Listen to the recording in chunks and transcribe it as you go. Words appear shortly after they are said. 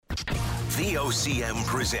VOCM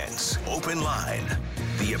presents Open Line.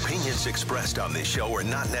 The opinions expressed on this show are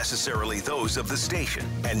not necessarily those of the station.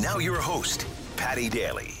 And now your host, Paddy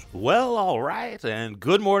Daly. Well, all right, and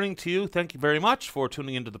good morning to you. Thank you very much for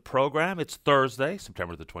tuning into the program. It's Thursday,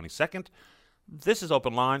 September the 22nd. This is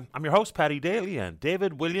Open Line. I'm your host, Paddy Daly, and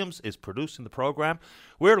David Williams is producing the program.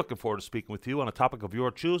 We're looking forward to speaking with you on a topic of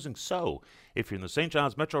your choosing. So, if you're in the St.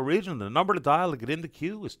 John's metro region, the number to dial to get in the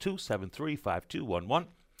queue is 273-5211,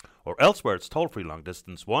 or elsewhere it's toll-free long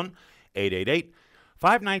distance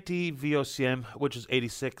 1-888-590-VOCM, which is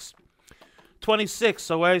 8626.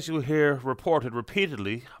 So as you hear reported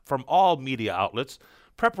repeatedly from all media outlets,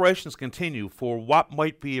 preparations continue for what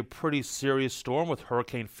might be a pretty serious storm with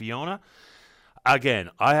Hurricane Fiona. Again,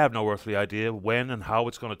 I have no earthly idea when and how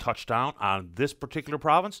it's going to touch down on this particular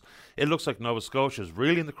province. It looks like Nova Scotia is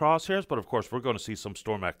really in the crosshairs, but of course we're going to see some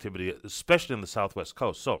storm activity, especially in the southwest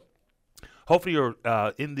coast. So hopefully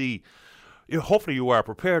hopefully you are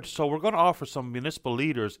prepared. So we're going to offer some municipal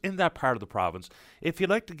leaders in that part of the province. If you'd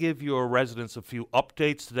like to give your residents a few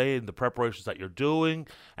updates today in the preparations that you're doing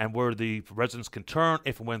and where the residents can turn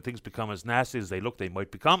if and when things become as nasty as they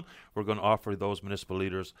might become, we're going to offer those municipal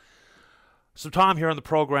leaders some time here on the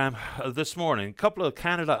program this morning. A couple of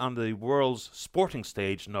Canada on the world's sporting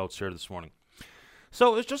stage notes here this morning.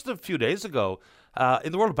 So it's just a few days ago,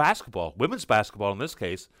 in the world of basketball, women's basketball in this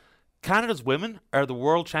case, Canada's women are the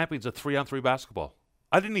world champions of 3-on-3 basketball.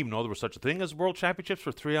 I didn't even know there was such a thing as world championships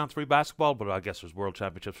for 3-on-3 basketball, but I guess there's world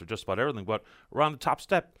championships for just about everything, but we're on the top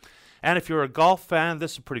step. And if you're a golf fan,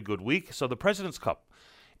 this is a pretty good week. So the President's Cup.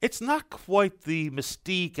 It's not quite the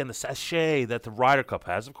mystique and the sachet that the Ryder Cup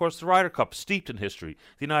has. Of course, the Ryder Cup, steeped in history,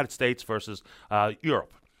 the United States versus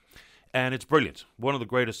Europe. And it's brilliant. One of the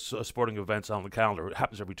greatest sporting events on the calendar. It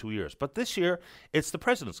happens every 2 years. But this year, it's the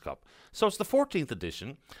President's Cup. So it's the 14th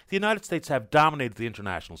edition. The United States have dominated the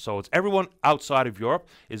international. So it's everyone outside of Europe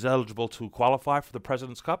is eligible to qualify for the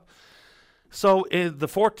President's Cup. So in the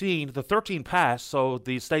 13 passed, so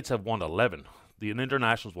the states have won 11. The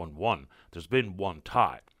internationals won 1. There's been one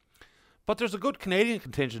tie. But there's a good Canadian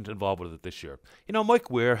contingent involved with it this year. You know,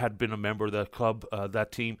 Mike Weir had been a member of that club,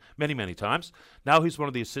 that team, many, many times. Now he's one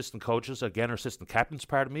of the assistant coaches, again, or assistant captains,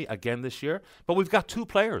 again this year. But we've got 2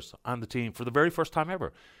 players on the team for the very first time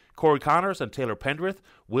ever. Corey Connors and Taylor Pendrith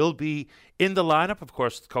will be in the lineup. Of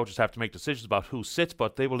course, the coaches have to make decisions about who sits,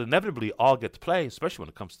 but they will inevitably all get to play, especially when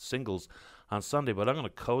it comes to singles on Sunday. But I'm going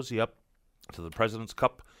to cozy up to the President's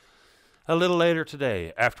Cup a little later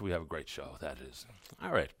today, after we have a great show, that is.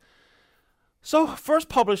 All right. So, first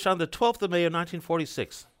published on the 12th of May of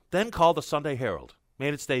 1946, then called the Sunday Herald,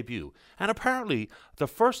 made its debut. And apparently, the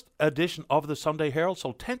first edition of the Sunday Herald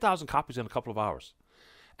sold 10,000 copies in a couple of hours.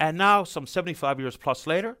 And now, some 75 years plus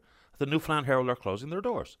later, the Newfoundland Herald are closing their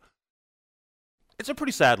doors. It's a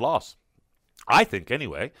pretty sad loss, I think,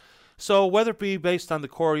 anyway. So whether it be based on the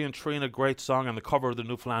Corey and Trina great song on the cover of the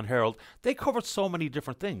Newfoundland Herald, they covered so many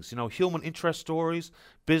different things. You know, human interest stories,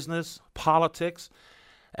 business, politics.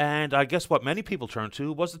 And I guess what many people turned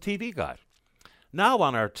to was the TV guide. Now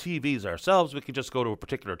on our TVs ourselves, we can just go to a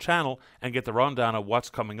particular channel and get the rundown of what's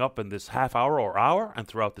coming up in this half hour or hour and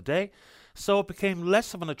throughout the day. So it became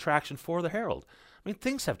less of an attraction for the Herald. I mean,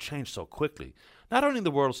 things have changed so quickly. Not only in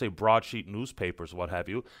the world of, say, broadsheet newspapers, what have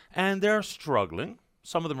you, and they're struggling.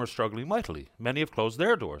 Some of them are struggling mightily. Many have closed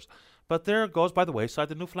their doors. But there goes by the wayside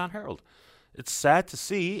the Newfoundland Herald. It's sad to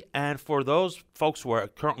see, and for those folks who are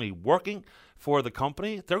currently working for the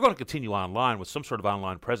company, they're going to continue online with some sort of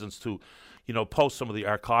online presence to, post some of the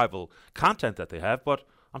archival content that they have. But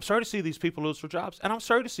I'm sorry to see these people lose their jobs, and I'm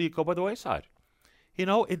sorry to see it go by the wayside. You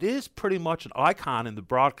know, it is pretty much an icon in the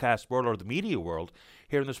broadcast world or the media world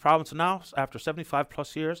here in this province. And now, after 75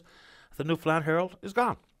 plus years, the Newfoundland Herald is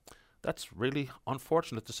gone. That's really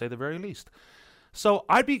unfortunate, to say the very least. So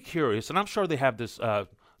I'd be curious, and I'm sure they have this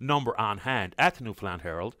number on hand at the Newfoundland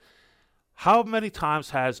Herald. How many times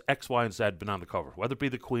has X, Y, and Z been on the cover? Whether it be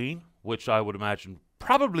the Queen, which I would imagine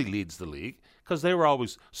probably leads the league, because they were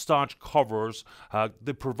always staunch coverers.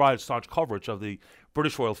 They provide staunch coverage of the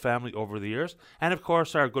British royal family over the years. And, of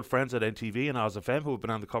course, our good friends at NTV and Oz FM, who have been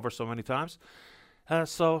on the cover so many times.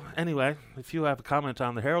 So, anyway, if you have a comment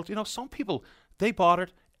on the Herald, some people, they bought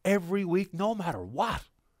it every week, no matter what.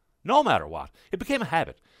 No matter what. It became a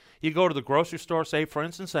habit. You go to the grocery store, say, for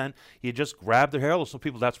instance, and you just grab the Herald. Some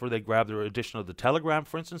people, that's where they grab their edition of the Telegram,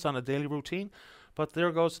 for instance, on a daily routine. But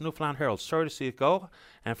there goes the Newfoundland Herald. Sorry to see it go.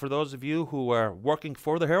 And for those of you who are working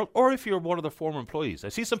for the Herald, or if you're one of the former employees, I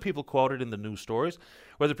see some people quoted in the news stories,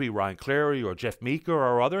 whether it be Ryan Cleary or Jeff Meeker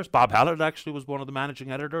or others. Bob Hallett actually was one of the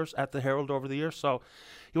managing editors at the Herald over the years. So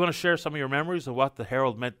you want to share some of your memories of what the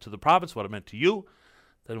Herald meant to the province, what it meant to you,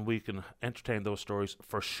 then we can entertain those stories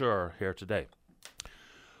for sure here today.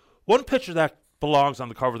 One picture that belongs on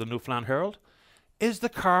the cover of the Newfoundland Herald is the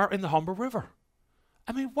car in the Humber River.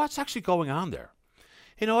 I mean, what's actually going on there?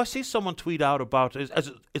 You know, I see someone tweet out about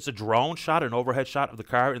it's a drone shot, an overhead shot of the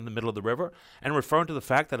car in the middle of the river, and referring to the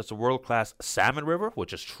fact that it's a world-class salmon river,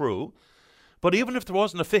 which is true. But even if there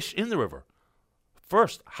wasn't a fish in the river,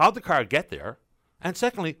 first, how'd the car get there? And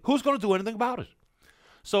secondly, who's going to do anything about it?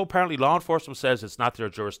 So apparently law enforcement says it's not their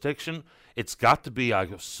jurisdiction. It's got to be, I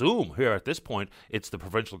assume, here at this point, it's the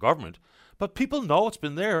provincial government. But people know it's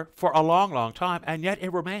been there for a long, long time, and yet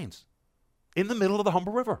it remains in the middle of the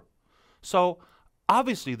Humber River. So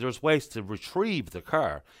obviously there's ways to retrieve the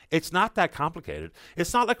car. It's not that complicated.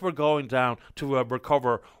 It's not like we're going down to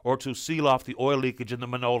recover or to seal off the oil leakage in the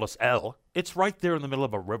Manolas L. It's right there in the middle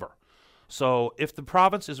of a river. So if the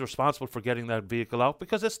province is responsible for getting that vehicle out,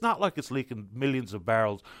 because it's not like it's leaking millions of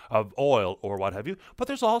barrels of oil or what have you, but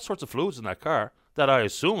there's all sorts of fluids in that car that I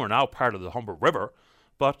assume are now part of the Humber River.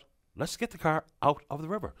 But let's get the car out of the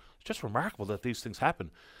river. It's just remarkable that these things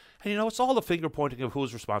happen. And, you know, it's all the finger pointing of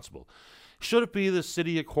who's responsible. Should it be the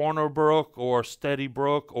city of Corner Brook or Steady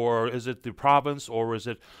Brook, or is it the province, or is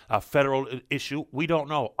it a federal issue? We don't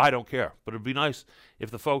know. I don't care. But it'd be nice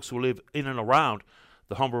if the folks who live in and around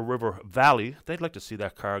the Humber River Valley, they'd like to see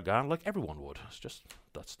that car gone like everyone would. It's just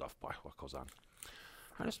that stuff, boy, what goes on. All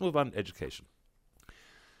right, let's move on to education.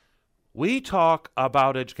 We talk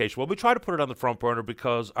about education. Well, we try to put it on the front burner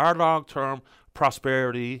because our long-term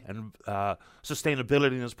prosperity and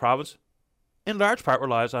sustainability in this province in large part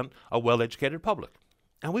relies on a well-educated public.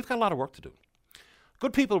 And we've got a lot of work to do.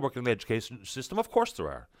 Good people working in the education system, of course there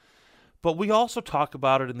are. But we also talk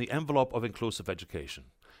about it in the envelope of inclusive education.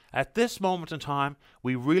 At this moment in time,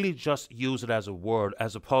 we really just use it as a word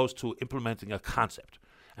as opposed to implementing a concept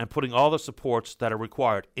and putting all the supports that are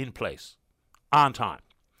required in place on time.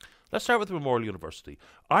 Let's start with Memorial University.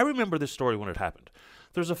 I remember this story when it happened.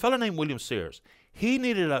 There's a fellow named William Sears. He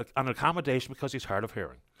needed an accommodation because he's hard of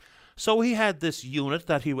hearing. So he had this unit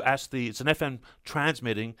that he asked it's an FM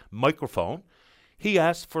transmitting microphone. He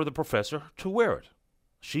asked for the professor to wear it.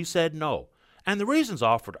 She said no. And the reasons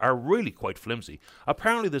offered are really quite flimsy.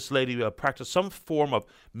 Apparently this lady practiced some form of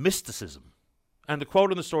mysticism. And the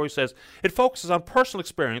quote in the story says, "It focuses on personal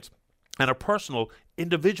experience and a personal,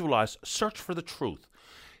 individualized search for the truth.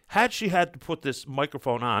 Had she had to put this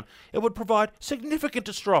microphone on, it would provide significant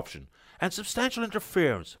disruption and substantial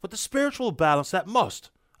interference with the spiritual balance that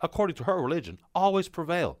must, according to her religion, always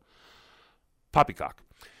prevail." Poppycock.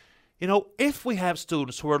 You know, if we have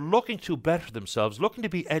students who are looking to better themselves, looking to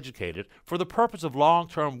be educated for the purpose of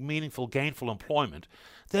long-term, meaningful, gainful employment,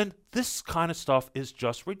 then this kind of stuff is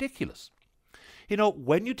just ridiculous. You know,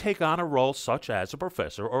 when you take on a role such as a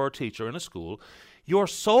professor or a teacher in a school, your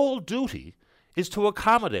sole duty is to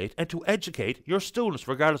accommodate and to educate your students,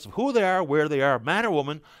 regardless of who they are, where they are, man or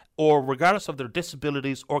woman, or regardless of their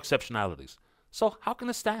disabilities or exceptionalities. So how can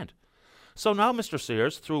this stand? So now Mr.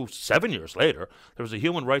 Sears, through 7 years later, there was a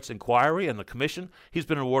human rights inquiry and the commission. He's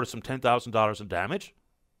been awarded some $10,000 in damage.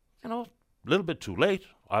 You know, a little bit too late,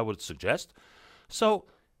 I would suggest. So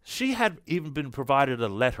she had even been provided a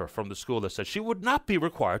letter from the school that said she would not be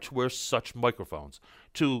required to wear such microphones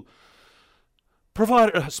to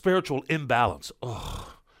provide a spiritual imbalance. Ugh.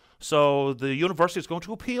 So the university is going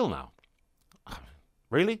to appeal now.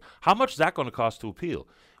 Really? How much is that going to cost to appeal?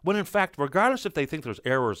 When in fact, regardless if they think there's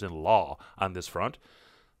errors in law on this front,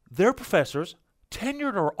 their professors,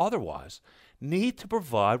 tenured or otherwise, need to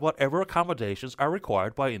provide whatever accommodations are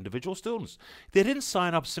required by individual students. They didn't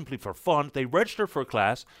sign up simply for fun. They registered for a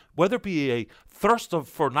class, whether it be a thirst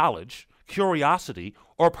for knowledge, curiosity,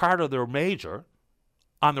 or part of their major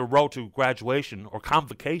on the road to graduation or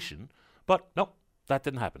convocation. But no, that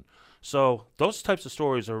didn't happen. So those types of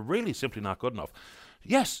stories are really simply not good enough.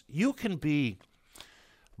 Yes, you can be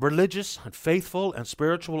religious and faithful and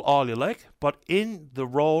spiritual all you like, but in the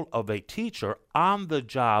role of a teacher on the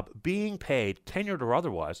job, being paid, tenured or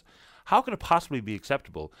otherwise, how can it possibly be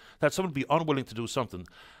acceptable that someone be unwilling to do something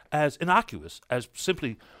as innocuous as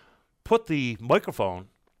simply put the microphone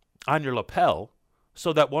on your lapel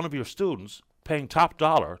so that one of your students paying top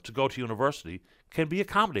dollar to go to university can be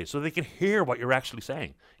accommodated so they can hear what you're actually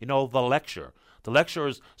saying? You know, the lecture. The lecture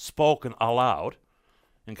is spoken aloud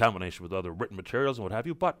in combination with other written materials and what have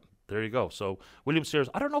you, but there you go. So William Sears,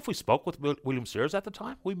 I don't know if we spoke with William Sears at the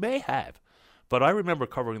time. We may have, but I remember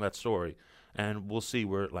covering that story, and we'll see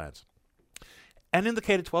where it lands. And in the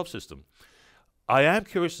K-12 system, I am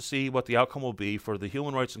curious to see what the outcome will be for the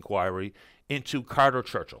human rights inquiry into Carter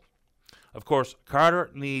Churchill. Of course,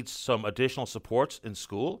 Carter needs some additional supports in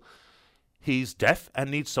school. He's deaf and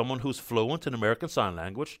needs someone who's fluent in American Sign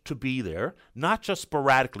Language to be there, not just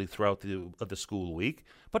sporadically throughout the school week,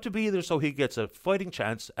 but to be there so he gets a fighting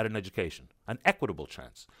chance at an education, an equitable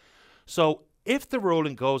chance. So if the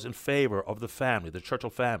ruling goes in favor of the family, the Churchill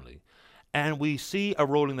family, and we see a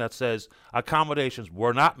ruling that says accommodations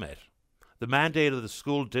were not met, the mandate of the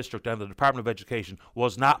school district and the Department of Education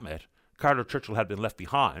was not met, Carter Churchill had been left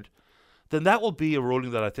behind, then that will be a ruling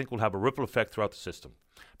that I think will have a ripple effect throughout the system.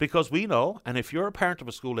 Because we know, and if you're a parent of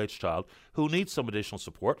a school-aged child who needs some additional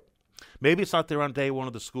support, maybe it's not there on day one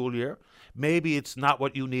of the school year, maybe it's not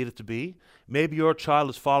what you need it to be, maybe your child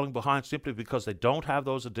is falling behind simply because they don't have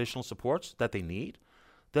those additional supports that they need,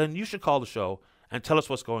 then you should call the show and tell us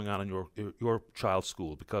what's going on in your child's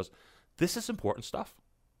school, because this is important stuff.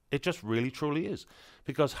 It just really, truly is.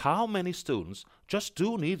 Because how many students just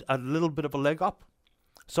do need a little bit of a leg up?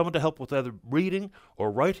 Someone to help with either reading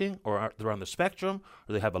or writing, or they're on the spectrum,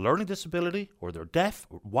 or they have a learning disability, or they're deaf,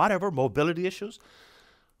 or whatever, mobility issues.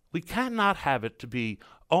 We cannot have it to be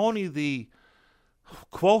only the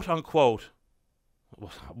quote-unquote,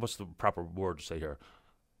 what's the proper word to say here?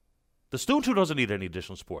 The student who doesn't need any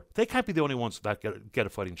additional support. They can't be the only ones that get a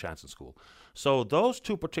fighting chance in school. So those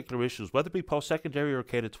two particular issues, whether it be post-secondary or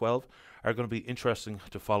K-12, are going to be interesting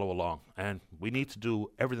to follow along. And we need to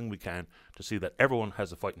do everything we can to see that everyone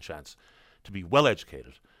has a fighting chance to be well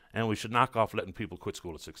educated. And we should knock off letting people quit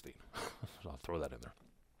school at 16. So I'll throw that in there.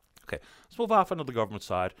 Okay, let's move off onto the government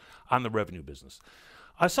side on the revenue business.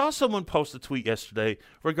 I saw someone post a tweet yesterday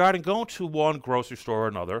regarding going to one grocery store or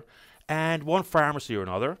another and one pharmacy or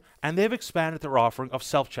another, and they've expanded their offering of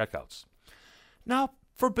self-checkouts. Now,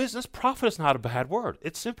 for business, profit is not a bad word.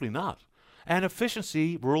 It's simply not. And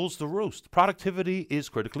efficiency rules the roost. Productivity is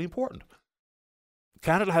critically important.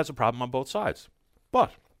 Canada has a problem on both sides.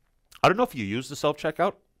 But I don't know if you use the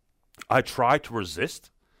self-checkout. I try to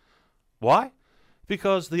resist. Why?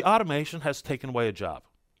 Because the automation has taken away a job.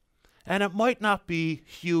 And it might not be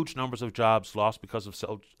huge numbers of jobs lost because of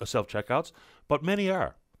self-checkouts, but many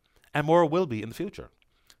are. And more will be in the future.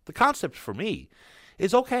 The concept for me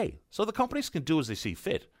is okay. So the companies can do as they see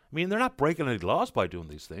fit. I mean, they're not breaking any laws by doing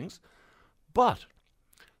these things. But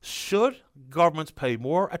should governments pay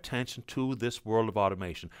more attention to this world of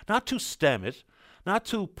automation? Not to stem it, not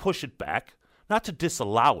to push it back, not to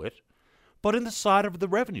disallow it, but in the side of the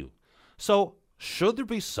revenue. So should there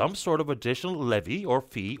be some sort of additional levy or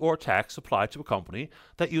fee or tax applied to a company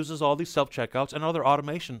that uses all these self-checkouts and other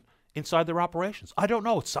automation inside their operations? I don't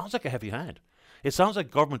know. It sounds like a heavy hand. It sounds like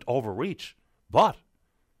government overreach. But,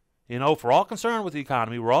 if we're all concerned with the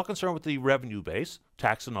economy, we're all concerned with the revenue base,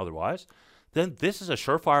 tax and otherwise, then this is a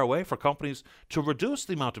surefire way for companies to reduce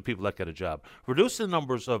the amount of people that get a job, reduce the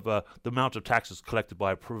numbers of the amount of taxes collected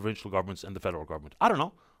by provincial governments and the federal government. I don't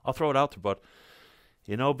know. I'll throw it out there, but,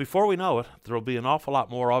 before we know it, there will be an awful lot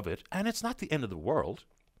more of it, and it's not the end of the world.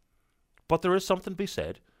 But there is something to be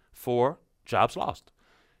said for jobs lost.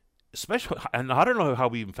 Especially, and I don't know how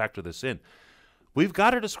we even factor this in. We've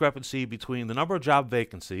got a discrepancy between the number of job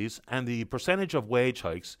vacancies and the percentage of wage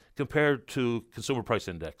hikes compared to consumer price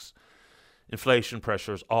index, inflation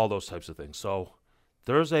pressures, all those types of things. So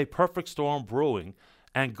there's a perfect storm brewing,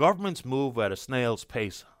 and governments move at a snail's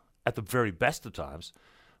pace at the very best of times.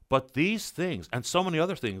 But these things, and so many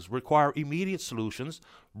other things, require immediate solutions,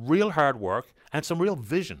 real hard work, and some real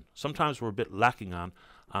vision. Sometimes we're a bit lacking on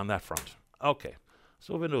that front. Okay,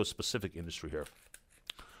 so we'll move into a specific industry here.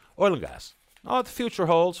 Oil and gas. Now, what the future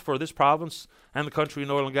holds for this province and the country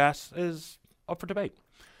in oil and gas is up for debate.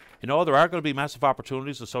 There are going to be massive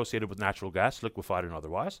opportunities associated with natural gas, liquefied and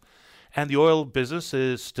otherwise. And the oil business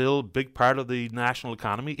is still a big part of the national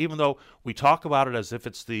economy, even though we talk about it as if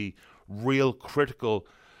it's the real critical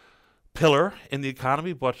pillar in the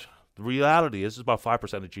economy. But the reality is it's about 5%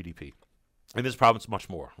 of GDP. In this province, much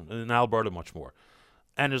more. In Alberta, much more.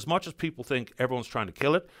 And as much as people think everyone's trying to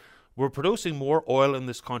kill it, we're producing more oil in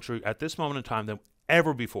this country at this moment in time than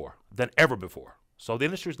ever before. So the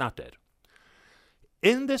industry is not dead.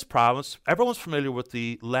 In this province, everyone's familiar with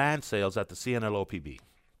the land sales at the CNLOPB.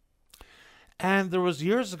 And there was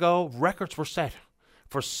years ago, records were set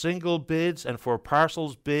for single bids and for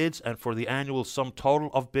parcels bids and for the annual sum total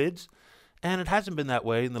of bids. And it hasn't been that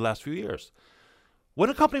way in the last few years. When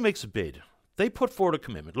a company makes a bid, they put forward a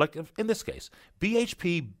commitment, like in this case,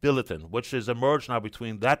 BHP Billiton, which is a merge now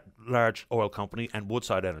between that large oil company and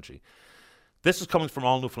Woodside Energy. This is coming from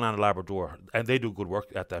all Newfoundland and Labrador, and they do good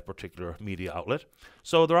work at that particular media outlet.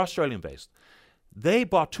 So they're Australian-based. They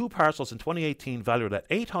bought two parcels in 2018 valued at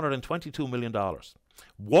 $822 million.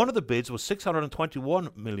 One of the bids was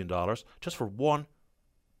 $621 million just for one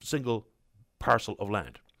single parcel of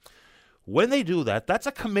land. When they do that, that's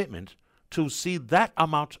a commitment to see that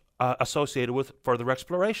amount associated with further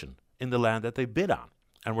exploration in the land that they bid on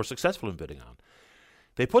and were successful in bidding on.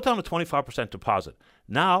 They put down a 25% deposit.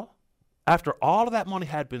 Now, after all of that money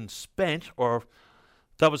had been spent, or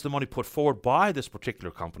that was the money put forward by this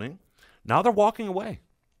particular company, now they're walking away.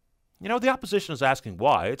 You know, the opposition is asking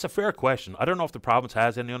why. It's a fair question. I don't know if the province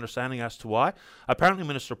has any understanding as to why. Apparently,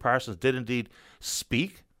 Minister Parsons did indeed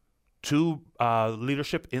speak to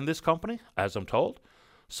leadership in this company, as I'm told.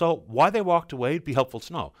 So why they walked away would be helpful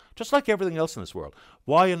to know. Just like everything else in this world.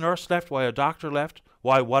 Why a nurse left, why a doctor left,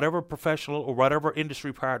 why whatever professional or whatever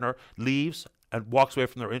industry partner leaves and walks away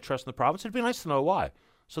from their interest in the province, it'd be nice to know why,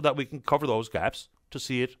 so that we can cover those gaps to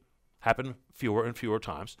see it happen fewer and fewer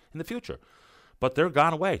times in the future. But they're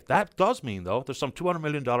gone away. That does mean, though, there's some $200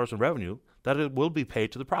 million in revenue that it will be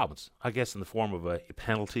paid to the province, I guess in the form of a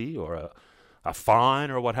penalty or a fine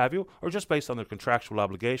or what have you, or just based on their contractual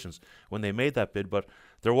obligations when they made that bid. But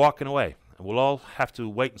they're walking away. And we'll all have to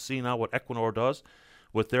wait and see now what Equinor does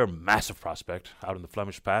with their massive prospect out in the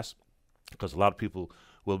Flemish Pass, because a lot of people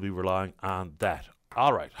will be relying on that.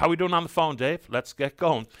 All right. How are we doing on the phone, Dave? Let's get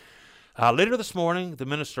going. Later this morning, the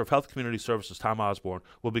Minister of Health Community Services, Tom Osborne,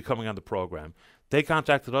 will be coming on the program. They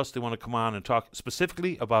contacted us. They want to come on and talk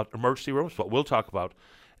specifically about emergency rooms, but we'll talk about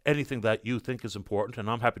anything that you think is important, and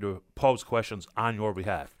I'm happy to pose questions on your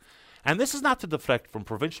behalf. And this is not to deflect from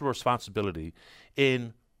provincial responsibility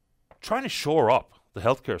in trying to shore up the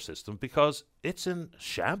healthcare system, because it's in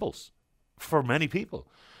shambles for many people.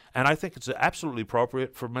 And I think it's absolutely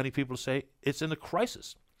appropriate for many people to say it's in a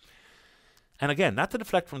crisis. And again, not to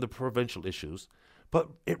deflect from the provincial issues, but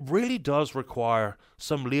it really does require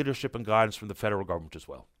some leadership and guidance from the federal government as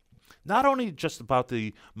well. Not only just about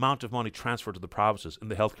the amount of money transferred to the provinces in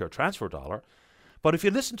the healthcare transfer dollar, but if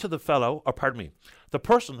you listen to the the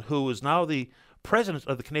person who is now the president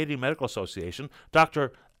of the Canadian Medical Association,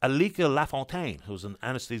 Dr. Alika Lafontaine, who's an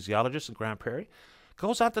anesthesiologist in Grand Prairie,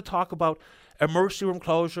 goes on to talk about emergency room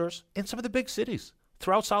closures in some of the big cities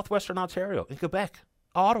throughout southwestern Ontario, in Quebec,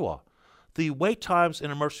 Ottawa, the wait times in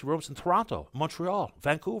emergency rooms in Toronto, Montreal,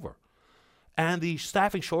 Vancouver, and the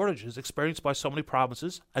staffing shortages experienced by so many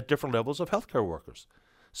provinces at different levels of healthcare workers.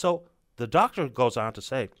 So the doctor goes on to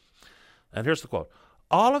say, and here's the quote,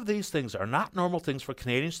 "All of these things are not normal things for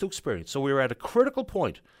Canadians to experience, so we are at a critical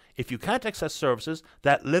point. If you can't access services,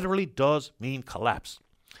 that literally does mean collapse."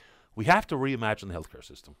 We have to reimagine the healthcare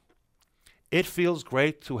system. It feels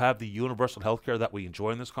great to have the universal healthcare that we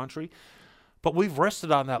enjoy in this country, but we've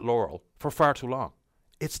rested on that laurel for far too long.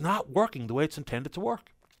 It's not working the way it's intended to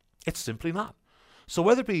work. It's simply not. So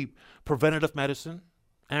whether it be preventative medicine,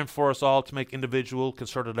 and for us all to make individual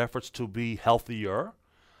concerted efforts to be healthier,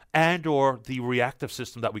 and or the reactive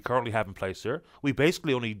system that we currently have in place here, we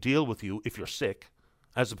basically only deal with you if you're sick,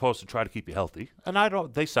 as opposed to try to keep you healthy. And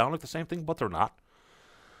they sound like the same thing, but they're not.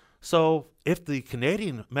 So if the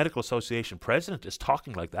Canadian Medical Association president is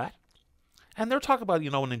talking like that, and they're talking about,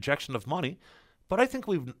 an injection of money, but I think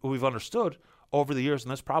we've understood over the years in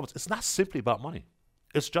this province, it's not simply about money.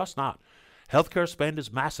 It's just not. Healthcare spend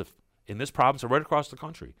is massive in this province and right across the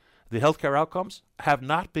country. The healthcare outcomes have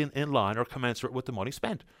not been in line or commensurate with the money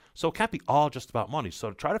spent. So it can't be all just about money. So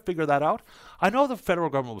to try to figure that out, I know the federal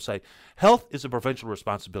government will say health is a provincial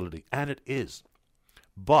responsibility, and it is.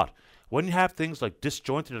 But when you have things like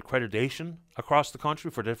disjointed accreditation across the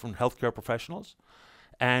country for different healthcare professionals,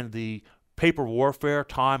 and the paper warfare,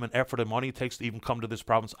 time and effort and money it takes to even come to this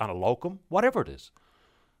province on a locum, whatever it is,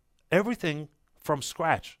 everything from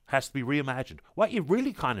scratch has to be reimagined. What you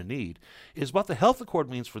really kind of need is what the health accord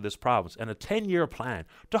means for this province, and a 10-year plan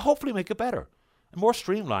to hopefully make it better, and more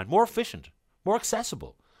streamlined, more efficient, more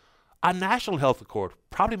accessible. A national health accord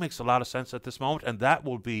probably makes a lot of sense at this moment, and that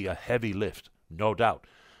will be a heavy lift, no doubt.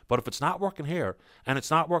 But if it's not working here, and it's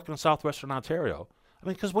not working in southwestern Ontario,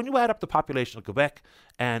 because when you add up the population of Quebec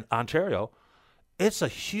and Ontario, it's a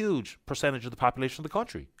huge percentage of the population of the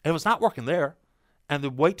country. And if it's not working there, and the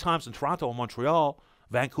wait times in Toronto and Montreal,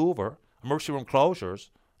 Vancouver, emergency room closures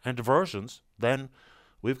and diversions, then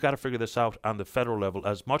we've got to figure this out on the federal level,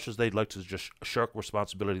 as much as they'd like to just shirk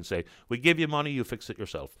responsibility and say, we give you money, you fix it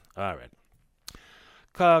yourself. All right.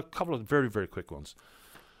 A couple of very, very quick ones.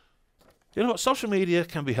 Social media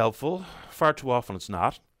can be helpful. Far too often it's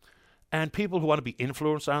not. And people who want to be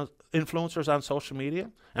influencers on social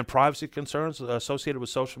media and privacy concerns associated with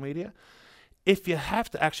social media, if you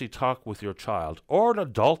have to actually talk with your child or an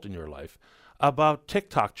adult in your life about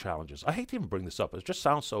TikTok challenges, I hate to even bring this up. It just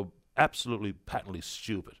sounds so absolutely patently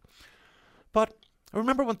stupid. But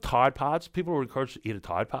remember when Tide Pods, people were encouraged to eat a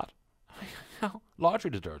Tide Pod?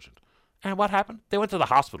 Laundry detergent. And what happened? They went to the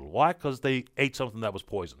hospital. Why? Because they ate something that was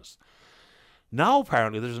poisonous. Now,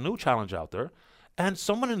 apparently, there's a new challenge out there, and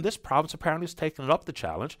someone in this province apparently has taken up the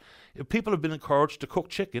challenge. People have been encouraged to cook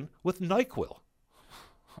chicken with NyQuil.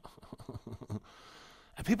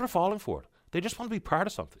 And people are falling for it. They just want to be part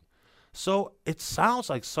of something. So it sounds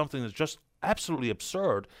like something that's just absolutely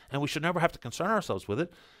absurd, and we should never have to concern ourselves with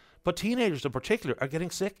it. But teenagers in particular are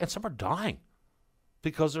getting sick, and some are dying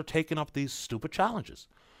because they're taking up these stupid challenges.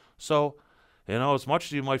 So, as much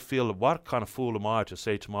as you might feel, what kind of fool am I to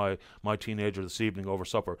say to my teenager this evening over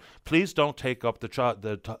supper, please don't take up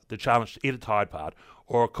the challenge to eat a Tide Pod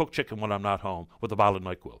or cook chicken when I'm not home with a bottle of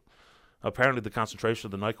NyQuil. Apparently, the concentration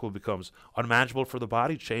of the NyQuil becomes unmanageable for the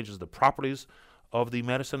body, changes the properties of the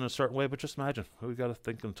medicine in a certain way. But just imagine, we got to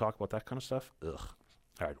think and talk about that kind of stuff. Ugh.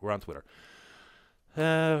 All right, we're on Twitter.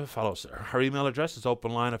 Follow us there. Our email address is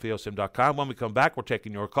openline@vosim.com. When we come back, we're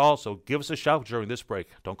taking your call, so give us a shout during this break.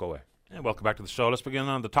 Don't go away. And welcome back to the show. Let's begin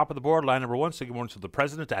on the top of the board. Line number one. Say good morning to the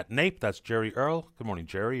president at NAPE. That's Jerry Earl. Good morning,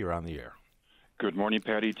 Jerry. You're on the air. Good morning,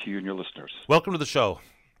 Patty, to you and your listeners. Welcome to the show.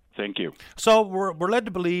 Thank you. So we're led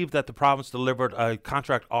to believe that the province delivered a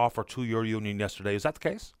contract offer to your union yesterday. Is that the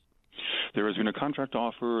case? There has been a contract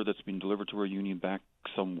offer that's been delivered to our union back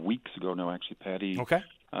some weeks ago now, actually, Patty. Okay.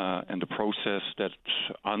 And the process that's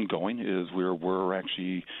ongoing is we're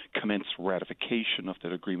actually commenced ratification of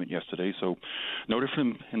that agreement yesterday. So no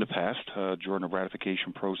different in the past. During the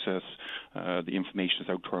ratification process, the information is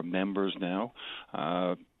out to our members now.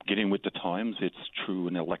 Getting with the times, it's through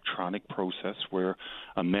an electronic process where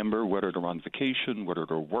a member, whether they're on vacation, whether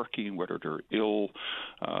they're working, whether they're ill,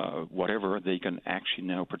 whatever, they can actually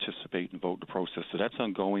now participate and vote the process. So that's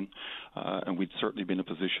ongoing, and we'd certainly be in a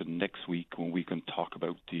position next week when we can talk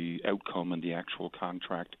about the outcome and the actual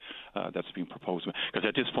contract that's being proposed. Because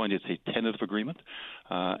at this point, it's a tentative agreement,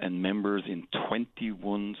 and members in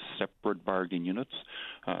 21 separate bargaining units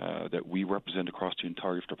that we represent across the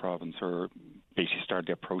entirety of the province are basically started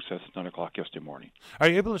that process at 9 o'clock yesterday morning. Are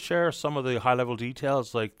you able to share some of the high-level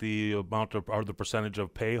details, like the amount of, or the percentage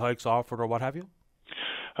of pay hikes offered or what have you?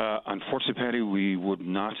 Unfortunately, Patty, we would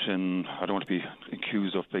not, and I don't want to be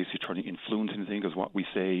accused of basically trying to influence anything, because what we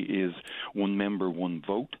say is one member, one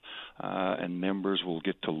vote, and members will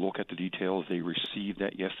get to look at the details. They received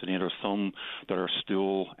that yesterday. There are some that are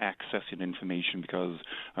still accessing information because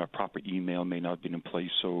proper email may not have been in place,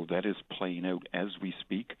 so that is playing out as we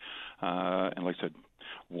speak. And like I said,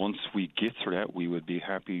 once we get through that, we would be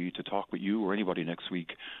happy to talk with you or anybody next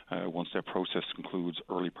week once that process concludes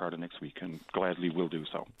early part of next week, and gladly will do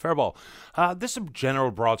so. Fair ball. This is a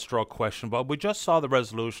general broad stroke question, but we just saw the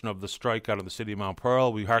resolution of the strike out of the city of Mount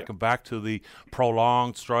Pearl. We harken back to the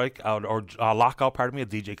prolonged strike out, or lockout, at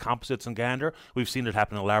DJ Composites in Gander. We've seen it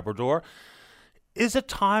happen in Labrador. Is it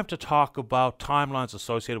time to talk about timelines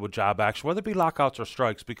associated with job action, whether it be lockouts or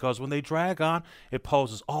strikes? Because when they drag on, it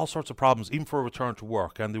poses all sorts of problems, even for a return to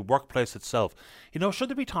work and the workplace itself. Should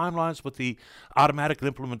there be timelines with the automatic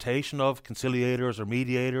implementation of conciliators or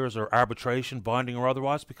mediators or arbitration, binding or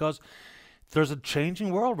otherwise? Because there's a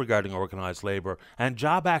changing world regarding organised labour and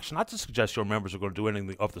job action. Not to suggest your members are going to do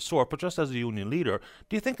anything of the sort, but just as a union leader,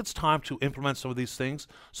 do you think it's time to implement some of these things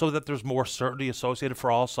so that there's more certainty associated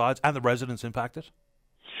for all sides and the residents impacted?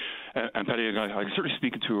 And Patty, I certainly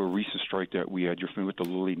speaking to a recent strike that we had. You're familiar with the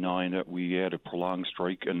Lily 9, that we had a prolonged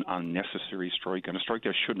strike, an unnecessary strike, and a strike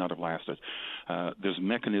that should not have lasted. There's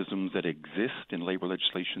mechanisms that exist in labor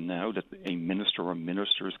legislation now that a minister or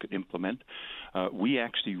ministers could implement. We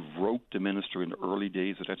actually wrote the minister in the early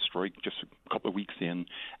days of that strike, just a couple of weeks in,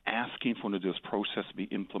 asking for this process to be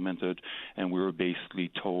implemented, and we were basically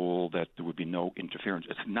told that there would be no interference.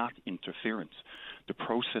 It's not interference. The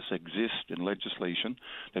process exists in legislation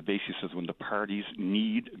that basically says when the parties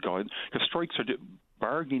need guidance, because strikes are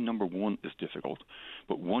bargaining, number one, is difficult,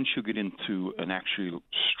 but once you get into an actual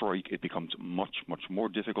strike, it becomes much, much more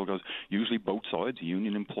difficult, because usually both sides, the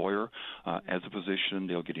union employer, as a position,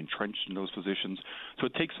 they'll get entrenched in those positions. So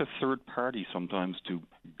it takes a third party sometimes to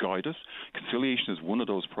guide us. Conciliation is one of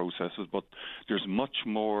those processes, but there's much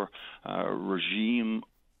more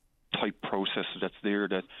regime-type processes that's there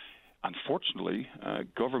that, unfortunately,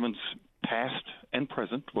 governments past and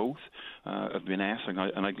present both have been asking,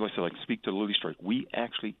 and like I said, I can speak to the Lily strike. We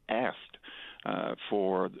actually asked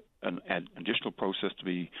for an additional process to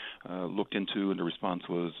be looked into, and the response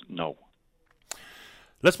was no.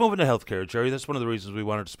 Let's move into healthcare, Jerry. That's one of the reasons we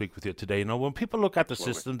wanted to speak with you today. When people look at the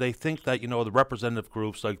system, they think that, the representative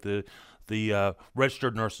groups like the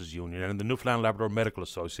Registered Nurses Union and the Newfoundland Labrador Medical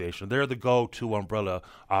Association, they're the go-to umbrella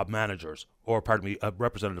managers. or pardon me,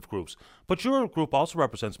 representative groups. But your group also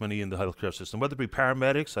represents many in the healthcare system, whether it be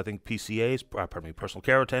paramedics, I think PCAs, personal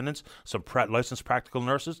care attendants, some licensed practical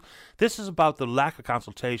nurses. This is about the lack of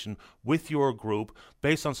consultation with your group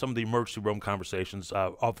based on some of the emergency room conversations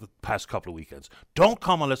of the past couple of weekends. Don't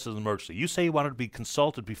come unless it's an emergency. You say you wanted to be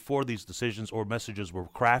consulted before these decisions or messages were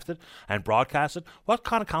crafted and broadcasted. What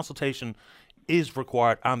kind of consultation is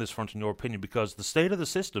required on this front, in your opinion? Because the state of the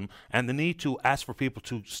system and the need to ask for people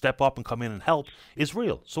to step up and come in and help is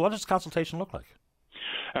real. So what does consultation look like?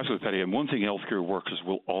 Absolutely, Paddy. And one thing healthcare workers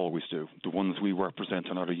will always do, the ones we represent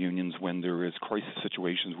in other unions, when there is crisis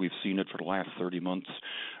situations, we've seen it for the last 30 months.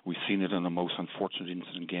 We've seen it in the most unfortunate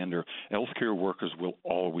incident in Gander. Healthcare workers will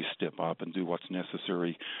always step up and do what's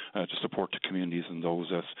necessary to support the communities and those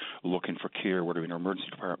that's looking for care, whether in emergency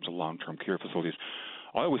departments or long-term care facilities.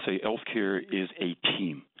 I always say healthcare is a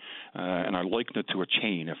team, and I liken it to a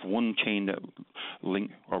chain. If one link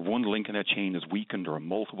in that chain is weakened, or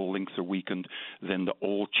multiple links are weakened, then the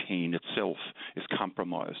whole chain itself is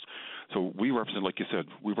compromised. So we represent, like you said,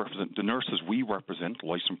 we represent the nurses. We represent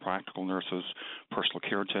licensed practical nurses, personal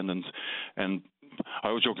care attendants, and I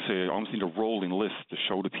always joke to say I almost need a rolling list to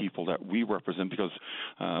show the people that we represent, because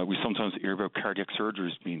we sometimes hear about cardiac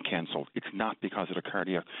surgeries being cancelled. It's not because of the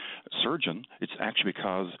cardiac surgeon. It's actually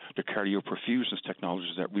because the cardioperfusionist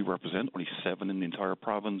technologies that we represent, only 7 in the entire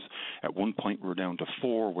province. At one point we were down to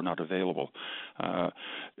 4, were not available.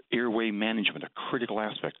 Airway management, a critical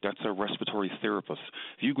aspect. That's a respiratory therapist.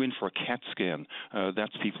 If you go in for a CAT scan,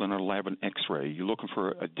 that's people in our lab and X-ray. You're looking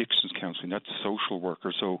for addictions counseling, that's social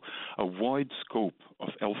workers. So a wide scope of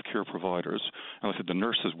healthcare providers. And I said the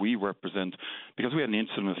nurses we represent, because we had an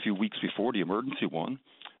incident a few weeks before the emergency one,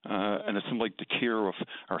 and it seemed like the care of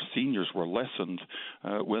our seniors were lessened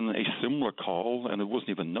when a similar call, and it wasn't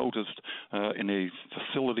even noticed, in a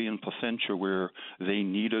facility in Placentia where they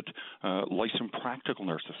needed licensed practical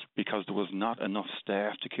nurses because there was not enough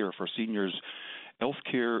staff to care for seniors.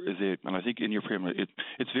 Healthcare is and I think in your pyramid,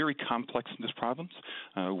 it's very complex in this province.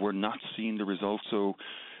 We're not seeing the results, so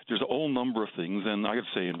there's a whole number of things, and I have to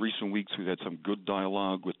say, in recent weeks, we've had some good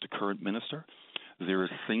dialogue with the current minister. There are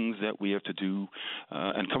things that we have to do,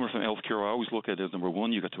 and coming from healthcare, I always look at it as, number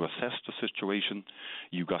one, you got to assess the situation,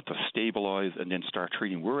 you got to stabilize, and then start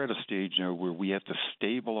treating. We're at a stage now where we have to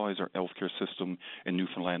stabilize our healthcare system in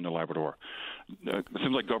Newfoundland and Labrador. It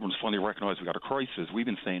seems like government's finally recognized we got a crisis. We've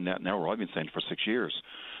been saying that now, or I've been saying it for 6 years.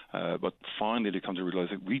 But finally, they come to realize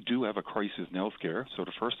that we do have a crisis in healthcare. So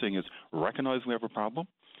the first thing is recognize we have a problem,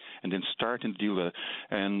 and then starting to deal with it.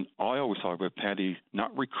 And I always talk about, Paddy,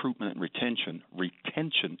 not recruitment and retention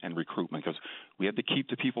and recruitment, because we have to keep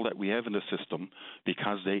the people that we have in the system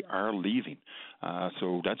because they are leaving.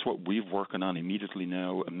 So that's what we're working on immediately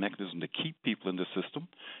now, a mechanism to keep people in the system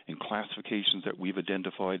in classifications that we've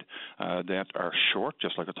identified that are short,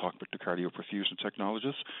 just like I talked about the cardioperfusion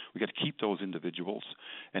technologists. We've got to keep those individuals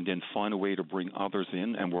and then find a way to bring others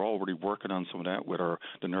in, and we're already working on some of that with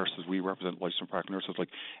the nurses we represent, licensed practical nurses, like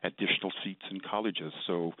additional seats in colleges.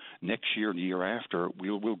 So next year and the year after,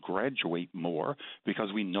 we'll graduate more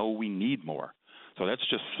because we know we need more. So that's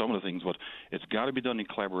just some of the things, but it's got to be done in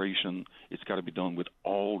collaboration. It's got to be done with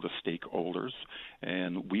all the stakeholders,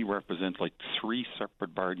 and we represent like 3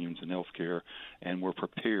 separate bar unions in healthcare, and we're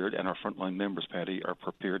prepared, and our frontline members, Paddy, are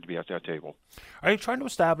prepared to be at that table. Are you trying to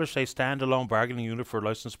establish a standalone bargaining unit for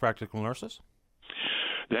licensed practical nurses?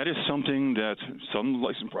 That is something that some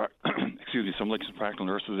licensed practical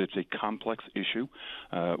nurses, it's a complex issue.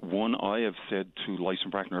 One, I have said to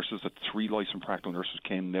licensed practical nurses that 3 licensed practical nurses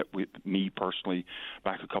came met with me personally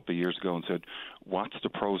back a couple of years ago and said, what's the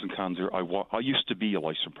pros and cons here? I used to be a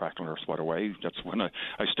licensed practical nurse, by the way. That's when I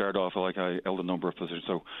started off, like I held a number of positions.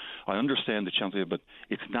 So I understand the challenge, but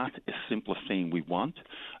it's not as simple as saying we want.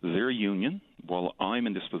 Their union, while I'm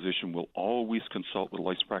in this position, will always consult with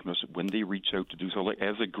licensed practical nurses when they reach out to do so, like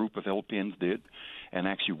as a group of LPNs did, and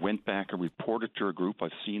actually went back and reported to our group.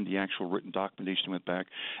 I've seen the actual written documentation went back,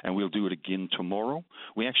 and we'll do it again tomorrow.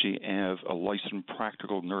 We actually have a licensed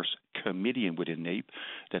practical nurse committee within NAPE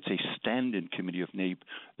that's a stand-in committee of NAPE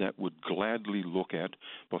that would gladly look at,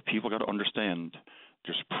 but people got to understand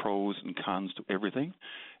there's pros and cons to everything.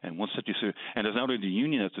 And once that you see, and it's not only the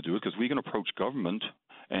union has to do it, because we can approach government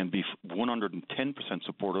and be 110%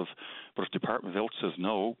 supportive, but if the Department of Health says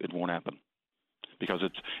no, it won't happen. Because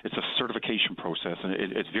it's a certification process, and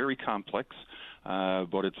it's very complex,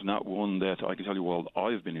 but it's not one that I can tell you, while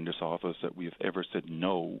I've been in this office, that we have ever said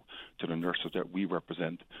no to the nurses that we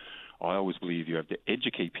represent. I always believe you have to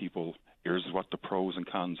educate people here's what the pros and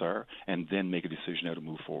cons are, and then make a decision how to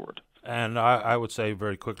move forward. And I would say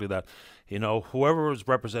very quickly that, whoever is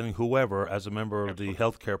representing whoever as a member of the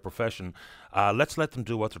healthcare profession, let's let them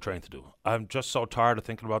do what they're trained to do. I'm just so tired of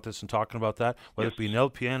thinking about this and talking about that, whether it be an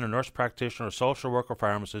LPN, a nurse practitioner, a social worker,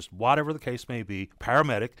 pharmacist, whatever the case may be,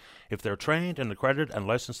 paramedic. If they're trained and accredited and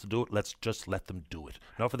licensed to do it, let's just let them do it.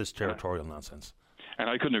 Enough of this territorial nonsense. And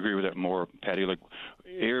I couldn't agree with that more, Patty.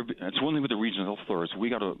 It's one thing with the regional health authorities. We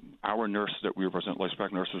got our nurses that we represent, licensed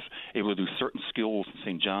practice nurses, able to do certain skills in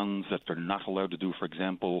St. John's that they're not allowed to do, for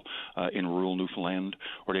example, in rural Newfoundland,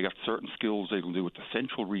 or they got certain skills they can do with the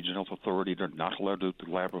Central Regional Health Authority. They're not allowed to do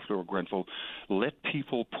the Labrador or Grenfell. Let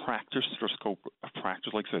people practice their scope of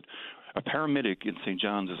practice. Like I said, a paramedic in St.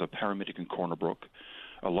 John's is a paramedic in Corner Brook.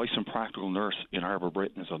 A licensed practical nurse in Harbour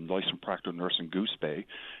Britain is a licensed practical nurse in Goose Bay,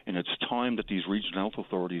 and it's time that these regional health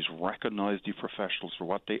authorities recognize the professionals for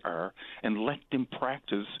what they are and let them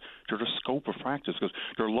practice to their scope of practice, because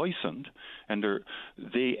they're licensed and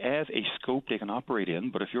they have a scope they can operate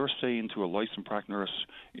in. But if you're saying to a licensed practical nurse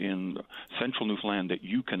in Central Newfoundland that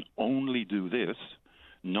you can only do this,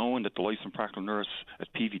 knowing that the licensed practical nurse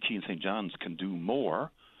at PVT in St. John's can do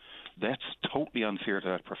more, that's totally unfair to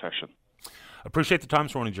that profession. Appreciate the time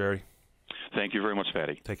this morning, Jerry. Thank you very much,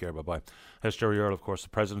 Patty. Take care. Bye-bye. That's Jerry Earle, of course, the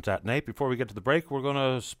president at NAPE. Before we get to the break, we're going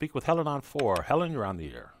to speak with Helen on 4. Helen, you're on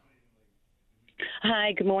the air.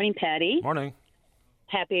 Hi. Good morning, Patty. Morning.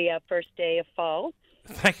 Happy first day of fall.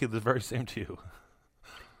 Thank you. The very same to you.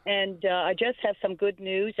 And I just have some good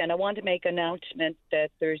news, and I want to make an announcement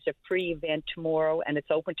that there's a free event tomorrow, and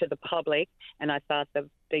it's open to the public, and I thought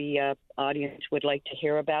the audience would like to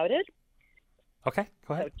hear about it. Okay,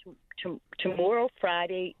 go ahead. So tomorrow,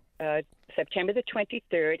 Friday, September the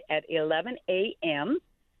 23rd at 11 a.m.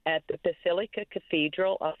 at the Basilica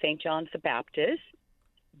Cathedral of St. John's the Baptist,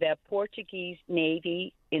 the Portuguese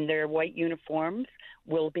Navy in their white uniforms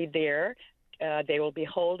will be there. They will be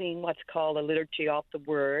holding what's called a Liturgy of the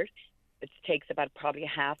Word. It takes about probably a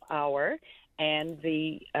half hour. And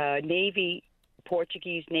the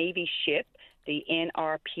Portuguese Navy ship, the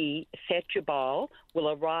NRP Setúbal,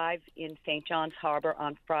 will arrive in St. John's Harbour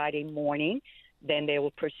on Friday morning. Then they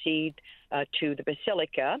will proceed to the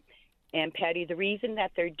Basilica. And, Patty, the reason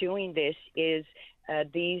that they're doing this is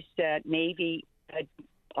these Navy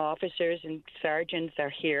officers and sergeants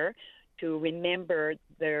are here to remember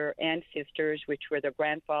their ancestors, which were their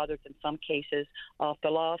grandfathers in some cases, of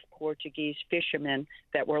the lost Portuguese fishermen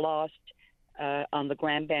that were lost on the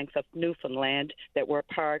Grand Banks of Newfoundland, that were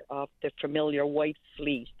part of the familiar white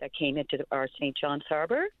fleet that came into our St. John's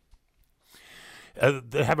Harbour.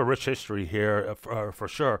 They have a rich history here, for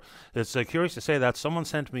sure. It's curious to say that someone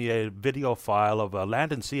sent me a video file of a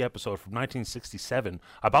Land and Sea episode from 1967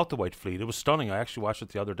 about the White Fleet. It was stunning. I actually watched it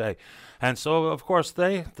the other day. And so, of course,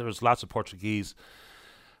 there's lots of Portuguese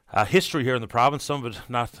history here in the province, some of it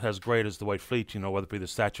not as great as the White Fleet, whether it be the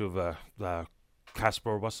statue of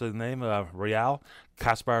Caspar, what's the name? Real,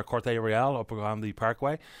 Caspar Corte Real up on the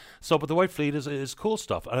Parkway. So, but the White Fleet is cool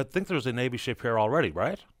stuff. And I think there's a Navy ship here already,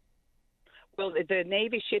 right? Well, the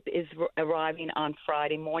Navy ship is arriving on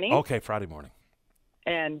Friday morning. Okay, Friday morning.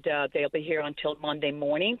 And they'll be here until Monday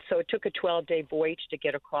morning. So it took a 12-day voyage to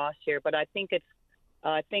get across here. But I think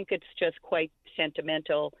it's just quite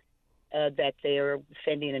sentimental that they're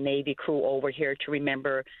sending a Navy crew over here to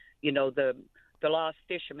remember, the lost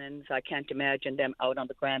fishermen. I can't imagine them out on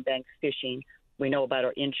the Grand Banks fishing. We know about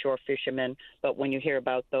our inshore fishermen, but when you hear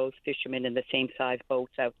about those fishermen in the same size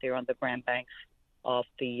boats out there on the Grand Banks of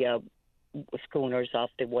the schooners of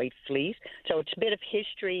the White Fleet. So it's a bit of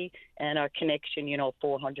history and our connection,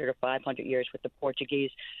 400 or 500 years with the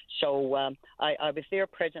Portuguese. So I was there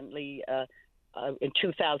presently in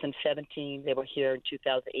 2017. They were here in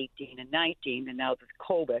 2018 and 19, and now there's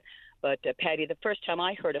COVID. But, Patty, the first time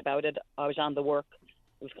I heard about it, I was on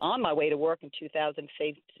my way to work in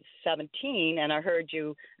 2017, and I heard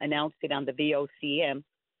you announce it on the VOCM.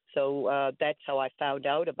 So that's how I found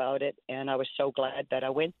out about it, and I was so glad that I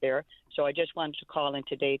went there. So I just wanted to call in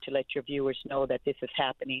today to let your viewers know that this is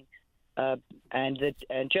happening, and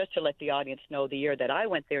just to let the audience know, the year that I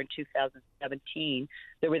went there in 2017,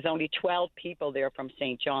 there was only 12 people there from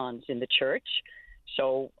St. John's in the church.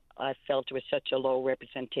 So I felt it was such a low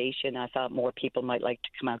representation. I thought more people might like to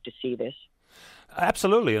come out to see this.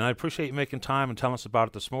 Absolutely, and I appreciate you making time and telling us about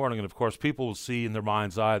it this morning. And, of course, people will see in their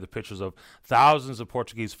mind's eye the pictures of thousands of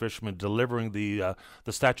Portuguese fishermen delivering the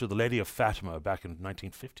statue of the Lady of Fatima back in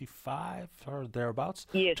 1955 or thereabouts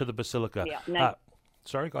to the Basilica. Yeah,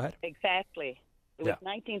 sorry, go ahead. Exactly. It was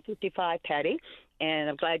 1955, Patty, and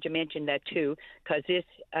I'm glad you mentioned that too, because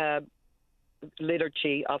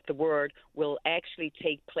liturgy of the word will actually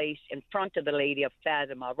take place in front of the Lady of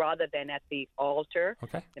Fatima rather than at the altar.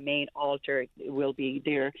 Okay. The main altar will be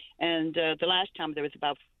there. And the last time there was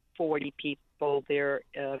about 40 people there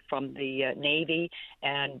from the Navy,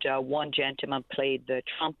 and one gentleman played the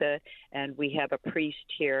trumpet, and we have a priest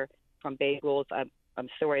here from Bay Grove. I'm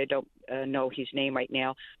sorry, I don't know his name right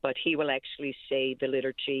now, but he will actually say the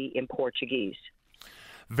liturgy in Portuguese.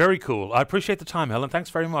 Very cool. I appreciate the time, Helen. Thanks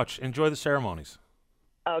very much. Enjoy the ceremonies.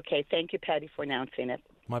 Okay, thank you, Patty, for announcing it.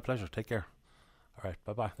 My pleasure. Take care. All right,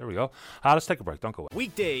 bye-bye. There we go. Let's take a break. Don't go away.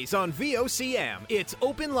 Weekdays on VOCM, it's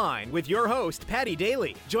Open Line with your host, Patty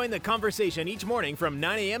Daly. Join the conversation each morning from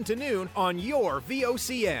 9 a.m. to noon on your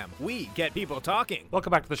VOCM. We get people talking.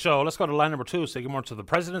 Welcome back to the show. Let's go to line number 2. Say good morning to the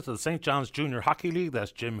president of the St. John's Junior Hockey League.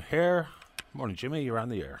 That's Jim Hare. Morning, Jimmy. You're on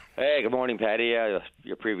the air. Hey, good morning, Patty.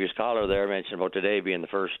 Your previous caller there mentioned about today being the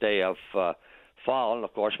first day of fall, and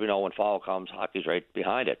of course we know when fall comes, hockey's right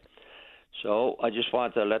behind it. So I just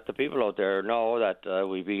want to let the people out there know that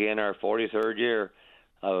we begin our 43rd year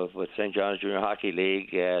with St. John's Junior Hockey League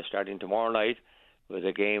starting tomorrow night with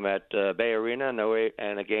a game at Bay Arena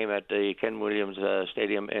and a game at the Ken Williams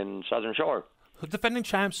Stadium in Southern Shore. The defending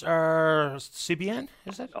champs are CBN,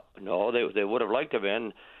 is it? No, they would have liked to have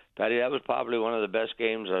been. Patty, that was probably one of the best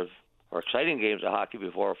games or exciting games of hockey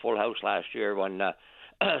before a full house last year when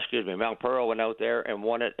Mount Pearl went out there and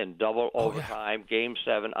won it in double overtime, Game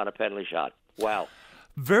 7 on a penalty shot. Wow.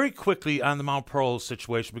 Very quickly on the Mount Pearl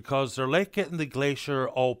situation, because they're late getting the glacier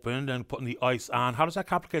opened and putting the ice on. How does that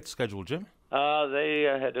complicate the schedule, Jim? They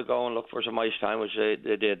had to go and look for some ice time, which they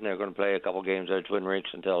did, and they're going to play a couple games at Twin Rinks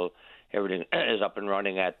until everything is up and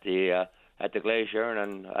running at the glacier.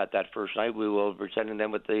 And at that first night, we will be sending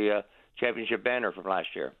them with the championship banner from last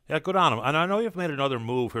year. Yeah, good on them. And I know you've made another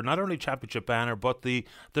move here, not only championship banner, but the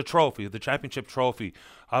trophy, the championship trophy.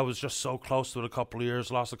 I was just so close to it a couple of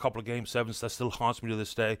years, lost a couple of Game 7s. That still haunts me to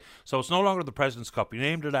this day. So it's no longer the President's Cup. You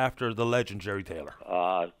named it after the legend, Jerry Taylor.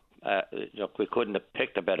 We couldn't have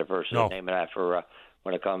picked a better person to name it after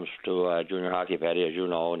when it comes to junior hockey, Patty, as you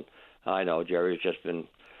know. And I know Jerry's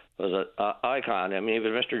was an icon. I mean, he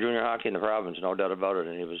was Mr. Junior Hockey in the province, no doubt about it,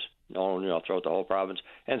 and he was known, throughout the whole province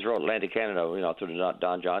and throughout Atlantic Canada, through the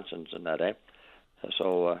Don Johnsons and that, eh?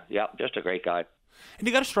 So, just a great guy. And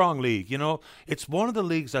you got a strong league, It's one of the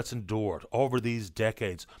leagues that's endured over these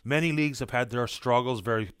decades. Many leagues have had their struggles,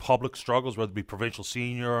 very public struggles, whether it be provincial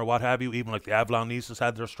senior or what have you. Even like the Avalon East has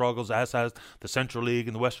had their struggles, as has the Central League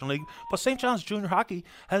and the Western League. But St. John's Junior Hockey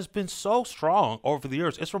has been so strong over the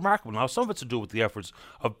years. It's remarkable. Now, some of it's to do with the efforts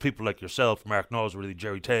of people like yourself, Mark Noseworthy,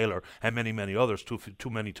 Jerry Taylor, and many, many others, too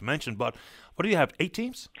many to mention. But what do you have, 8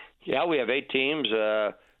 teams? Yeah, we have 8 teams.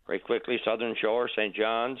 Very quickly, Southern Shore, St.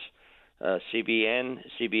 John's, CBN,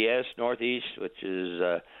 CBS, Northeast, which is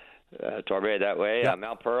Torbay that way,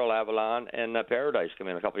 Mount Pearl, Avalon, and Paradise came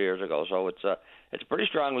in a couple of years ago. So it's a pretty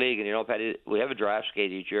strong league. And, Patty, we have a draft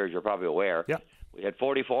skate each year, as you're probably aware. Yeah. We had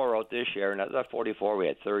 44 out this year, and out of that 44, we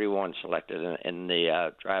had 31 selected in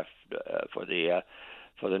the draft for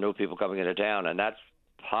the new people coming into town. And that's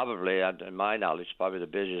probably, in my knowledge, probably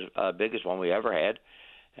the biggest one we ever had.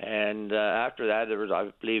 And after that, there was, I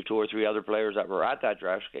believe, 2 or 3 other players that were at that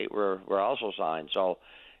draft skate were also signed. So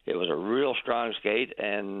it was a real strong skate,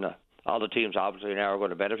 and all the teams obviously now are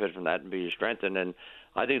going to benefit from that and be strengthened. And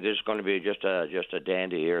I think this is going to be just a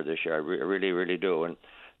dandy year this year. I really, really do. And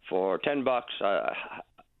for $10,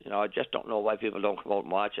 I just don't know why people don't come out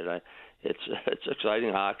and watch it. It's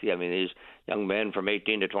exciting hockey. I mean, these young men from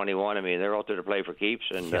 18 to 21, I mean, they're out there to play for keeps.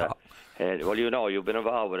 And, well, you've been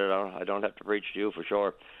involved with it. I don't have to preach to you for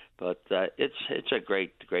sure. But it's a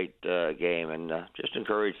great game, and just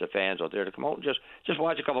encourage the fans out there to come out and just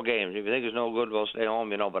watch a couple games. If you think it's no good, well, stay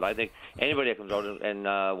home, But I think anybody that comes out and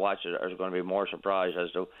watches it is going to be more surprised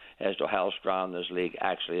as to how strong this league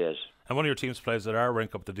actually is. And one of your teams plays at our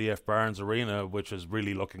rink up the DF Barnes Arena, which is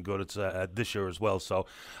really looking good. It's this year as well. So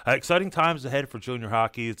exciting times ahead for junior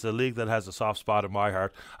hockey. It's a league that has a soft spot in my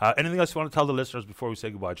heart. Anything else you want to tell the listeners before we say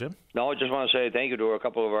goodbye, Jim? No, I just want to say thank you to a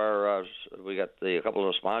couple of our we got a couple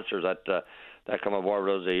of sponsors that come aboard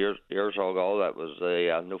with us a year or so ago. That was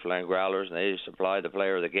the Newfoundland Growlers, and they supplied the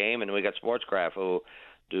player of the game. And we got Sportscraft, who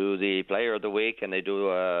do the player of the week, and they do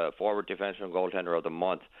forward defenseman goaltender of the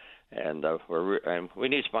month. And we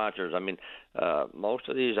need sponsors. I mean, most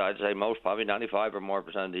of these, I'd say probably 95 or more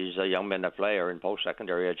 % of these young men that play are in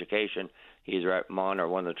post-secondary education, either at Mon or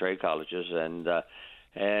one of the trade colleges. And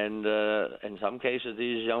in some cases,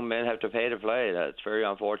 these young men have to pay to play. That's very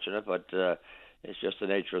unfortunate, but it's just the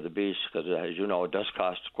nature of the beast, because as you know, it does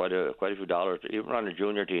cost quite a few dollars to even run a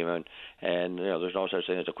junior team, and there's no such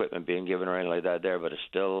thing as equipment being given or anything like that there, but it's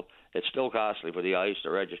still costly for the ice, the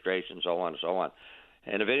registration, so on and so on.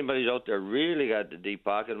 And if anybody's out there really got the deep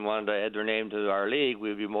pocket and wanted to add their name to our league,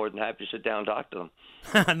 we'd be more than happy to sit down and talk to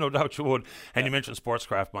them. No doubt you would. And you mentioned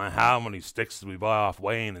Sportscraft, man. How many sticks did we buy off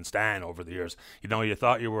Wayne and Stan over the years? You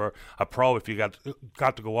thought you were a pro if you got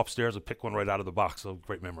to go upstairs and pick one right out of the box. So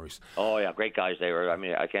great memories. Oh, yeah, great guys they were. I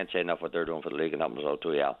mean, I can't say enough what they're doing for the league, and that was out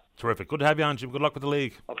too, yeah. Terrific. Good to have you on, Jim. Good luck with the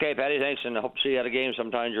league. Okay, Paddy, thanks, and I hope to see you at a game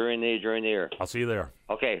sometime during the year. I'll see you there.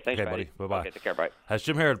 Okay, thanks, okay, Paddy. Buddy. Bye-bye. Okay, take care, bye. As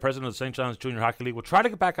Jim Harrod, president of the St. John's Junior Hockey League, we'll try to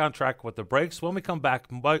get back on track with the breaks. When we come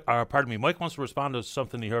back, Mike wants to respond to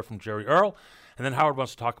something he heard from Jerry Earl, and then Howard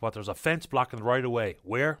wants to talk about there's a fence blocking the right of way.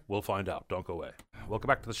 Where? We'll find out. Don't go away. Welcome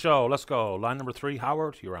back to the show. Let's go. Line number 3,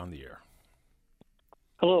 Howard, you're on the air.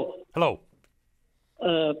 Hello. Hello.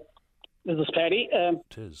 This is Patty.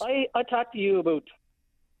 Tis. I talked to you about,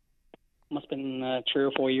 must have been 3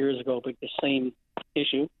 or 4 years ago, about the same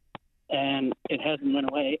issue, and it hasn't went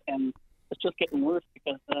away, and it's just getting worse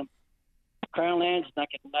because Crown Land's not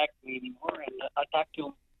getting back to me anymore, and I talked to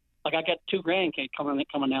him. Like, I got 2 grandkids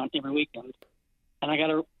coming down every weekend, and I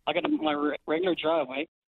got my regular driveway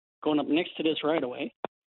going up next to this right away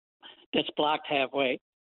that's blocked halfway.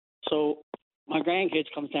 So my grandkids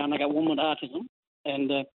comes down. I got one with autism,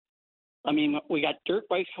 and I mean, we got dirt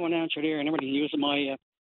bikes coming down through there and everybody using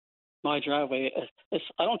my driveway.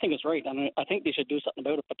 I don't think it's right. I think they should do something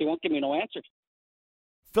about it, but they won't give me no answers.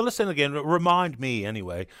 Fill us in again. Remind me,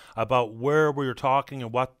 anyway, about where we're talking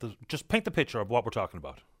and just paint the picture of what we're talking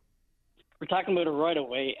about. We're talking about a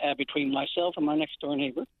right-of-way between myself and my next-door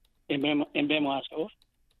neighbor in Benwasco.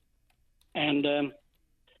 And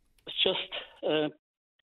it's just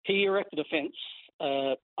he erected a fence.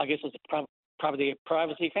 I guess it's probably a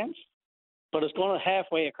privacy fence, but it's going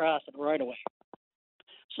halfway across the right-of-way.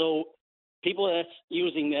 So people that's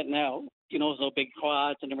using that now, so big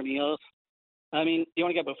quads and everything else, I mean, they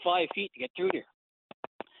only got about 5 feet to get through there.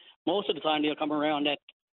 Most of the time, they'll come around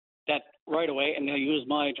that right-of-way and they'll use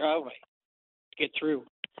my driveway to get through,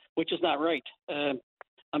 which is not right.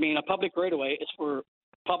 I mean, a public right-of-way is for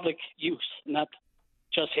public use, not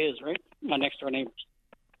just his, right? My next-door neighbors.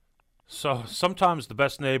 So sometimes the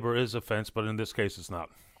best neighbor is a fence, but in this case, it's not.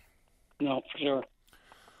 No, for sure.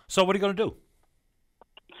 So what are you going to do?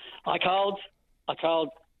 I called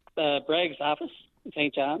Bragg's office in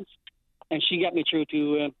St. John's, and she got me through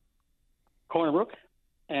to Corner Brook,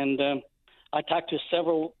 and I talked to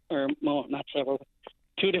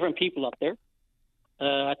two different people up there.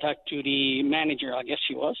 I talked to the manager, I guess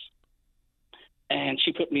she was, and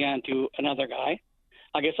she put me on to another guy.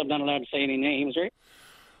 I guess I'm not allowed to say any names, right?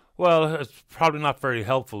 Well, it's probably not very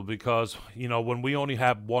helpful because, when we only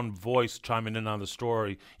have one voice chiming in on the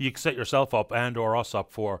story, you can set yourself up and or us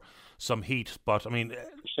up for some heat. But, I mean,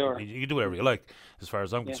 sure, you can do whatever you like as far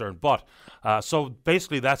as I'm concerned. But, so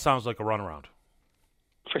basically that sounds like a runaround.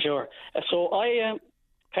 For sure. So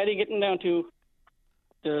Patty, getting down to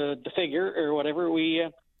the figure or whatever,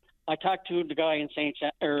 I talked to the guy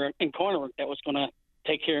in Corner Brook that was going to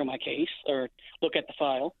take care of my case or look at the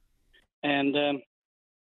file. And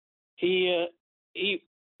he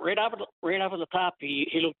right off of the top,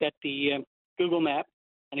 he looked at the Google map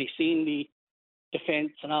and he seen the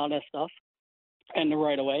fence and all that stuff and the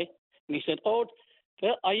right of way, and he said, "Oh,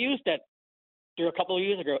 I used that there a couple of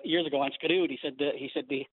years ago on Skidoo." He said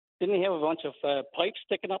didn't he have a bunch of pipes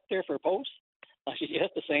sticking up there for posts? I said, "Yes,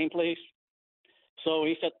 the same place." So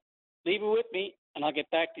he said, "Leave it with me and I'll get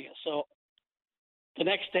back to you." So the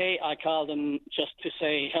next day I called him just to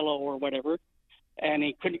say hello or whatever. And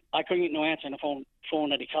I couldn't get no answer on the phone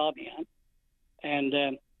that he called me on.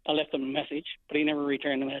 And I left him a message, but he never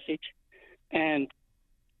returned the message. And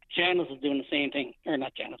Janice is doing the same thing. Or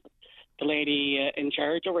not Janice, but the lady in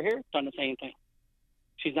charge over here done the same thing.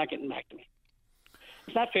 She's not getting back to me.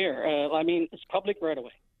 It's not fair. I mean, it's public right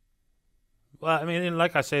away. Well, I mean,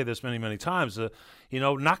 like I say this many, many times,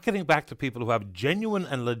 not getting back to people who have genuine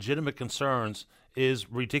and legitimate concerns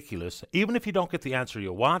is ridiculous. Even if you don't get the answer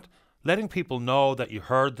you want, letting people know that you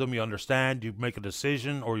heard them, you understand, you make a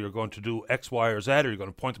decision, or you're going to do X, Y, or Z, or you're going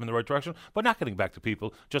to point them in the right direction, but not getting back to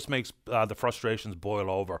people just makes the frustrations boil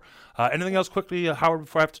over. Anything else quickly, Howard,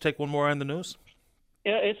 before I have to take one more on the news?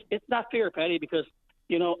 Yeah, it's not fair, Patty, because,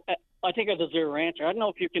 I think I deserve an answer. I don't know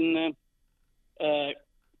if you can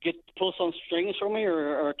pull some strings for me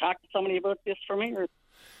or talk to somebody about this for me, or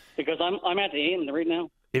because I'm at the end right now.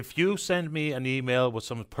 If you send me an email with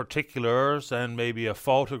some particulars and maybe a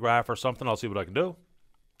photograph or something, I'll see what I can do.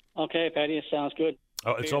 Okay, Patty, it sounds good.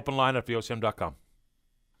 Oh, it's open line at vocm.com.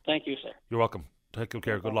 Thank you, sir. You're welcome. Take good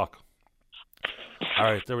care. Good luck. All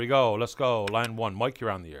right, there we go. Let's go. Line 1. Mike,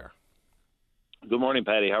 you're on the air. Good morning,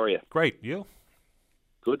 Patty. How are you? Great. You?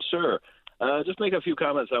 Good, sir. Just make a few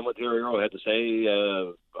comments on what Terry Rowe had to say.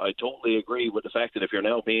 I totally agree with the fact that if you're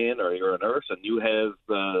an LPN or you're a nurse and you have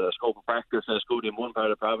a scope of practice that's good in one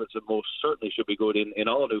part of the province, it most certainly should be good in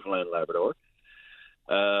all Newfoundland and Labrador.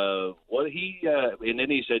 And then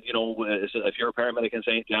he said, if you're a paramedic in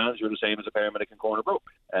St. John's, you're the same as a paramedic in Corner Brook,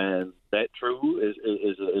 and that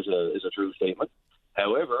is a true statement.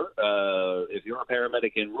 However, if you're a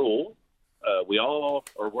paramedic in rural, we all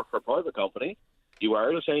work for a private company. You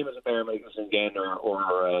are the same as a paramedic in St. Gander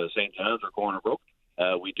or St. John's or Corner Brook.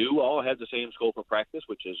 We do all have the same scope of practice,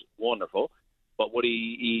 which is wonderful. But what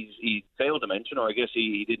he failed to mention, or I guess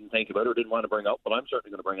he didn't think about or didn't want to bring up, but I'm certainly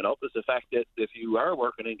going to bring it up, is the fact that if you are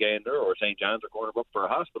working in Gander or St. John's or Corner Brook for a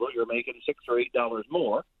hospital, you're making $6 or $8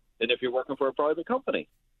 more than if you're working for a private company.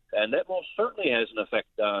 And that most certainly has an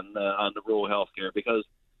effect on the rural healthcare, because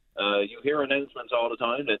you hear announcements all the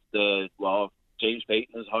time that, James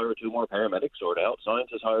Payton has hired 2 more paramedics, or the Health Science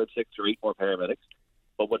has hired 6 or 8 more paramedics.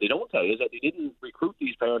 But what they don't tell you is that they didn't recruit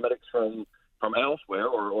these paramedics from elsewhere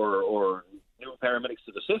or new paramedics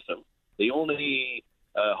to the system. They only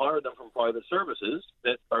hired them from private services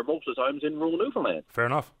that are most of the times in rural Newfoundland. Fair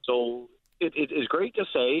enough. So it is great to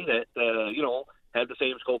say that, have the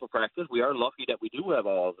same scope of practice. We are lucky that we do have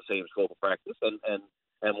all the same scope of practice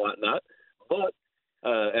and whatnot. But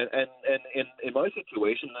in my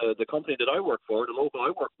situation, the company that I work for, the local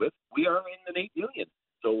I work with, we are in the NAIT union.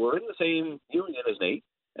 So we're in the same union as NAIT,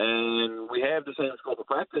 and we have the same scope of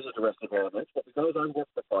practice as the rest of the paramedics. But because I work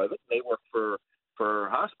for private and they work for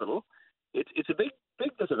hospital, it's a big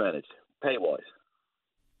disadvantage pay-wise.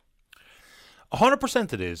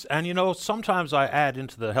 100% it is. And, sometimes I add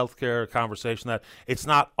into the healthcare conversation that it's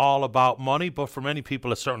not all about money, but for many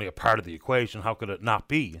people it's certainly a part of the equation. How could it not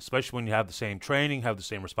be? Especially when you have the same training, have the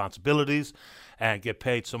same responsibilities, and get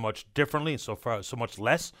paid so much differently and so much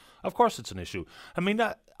less. Of course it's an issue. I mean,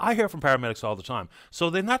 I hear from paramedics all the time. So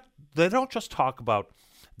they don't just talk about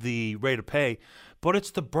the rate of pay, but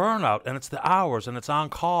it's the burnout, and it's the hours, and it's on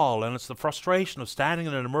call, and it's the frustration of standing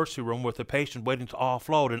in an emergency room with a patient waiting to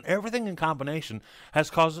offload, and everything in combination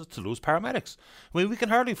has caused us to lose paramedics. I mean, we can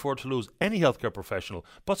hardly afford to lose any healthcare professional,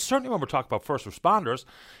 but certainly when we're talking about first responders,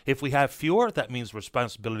 if we have fewer, that means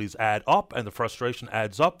responsibilities add up, and the frustration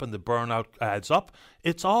adds up, and the burnout adds up.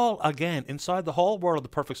 It's all, again, inside the whole world of the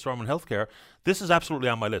perfect storm in healthcare. This is absolutely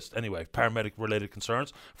on my list. Anyway, paramedic-related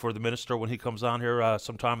concerns for the minister when he comes on here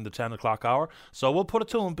sometime in the 10 o'clock hour. So we'll put it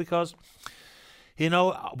to him because,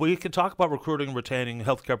 we can talk about recruiting and retaining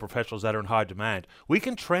healthcare professionals that are in high demand. We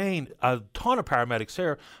can train a ton of paramedics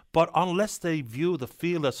here, but unless they view the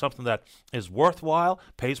field as something that is worthwhile,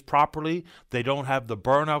 pays properly, they don't have the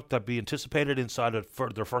burnout that be anticipated inside of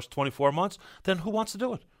their first 24 months, then who wants to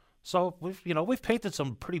do it? So we've painted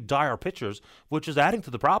some pretty dire pictures, which is adding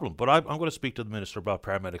to the problem. But I'm going to speak to the minister about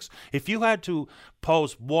paramedics. If you had to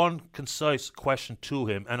pose one concise question to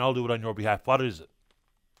him, and I'll do it on your behalf, what is it?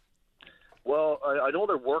 Well, I know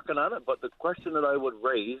they're working on it, but the question that I would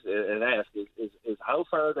raise and ask is how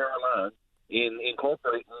far they're along in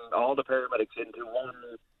incorporating all the paramedics into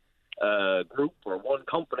one group or one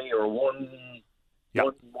company or one.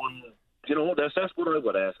 That's what I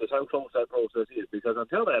would ask, is how close that process is. Because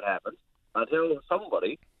until that happens, until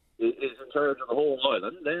somebody is in charge of the whole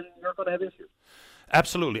island, then you're going to have issues.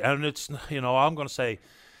 Absolutely. And it's, I'm going to say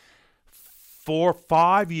 4 or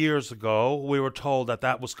 5 years ago, we were told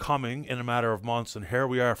that was coming in a matter of months. And here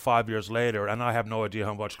we are 5 years later, and I have no idea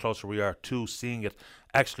how much closer we are to seeing it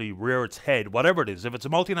actually rear its head, whatever it is. If it's a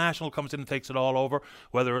multinational comes in and takes it all over,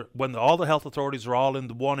 when all the health authorities are all in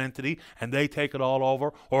the one entity and they take it all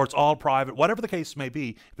over, or it's all private, whatever the case may be,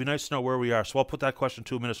 it'd be nice to know where we are. So I'll put that question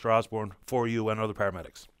to Minister Osborne for you and other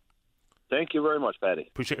paramedics. Thank you very much, Patty.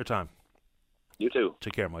 Appreciate your time. You too.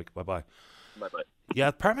 Take care, Mike. Bye-bye. Bye-bye.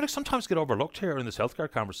 Yeah, paramedics sometimes get overlooked here in this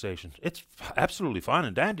healthcare conversation. It's absolutely fine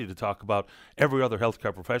and dandy to talk about every other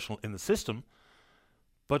healthcare professional in the system.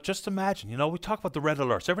 But just imagine, we talk about the red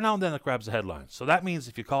alerts. Every now and then it grabs the headlines. So that means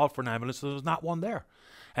if you called for an ambulance, there's not one there.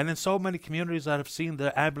 And then so many communities that have seen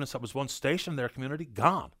the ambulance that was once stationed in their community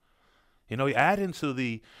gone. You add into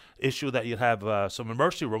the issue that you have some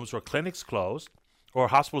emergency rooms where clinics closed or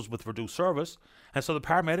hospitals with reduced service. And so the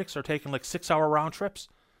paramedics are taking 6-hour round trips.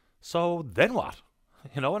 So then what?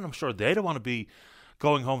 And I'm sure they don't want to be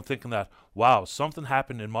going home thinking that, wow, something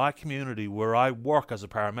happened in my community where I work as a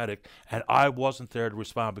paramedic and I wasn't there to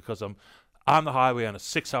respond because I'm on the highway on a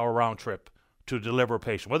 6-hour round trip to deliver a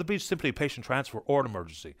patient, whether it be simply a patient transfer or an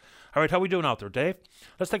emergency. All right, how are we doing out there, Dave?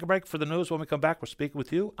 Let's take a break for the news. When we come back, we're speaking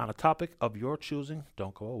with you on a topic of your choosing.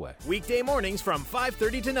 Don't go away. Weekday mornings from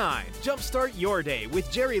 5:30 to 9. Jumpstart your day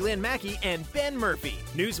with Jerry Lynn Mackey and Ben Murphy.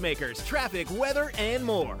 Newsmakers, traffic, weather, and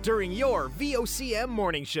more during your VOCM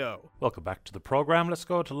morning show. Welcome back to the program. Let's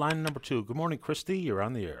go to line number 2. Good morning, Christy. You're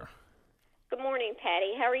on the air. Good morning,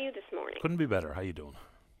 Patty. How are you this morning? Couldn't be better. How you doing?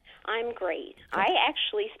 I'm great. I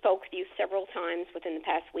actually spoke with you several times within the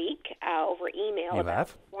past week over email about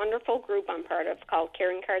this wonderful group I'm part of called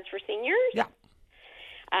Caring Cards for Seniors. Yeah.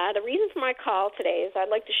 The reason for my call today is I'd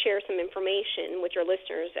like to share some information with your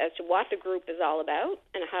listeners as to what the group is all about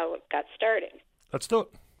and how it got started. Let's do it.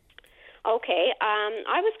 Okay.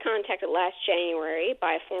 I was contacted last January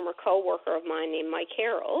by a former co-worker of mine named Mike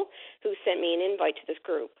Carroll, who sent me an invite to this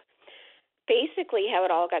group. Basically, how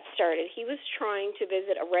it all got started, he was trying to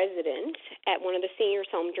visit a resident at one of the seniors'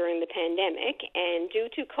 homes during the pandemic, and due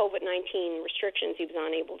to COVID-19 restrictions, he was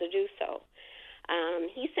unable to do so.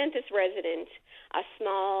 He sent this resident a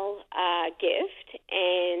small gift,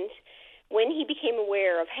 and when he became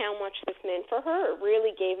aware of how much this meant for her, it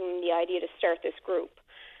really gave him the idea to start this group.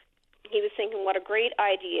 He was thinking, what a great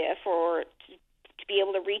idea to be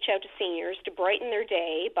able to reach out to seniors to brighten their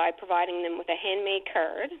day by providing them with a handmade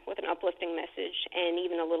card with an uplifting message and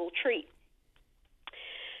even a little treat.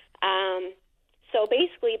 So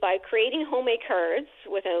basically, by creating homemade cards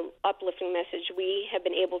with an uplifting message, we have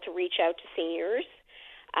been able to reach out to seniors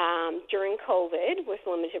during COVID with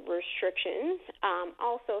limited restrictions.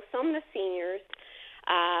 Also, some of the seniors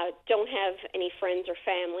don't have any friends or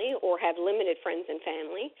family or have limited friends and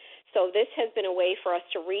family. So this has been a way for us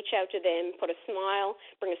to reach out to them, put a smile,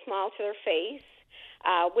 bring a smile to their face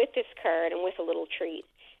with this card and with a little treat.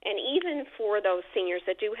 And even for those seniors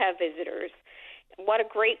that do have visitors, what a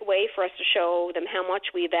great way for us to show them how much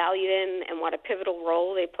we value them and what a pivotal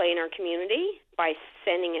role they play in our community by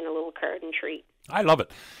sending in a little card and treat. I love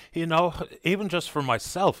it. You know, even just for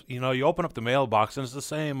myself, you know, you open up the mailbox and it's the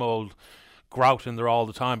same old grout in there all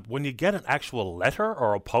the time. When you get an actual letter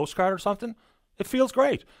or a postcard or something, it feels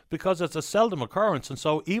great because it's a seldom occurrence. And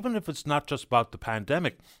so even if it's not just about the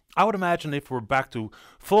pandemic, I would imagine if we're back to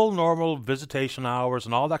full normal visitation hours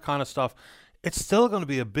and all that kind of stuff, it's still going to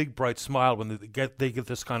be a big bright smile when they get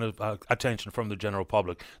this kind of attention from the general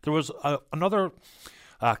public. There was another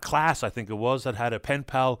class, I think it was, that had a pen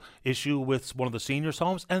pal issue with one of the seniors'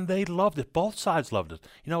 homes, and they loved it. Both sides loved it.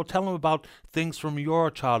 You know, tell them about things from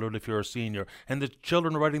your childhood if you're a senior, and the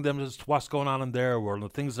children writing them as to what's going on in their world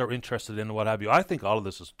and the things they're interested in and what have you. I think all of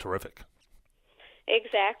this is terrific.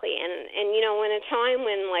 Exactly. And you know, in a time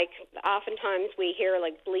when, like, oftentimes we hear,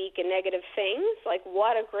 like, bleak and negative things, like,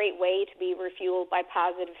 what a great way to be refueled by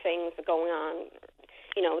positive things that are going on,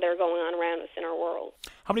 you know, that are going on around us in our world.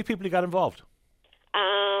 How many people you got involved?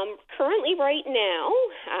 Currently, right now,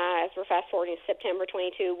 as we're fast forwarding to September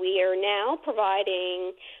 22, we are now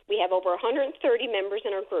providing, we have over 130 members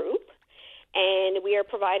in our group, and we are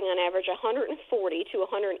providing on average 140 to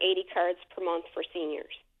 180 cards per month for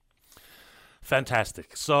seniors.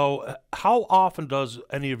 Fantastic. So how often does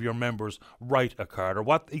any of your members write a card, or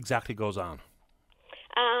what exactly goes on?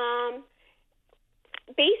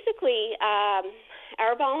 Basically,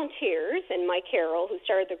 our volunteers and Mike Carroll, who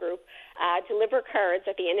started the group, deliver cards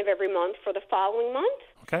at the end of every month for the following month.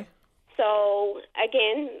 Okay. So,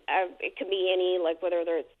 again, it could be any, like, whether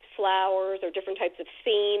there's flowers or different types of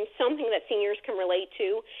themes, something that seniors can relate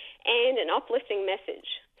to, and an uplifting message.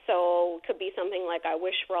 So it could be something like, I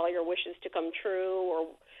wish for all your wishes to come true, or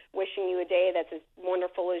wishing you a day that's as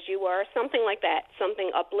wonderful as you are, something like that,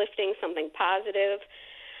 something uplifting, something positive.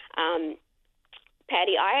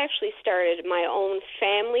 Patty, I actually started my own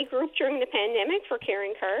family group during the pandemic for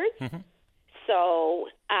Caring Cards. Mm-hmm. So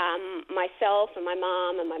myself and my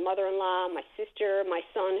mom and my mother-in-law, my sister, my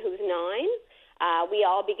son who's 9, we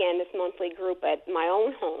all began this monthly group at my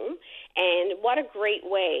own home. And what a great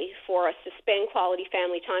way for us to spend quality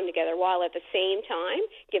family time together while at the same time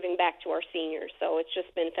giving back to our seniors. So it's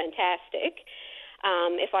just been fantastic.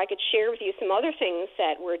 If I could share with you some other things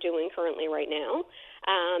that we're doing currently right now.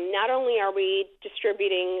 Not only are we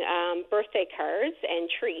distributing birthday cards and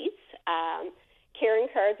treats, Caring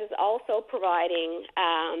Cards is also providing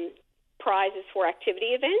prizes for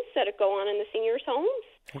activity events that go on in the seniors' homes.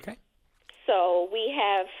 Okay. So we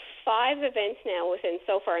have 5 events now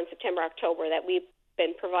so far in September, October that we've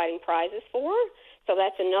been providing prizes for. So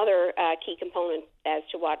that's another key component as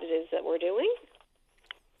to what it is that we're doing.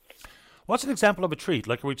 What's an example of a treat?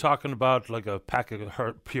 Like, are we talking about like a pack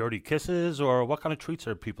of Purity Kisses, or what kind of treats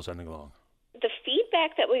are people sending along? The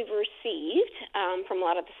feedback that we've received from a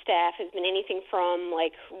lot of the staff has been anything from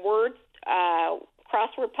like word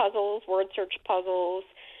crossword puzzles, word search puzzles,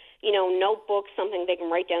 notebooks, something they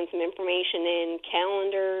can write down some information in,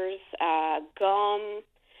 calendars, gum,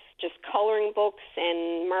 just coloring books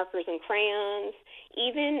and markers and crayons,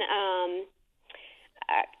 even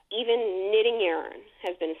knitting yarn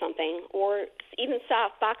has been something, or even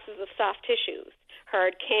soft boxes of soft tissues,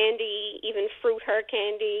 hard candy, even fruit hard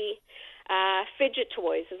candy. Fidget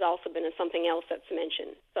toys has also been something else that's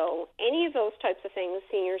mentioned. So any of those types of things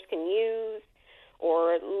seniors can use,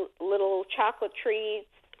 or little chocolate treats,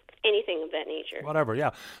 anything of that nature. Whatever,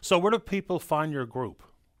 yeah. So where do people find your group?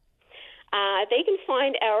 They can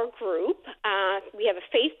find our group. We have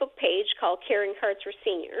a Facebook page called Caring Cards for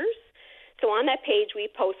Seniors. So on that page, we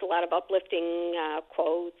post a lot of uplifting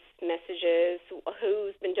quotes, messages,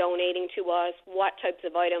 who's been donating to us, what types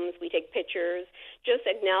of items. We take pictures, just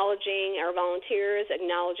acknowledging our volunteers,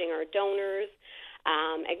 acknowledging our donors,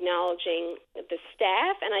 acknowledging the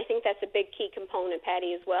staff. And I think that's a big key component,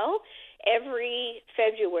 Patty, as well. Every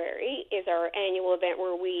February is our annual event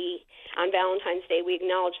where on Valentine's Day, we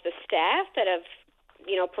acknowledge the staff that have,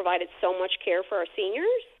 provided so much care for our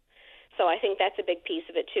seniors. So I think that's a big piece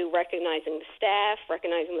of it, too, recognizing the staff,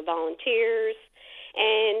 recognizing the volunteers,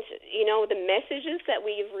 and, the messages that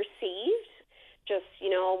we've received. Just,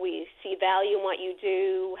 we see value in what you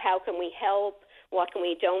do, how can we help, what can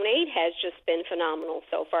we donate, has just been phenomenal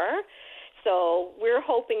so far. So we're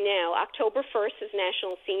hoping now, October 1st is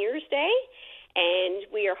National Seniors Day, and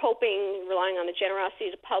we are hoping, relying on the generosity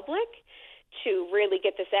of the public, to really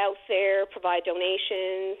get this out there, provide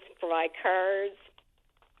donations, provide cards.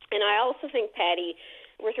 And I also think, Patty,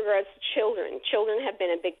 with regards to children have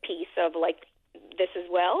been a big piece of, this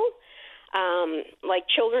as well.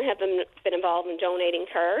 Children have been involved in donating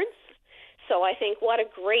cards. So I think what a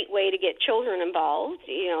great way to get children involved,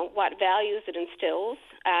 what values it instills,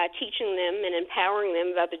 teaching them and empowering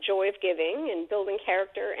them about the joy of giving and building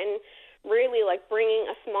character, and really bringing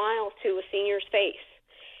a smile to a senior's face,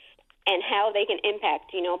 and how they can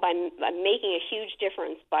impact, by making a huge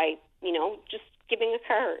difference by, just giving a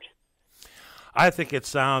card. I think it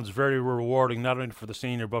sounds very rewarding, not only for the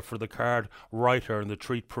senior, but for the card writer and the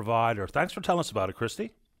treat provider. Thanks for telling us about it,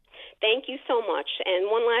 Christy. Thank you so much. And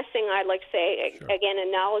one last thing I'd like to say, sure. Again,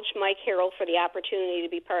 acknowledge Mike Harrell for the opportunity to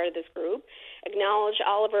be part of this group. Acknowledge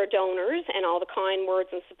all of our donors and all the kind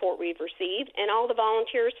words and support we've received, and all the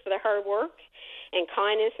volunteers for their hard work and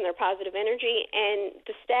kindness and their positive energy, and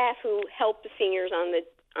the staff who help the seniors on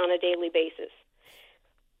a daily basis.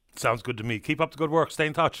 Sounds good to me. Keep up the good work. Stay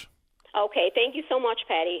in touch. Okay. Thank you so much,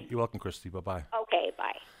 Patty. You're welcome, Christy. Bye-bye. Okay.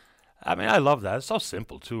 Bye. I mean, I love that. It's so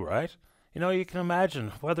simple, too, right? You can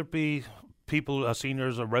imagine, whether it be people,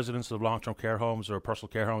 seniors or residents of long-term care homes or personal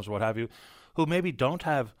care homes or what have you, who maybe don't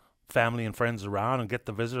have family and friends around and get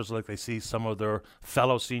the visitors like they see some of their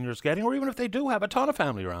fellow seniors getting, or even if they do have a ton of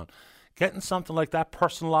family around. Getting something like that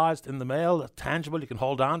personalized in the mail, tangible, you can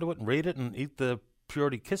hold on to it and read it and eat the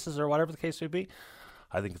purity kisses or whatever the case may be.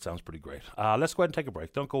 I think it sounds pretty great. Let's go ahead and take a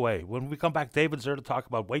break. Don't go away. When we come back, David's there to talk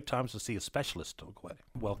about wait times to see a specialist. Don't go away.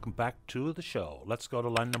 Welcome back to the show. Let's go to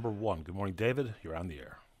line number 1. Good morning, David. You're on the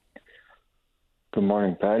air. Good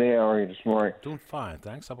morning, Patty. How are you this morning? Doing fine,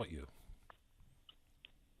 thanks. How about you?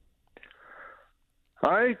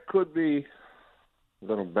 I could be a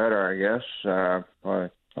little better, I guess.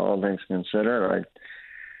 But all things considered, I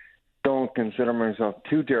don't consider myself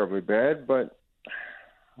too terribly bad, but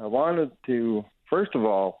I wanted to... First of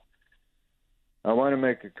all, I want to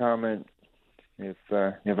make a comment, if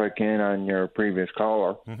I can, on your previous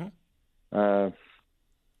caller. Mm-hmm.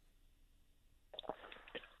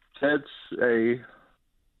 That's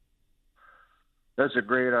a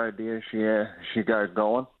great idea she got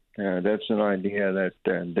going. That's an idea that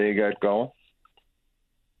they got going.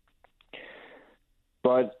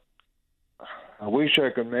 But I wish I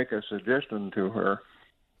could make a suggestion to her.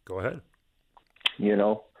 Go ahead.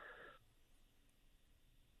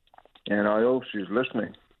 And I hope she's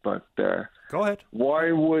listening. But go ahead.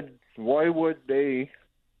 Why would they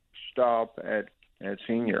stop at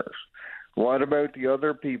seniors? What about the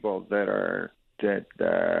other people that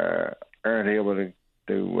aren't able to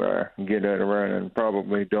get out around and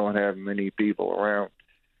probably don't have many people around,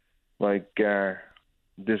 like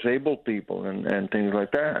disabled people and things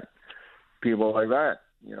like that? People like that,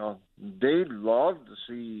 they'd love to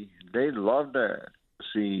see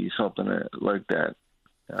something like that.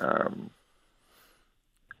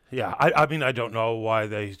 Yeah, I mean, I don't know why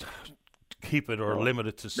they keep it or limit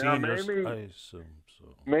it to seniors. I assume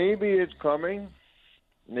so. Maybe it's coming.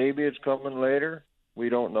 Maybe it's coming later. We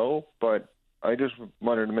don't know. But I just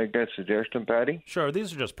wanted to make that suggestion, Patty. Sure,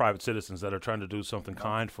 these are just private citizens that are trying to do something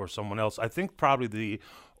kind for someone else. I think probably the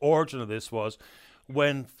origin of this was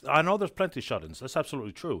when, I know there's plenty of shut-ins, that's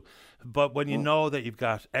absolutely true, but when you know that you've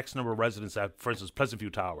got X number of residents at, for instance, Pleasant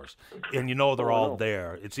View Towers, and you know they're all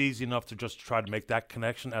there, it's easy enough to just try to make that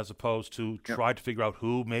connection as opposed to try to figure out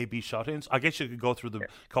who may be shut-ins. I guess you could go through the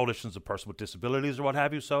coalitions of persons with disabilities or what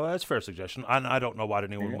have you, so that's a fair suggestion. And I don't know what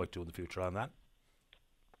anyone might do in the future on that.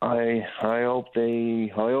 I hope they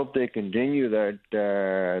continue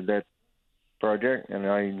that project, and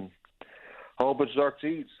I hope it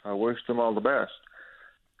succeeds. I wish them all the best.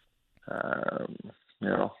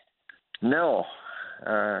 Now,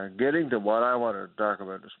 getting to what I wanted to talk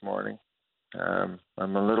about this morning, I'm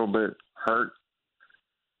a little bit hurt,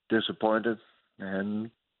 disappointed, and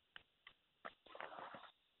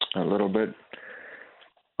a little bit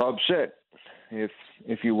upset,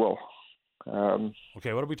 if you will.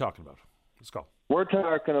 Okay, what are we talking about? Let's go. We're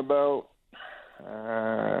talking about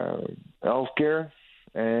healthcare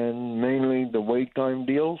and mainly the wait time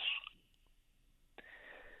deals.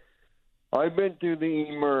 I've been to the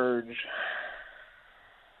Emerge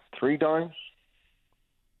 3 times.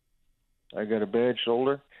 I got a bad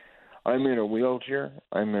shoulder. I'm in a wheelchair.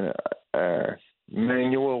 I'm in a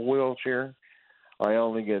manual wheelchair. I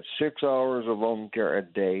only get 6 hours of home care a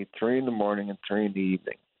day, 3 in the morning and 3 in the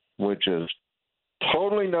evening, which is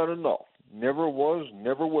totally not enough. Never was,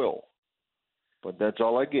 never will. But that's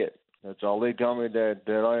all I get. That's all they tell me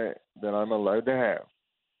that I'm allowed to have.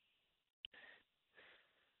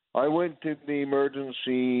 I went to the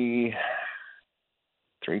emergency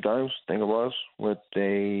 3 times, I think it was, with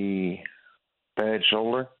a bad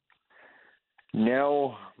shoulder.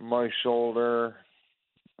 Now my shoulder,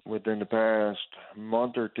 within the past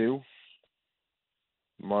month or 2,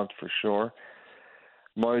 month for sure,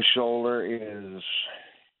 my shoulder is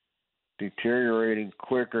deteriorating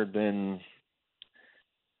quicker than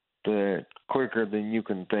you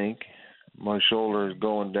can think. My shoulder is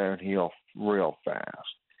going downhill real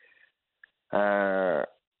fast.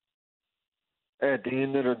 At the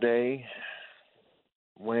end of the day,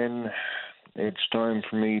 when it's time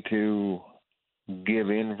for me to give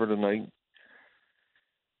in for the night,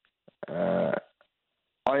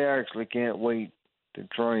 I actually can't wait to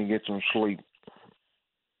try and get some sleep.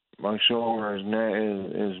 My shoulder is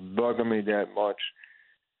bugging me that much.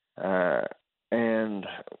 And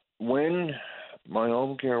when my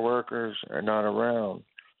home care workers are not around,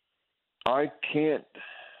 I can't,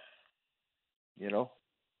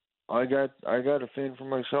 I got to fend for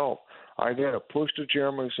myself. I got to push the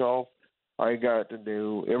chair myself. I got to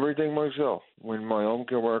do everything myself when my home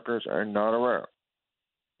care workers are not around.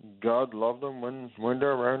 God love them when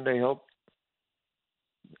they're around. They help.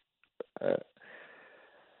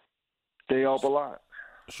 They help a lot.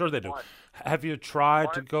 Sure they do. Have you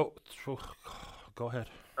tried to go through? Go ahead.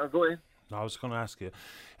 Go ahead. I was going to ask you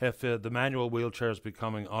if the manual wheelchair is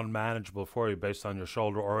becoming unmanageable for you based on your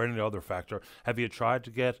shoulder or any other factor. Have you tried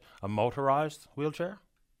to get a motorized wheelchair?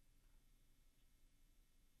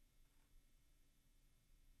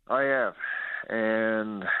 I have,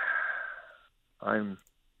 and I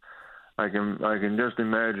can just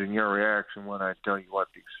imagine your reaction when I tell you what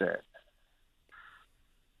they said.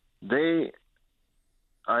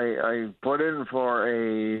 I put in for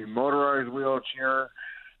a motorized wheelchair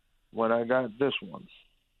when I got this one.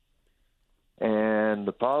 And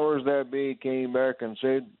the powers that be came back and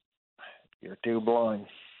said, you're too blind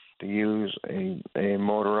to use a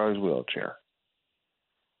motorized wheelchair.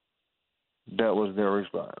 That was their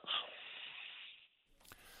response.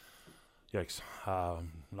 Yikes.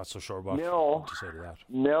 Not so sure about what to say to that.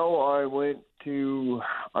 No,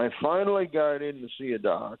 I finally got in to see a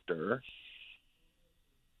doctor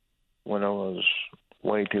when I was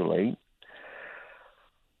way too late.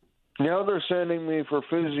 Now they're sending me for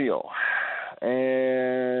physio.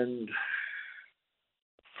 And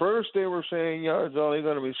first they were saying, yeah, it's only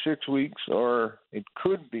going to be 6 weeks, or it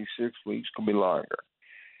could be 6 weeks, could be longer,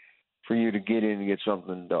 for you to get in and get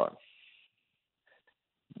something done.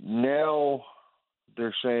 Now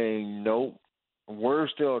they're saying, nope, we're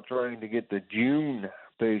still trying to get the June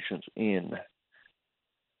patients in.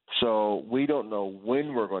 So we don't know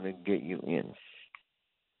when we're going to get you in.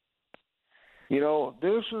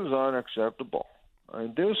 This is unacceptable.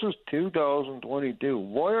 This is 2022.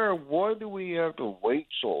 Why do we have to wait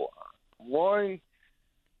so long?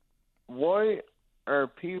 Why are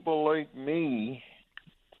people like me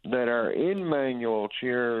that are in manual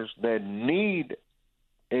chairs that need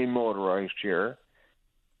a motorized chair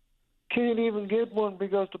can't even get one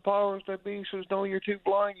because the powers that be says, no, you're too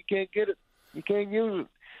blind, you can't get it, you can't use it.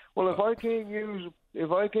 Well, if I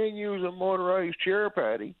can't use a motorized chair,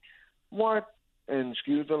 Patty, what? And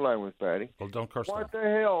excuse the language, Patty. Well, don't curse. What the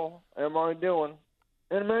hell am I doing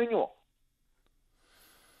in a manual?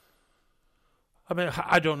 I mean,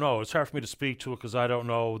 I don't know. It's hard for me to speak to it because I don't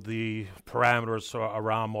know the parameters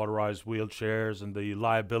around motorized wheelchairs and the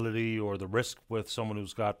liability or the risk with someone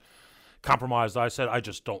who's got compromised eyesight. I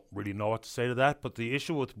just don't really know what to say to that. But the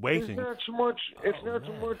issue with waiting, it's not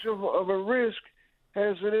so much of a risk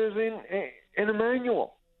as it is in a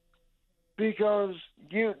manual, because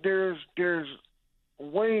there's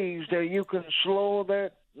ways that you can slow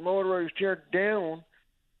that motorized chair down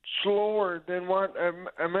slower than what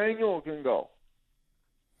a manual can go.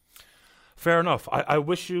 Fair enough. I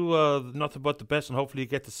wish you nothing but the best, and hopefully you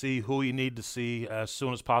get to see who you need to see as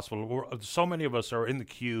soon as possible. So many of us are in the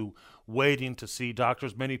queue waiting to see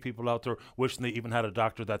doctors. Many people out there wishing they even had a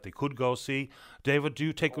doctor that they could go see. David, do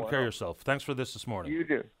you take good care of yourself? Thanks for this morning. You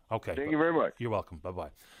do. Okay. Thank you very much. You're welcome. Bye-bye. All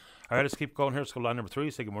right, let's keep going here. Let's go to line number 3.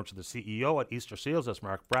 Say good morning to the CEO at Easter Seals. That's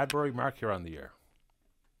Mark Bradbury. Mark, you're on the air.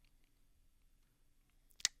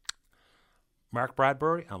 Mark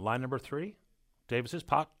Bradbury on line number 3. Davis is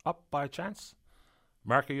pot up by chance.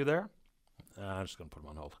 Mark, are you there? I'm just going to put him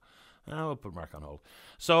on hold. We'll put Mark on hold.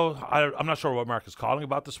 So I'm not sure what Mark is calling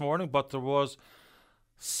about this morning, but there was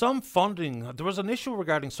some funding. There was an issue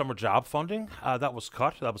regarding summer job funding that was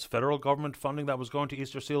cut. That was federal government funding that was going to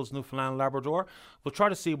Easter Seals, Newfoundland and Labrador. We'll try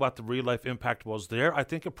to see what the real-life impact was there. I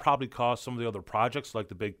think it probably caused some of the other projects, like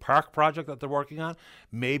the big park project that they're working on,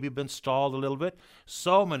 maybe been stalled a little bit.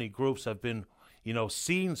 So many groups have been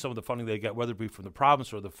seeing some of the funding they get, whether it be from the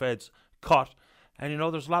province or the feds, cut. And,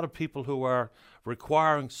 there's a lot of people who are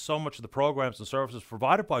requiring so much of the programs and services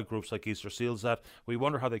provided by groups like Easter Seals that we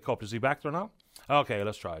wonder how they cope. Is he back there now? Okay,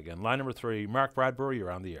 let's try again. Line number 3, Mark Bradbury, you're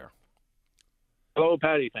on the air. Hello,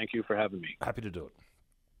 Patty. Thank you for having me. Happy to do it.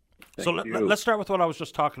 Thank you. Let's start with what I was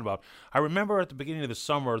just talking about. I remember at the beginning of the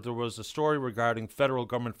summer, there was a story regarding federal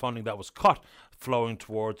government funding that was cut flowing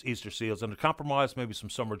towards Easter Seals, and it compromised maybe some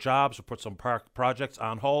summer jobs or put some park projects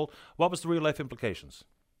on hold. What was the real-life implications?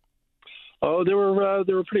 Oh, they were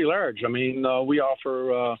pretty large. I mean, we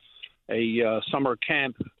offer a summer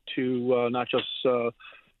camp to not just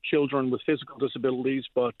children with physical disabilities,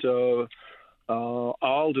 but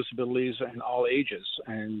all disabilities and all ages,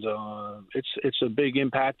 and it's a big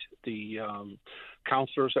impact. The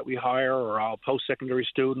counselors that we hire are all post-secondary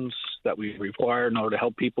students that we require in order to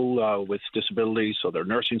help people with disabilities. So they're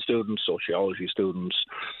nursing students, sociology students,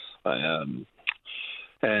 and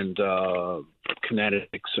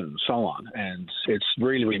kinetics and so on. And it's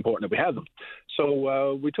really, really important that we have them.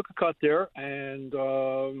 So we took a cut there, and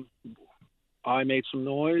I made some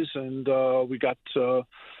noise, and we got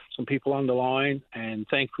some people on the line, and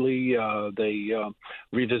thankfully they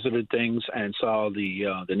revisited things and saw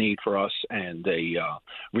the need for us, and they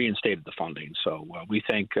reinstated the funding. So we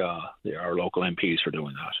thank our local MPs for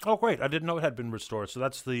doing that. Oh, great. I didn't know it had been restored, so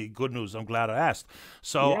that's the good news. I'm glad I asked.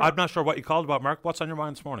 So Yeah. I'm not sure what you called about, Mark. What's on your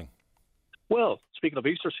mind this morning? Well, speaking of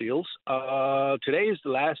Easter Seals, today is the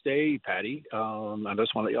last day, Patty. I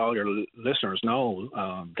just want to let all your listeners know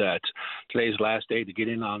that today's the last day to get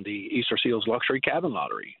in on the Easter Seals Luxury Cabin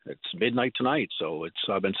Lottery. It's midnight tonight, so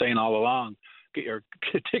I've been saying all along, get your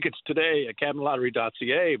tickets today at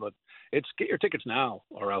cabinlottery.ca, but get your tickets now,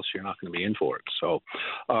 or else you're not going to be in for it. So,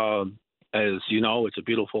 as you know, it's a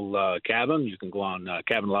beautiful cabin. You can go on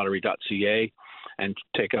cabinlottery.ca and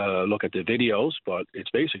take a look at the videos, but it's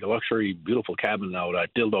basically a luxury, beautiful cabin out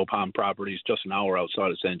at Dildo Pond Properties, just an hour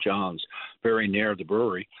outside of St. John's, very near the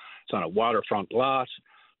brewery. It's on a waterfront lot.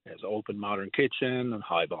 It has an open modern kitchen and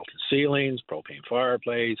high vaulted ceilings, propane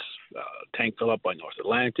fireplace, tank fill up by North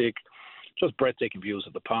Atlantic, just breathtaking views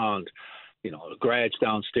of the pond. A garage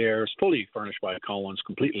downstairs, fully furnished by Cohen's,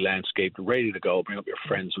 completely landscaped, ready to go. Bring up your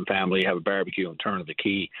friends and family, have a barbecue, and turn the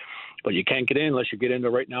key. But you can't get in unless you get in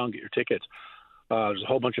there right now and get your tickets. There's a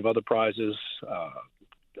whole bunch of other prizes,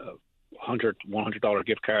 $100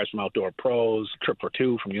 gift cards from Outdoor Pros, trip for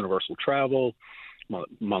two from Universal Travel,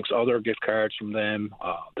 amongst other gift cards from them.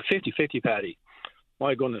 The 50-50, Patty.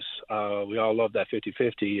 My goodness, we all love that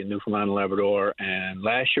 50-50 in Newfoundland and Labrador. And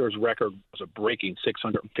last year's record was a breaking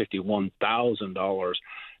 $651,000.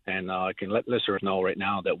 And I can let listeners know right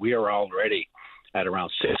now that we are already at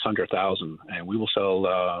around $600,000. And we will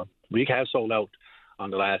sell, we have sold out on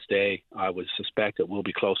the last day. I would suspect that we'll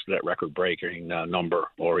be close to that record-breaking number,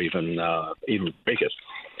 or even break it.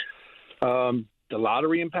 The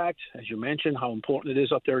lottery impact, as you mentioned, how important it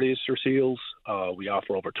is up there at Easter Seals. We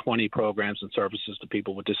offer over 20 programs and services to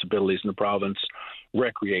people with disabilities in the province: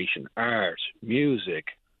 recreation, art,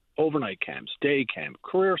 music, overnight camps, day camp,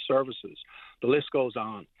 career services. The list goes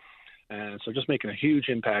on. And so just making a huge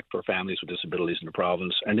impact for families with disabilities in the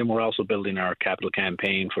province. And then we're also building our capital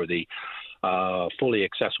campaign for the fully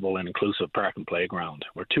accessible and inclusive park and playground.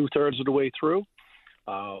 We're 2/3 of the way through.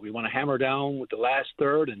 We want to hammer down with the last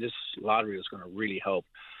third, and this lottery is going to really help.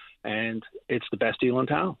 And it's the best deal in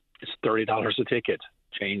town. It's $30 a ticket,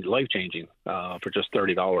 life-changing for just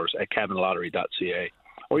 $30 at cabinlottery.ca.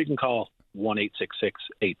 Or you can call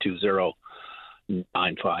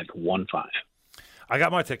 1-866-820-9515. I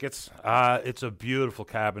got my tickets. It's a beautiful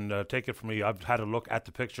cabin. Take it from me. I've had a look at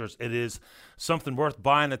the pictures. It is something worth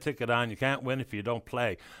buying a ticket on. You can't win if you don't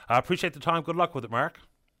play. I appreciate the time. Good luck with it, Mark.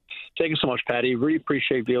 Thank you so much, Patty. Really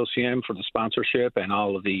appreciate VOCM for the sponsorship and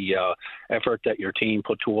all of the effort that your team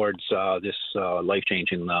put towards this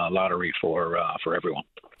life-changing lottery for everyone.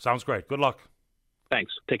 Sounds great. Good luck.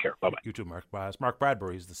 Thanks. Take care. Bye-bye. You too, Mark. It's Mark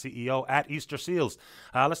Bradbury. He's the CEO at Easter Seals.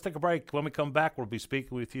 Let's take a break. When we come back, we'll be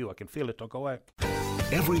speaking with you. I can feel it. Don't go away.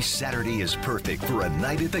 Every Saturday is perfect for a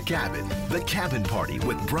night at the cabin. The Cabin Party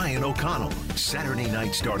with Brian O'Connell. Saturday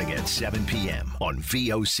night starting at 7 p.m. on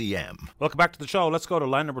VOCM. Welcome back to the show. Let's go to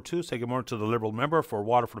line number 2. Say good morning to the Liberal member for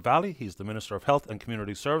Waterford Valley. He's the Minister of Health and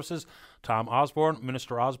Community Services, Tom Osborne.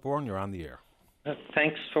 Minister Osborne, you're on the air.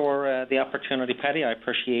 Thanks for the opportunity, Patty. I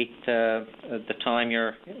appreciate the time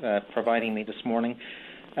you're providing me this morning.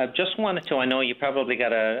 Just wanted to, I know you probably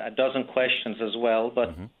got a dozen questions as well,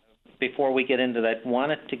 but before we get into that,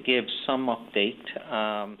 wanted to give some update.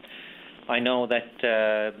 I know that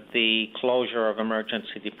the closure of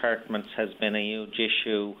emergency departments has been a huge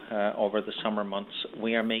issue over the summer months.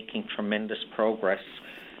 We are making tremendous progress.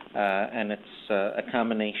 And it's a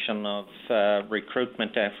combination of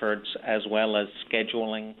recruitment efforts as well as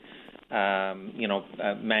scheduling,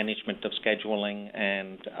 management of scheduling.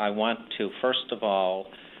 And I want to, first of all,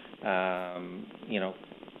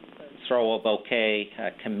 throw a bouquet,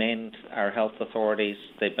 commend our health authorities.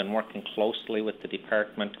 They've been working closely with the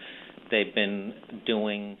department. They've been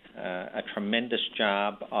doing a tremendous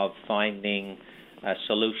job of finding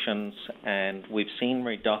solutions, and we've seen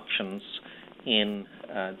reductions in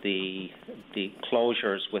the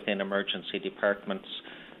closures within emergency departments,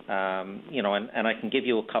 and I can give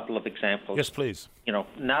you a couple of examples. Yes, please.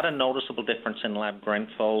 Not a noticeable difference in Lab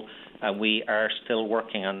Grenfell. We are still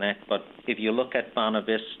working on that, but if you look at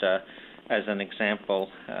Bonavista as an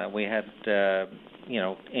example, we had,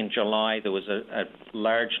 in July there was a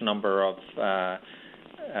large number of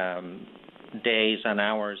days and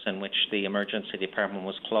hours in which the emergency department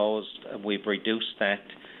was closed. We've reduced that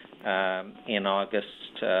in August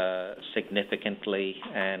significantly,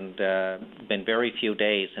 and been very few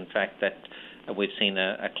days, in fact, that we've seen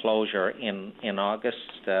a closure in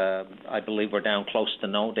August. I believe we're down close to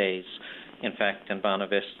no days, in fact, in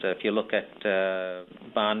Bonavista. If you look at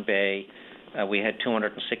Bon Bay, we had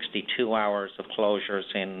 262 hours of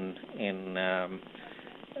closures in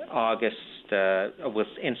August.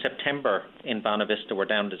 In September in Bonavista, we're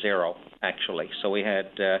down to 0, actually. So we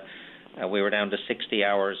were down to 60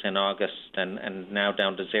 hours in August and now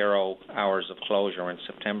down to 0 hours of closure in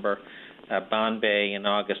September. Bon Bay in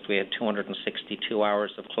August, we had 262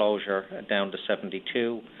 hours of closure, down to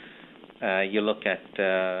 72. You look at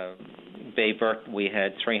Bay Verte, we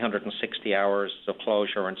had 360 hours of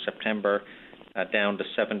closure in September, down to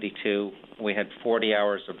 72. We had 40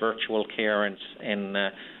 hours of virtual care in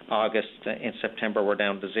August. In September, we're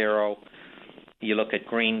down to 0. You look at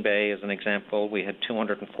Green Bay as an example, we had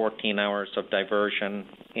 214 hours of diversion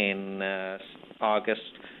in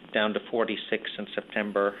August, down to 46 in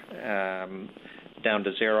September, down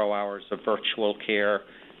to 0 hours of virtual care,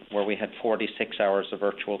 where we had 46 hours of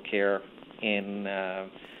virtual care in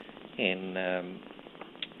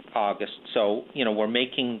August. So, we're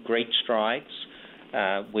making great strides.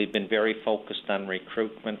 We've been very focused on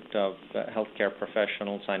recruitment of healthcare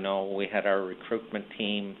professionals. I know we had our recruitment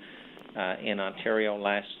team in Ontario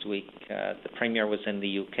last week. The Premier was in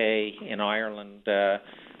the UK, in Ireland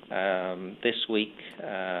this week.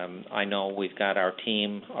 I know we've got our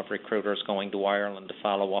team of recruiters going to Ireland to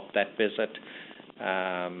follow up that visit.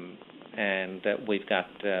 And we've got,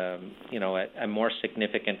 a more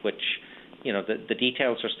significant, which, the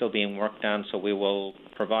details are still being worked on, so we will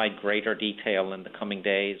provide greater detail in the coming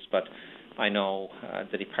days. But I know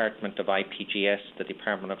the Department of IPGS, the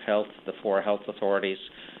Department of Health, the 4 health authorities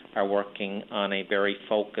are working on a very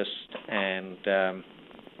focused and,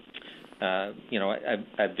 a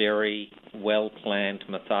very well-planned,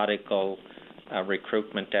 methodical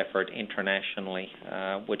recruitment effort internationally,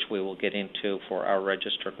 which we will get into for our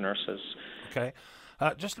registered nurses. Okay.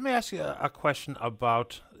 Just let me ask you a question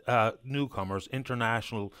about newcomers,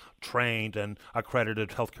 international trained and accredited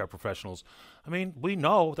healthcare professionals. I mean, we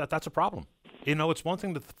know that that's a problem. It's one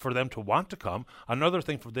thing for them to want to come, another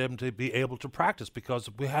thing for them to be able to practice, because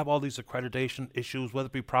we have all these accreditation issues, whether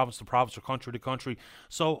it be province to province or country to country.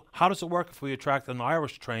 So how does it work if we attract an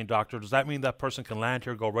Irish-trained doctor? Does that mean that person can land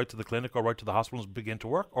here, go right to the clinic or right to the hospital and begin to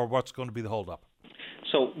work, or what's going to be the hold-up?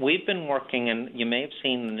 So we've been working, and you may have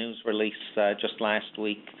seen the news release just last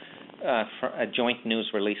week, a joint news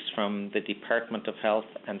release from the Department of Health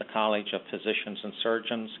and the College of Physicians and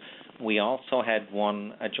Surgeons. We also had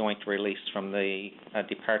a joint release from the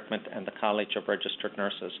department and the College of Registered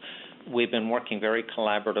Nurses. We've been working very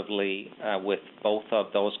collaboratively with both of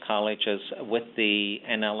those colleges, with the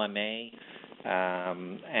NLMA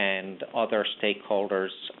and other stakeholders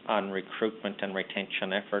on recruitment and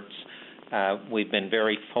retention efforts. We've been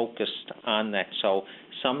very focused on that. So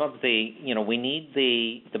some of we need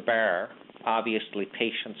the bar. Obviously,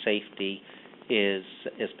 patient safety is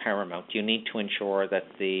paramount. You need to ensure that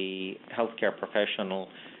the healthcare professional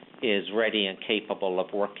is ready and capable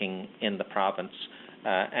of working in the province.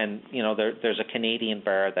 And there's a Canadian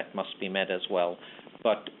bar that must be met as well.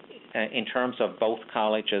 But in terms of both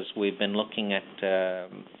colleges, we've been looking at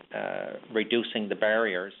reducing the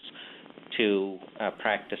barriers to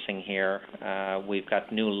practicing here. We've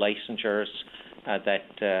got new licensures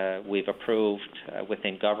that we've approved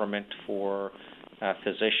within government for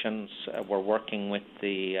physicians. We're working with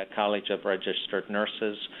the College of Registered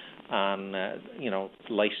Nurses on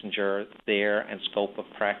licensure there and scope of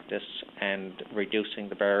practice and reducing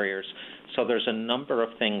the barriers. So there's a number of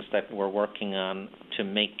things that we're working on to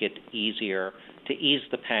make it easier, to ease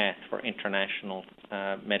the path for international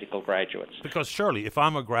medical graduates. Because surely, if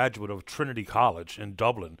I'm a graduate of Trinity College in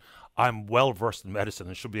Dublin, I'm well versed in medicine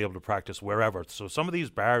and should be able to practice wherever. So some of these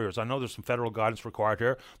barriers, I know there's some federal guidance required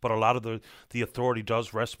here, but a lot of the authority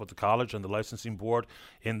does rest with the college and the licensing board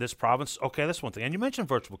in this province. Okay, that's one thing. And you mentioned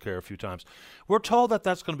virtual care a few times. We're told that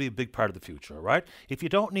that's going to be a big part of the future, right? If you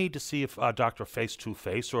don't need to see a doctor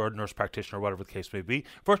face-to-face or a nurse practitioner or whatever the case may be,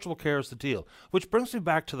 virtual care is the deal. Which brings me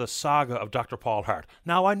back to the saga of Dr. Paul Hart.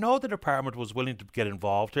 Now, I know the department was willing to get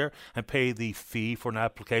involved here and pay the fee for an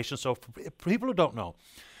application. So for people who don't know,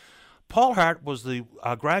 Paul Hart was the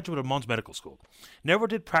graduate of Mons Medical School. Never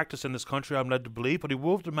did practice in this country, I'm led to believe, but he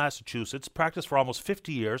moved to Massachusetts, practiced for almost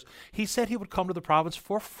 50 years. He said he would come to the province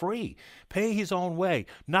for free, pay his own way,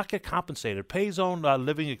 not get compensated, pay his own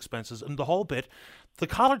living expenses, and the whole bit. The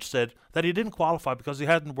college said that he didn't qualify because he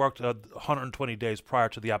hadn't worked 120 days prior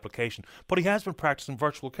to the application, but he has been practicing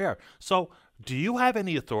virtual care. So do you have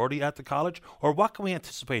any authority at the college, or what can we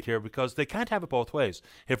anticipate here? Because they can't have it both ways.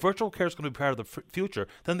 If virtual care is going to be part of the future,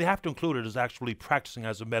 then they have to include it as actually practicing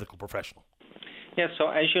as a medical professional. Yeah, so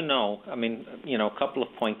as you know, a couple of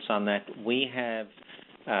points on that. We have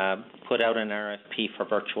put out an RFP for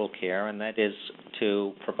virtual care, and that is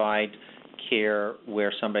to provide care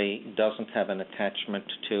where somebody doesn't have an attachment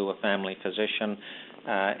to a family physician.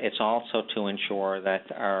 It's also to ensure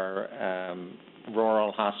that our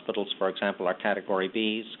rural hospitals, for example, our Category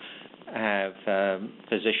Bs, have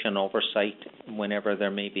physician oversight whenever there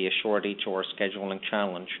may be a shortage or a scheduling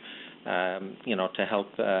challenge, to help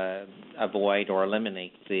avoid or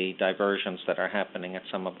eliminate the diversions that are happening at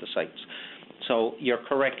some of the sites. So you're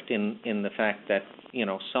correct in the fact that,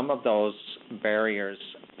 some of those barriers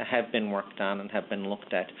have been worked on and have been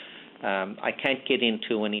looked at. I can't get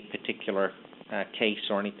into any particular case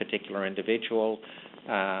or any particular individual,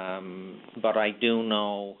 but I do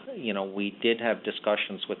know, we did have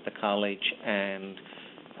discussions with the college, and,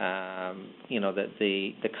 that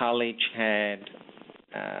the college had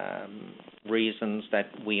reasons that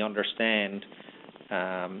we understand,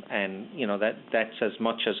 and, that's as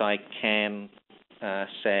much as I can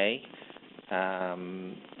say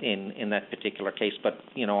in that particular case. But,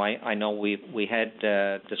 I know we had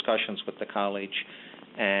discussions with the college,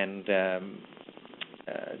 and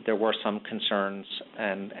there were some concerns,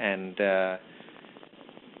 and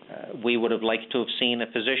we would have liked to have seen a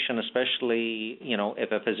physician, especially,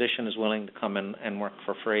 if a physician is willing to come and work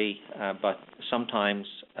for free, but sometimes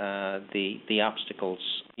the obstacles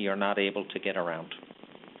you're not able to get around.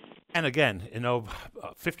 And again, a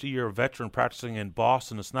 50-year veteran practicing in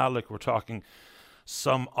Boston, it's not like we're talking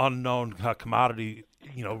some unknown commodity,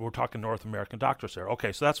 we're talking North American doctors here.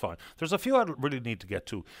 Okay, so that's fine. There's a few I really need to get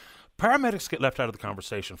to. Paramedics get left out of the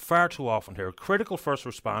conversation far too often here. Critical first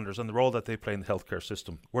responders and the role that they play in the healthcare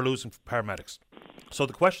system. We're losing paramedics. So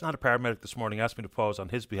the question that a paramedic this morning asked me to pose on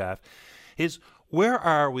his behalf is, where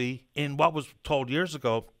are we in what was told years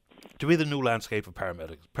ago to be the new landscape of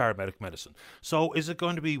paramedic medicine? So is it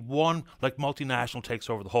going to be one, like multinational takes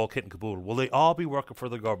over the whole kit and caboodle? Will they all be working for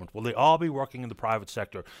the government? Will they all be working in the private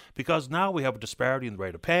sector? Because now we have a disparity in the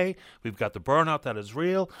rate of pay. We've got the burnout that is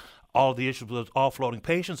real. all the issues with offloading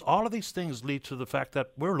patients, all of these things lead to the fact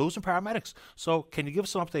that we're losing paramedics. So can you give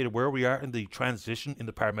us an update of where we are in the transition in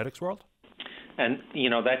the paramedics world? And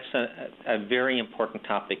that's a very important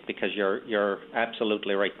topic, because you're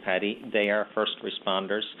absolutely right, Paddy. They are first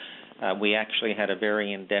responders. We actually had a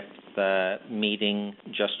very in-depth meeting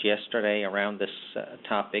just yesterday around this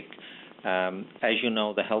topic. As you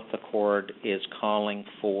know, the Health Accord is calling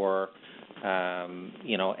for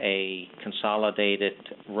a consolidated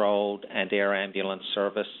road and air ambulance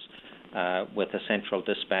service with a central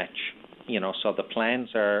dispatch. So the plans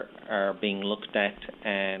are being looked at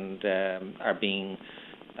and are being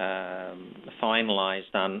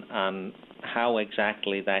finalized on how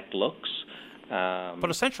exactly that looks. But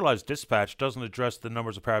a centralized dispatch doesn't address the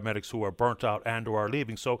numbers of paramedics who are burnt out and or are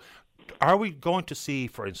leaving. So are we going to see,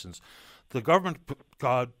 for instance, the government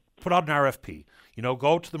put out an RFP,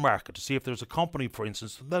 go to the market to see if there's a company, for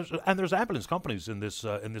instance, and there's ambulance companies in this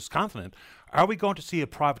continent. Are we going to see a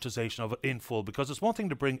privatization of it in full? Because it's one thing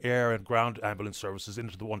to bring air and ground ambulance services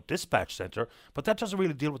into the one dispatch centre, but that doesn't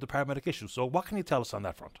really deal with the paramedic issue. So what can you tell us on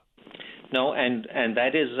that front? No, and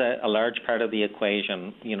that is a large part of the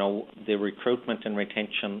equation. The recruitment and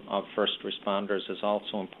retention of first responders is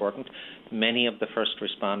also important. Many of the first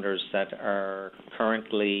responders that are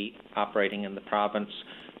currently operating in the province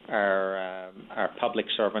are public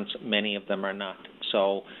servants. Many of them are not.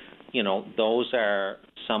 So, those are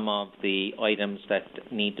some of the items that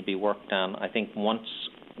need to be worked on. I think once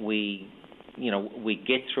we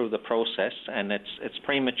get through the process, and it's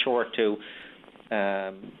premature to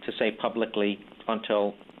say publicly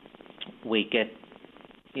until we get,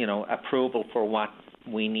 approval for what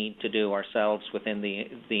we need to do ourselves within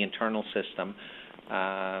the internal system.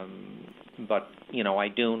 But, I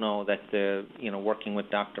do know that working with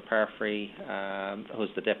Dr. Parfrey, who's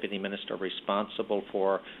the Deputy Minister responsible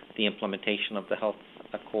for the implementation of the Health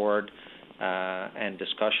Accord, and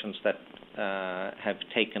discussions that have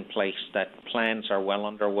taken place, that plans are well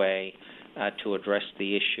underway to address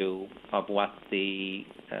the issue of what the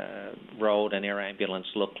road and air ambulance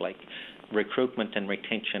look like. Recruitment and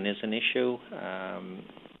retention is an issue.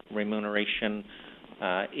 Remuneration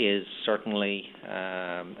is certainly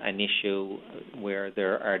an issue where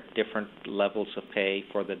there are different levels of pay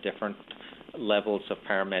for the different levels of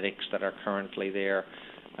paramedics that are currently there.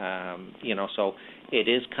 So it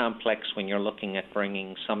is complex when you're looking at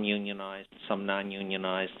bringing some unionized, some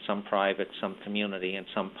non-unionized, some private, some community, and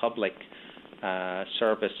some public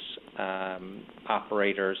service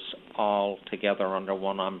operators all together under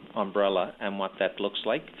one umbrella, and what that looks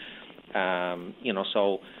like.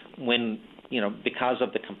 So when because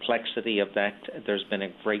of the complexity of that, there's been a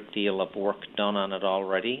great deal of work done on it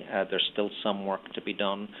already. There's still some work to be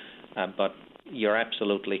done, but you're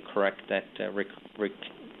absolutely correct that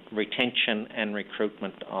retention and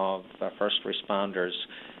recruitment of first responders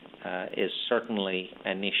is certainly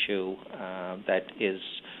an issue that is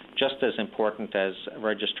just as important as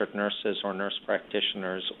registered nurses or nurse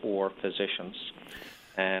practitioners or physicians.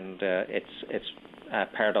 And it's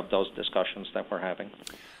part of those discussions that we're having.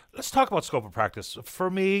 Let's talk about scope of practice. For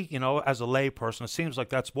me, as a lay person, it seems like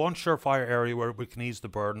that's one surefire area where we can ease the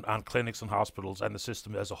burden on clinics and hospitals and the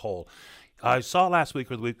system as a whole. I saw last week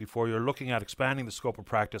or the week before you're looking at expanding the scope of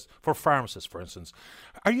practice for pharmacists, for instance.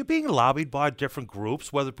 Are you being lobbied by different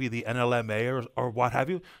groups, whether it be the NLMA or what have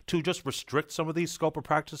you, to just restrict some of these scope of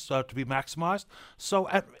practice to be maximized? So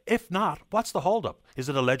if not, what's the holdup? Is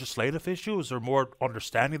it a legislative issue? Is there more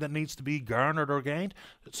understanding that needs to be garnered or gained?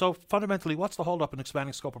 So fundamentally, what's the holdup in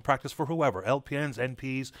expanding scope of practice for whoever, LPNs,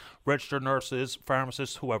 NPs, registered nurses,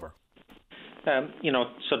 pharmacists, whoever?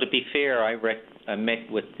 So to be fair, I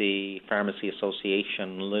met with the Pharmacy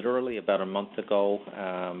Association literally about a month ago.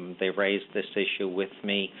 They raised this issue with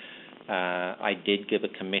me. I did give a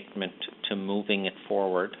commitment to moving it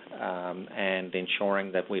forward and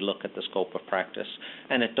ensuring that we look at the scope of practice.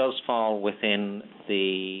 And it does fall within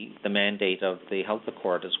the mandate of the Health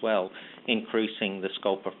Accord as well, increasing the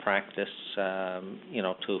scope of practice,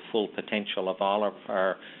 to full potential of all of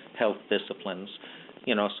our health disciplines.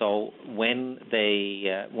 So when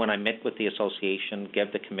I met with the association,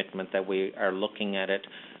 gave the commitment that we are looking at it,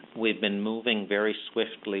 we've been moving very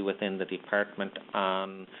swiftly within the department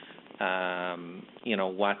on,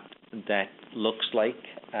 what that looks like.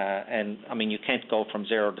 And I mean, you can't go from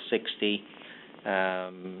 0 to 60,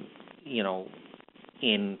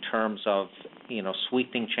 in terms of,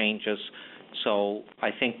 sweeping changes. So I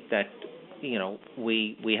think that,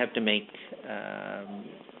 we have to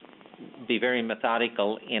be very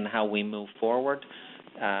methodical in how we move forward,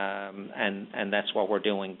 and that's what we're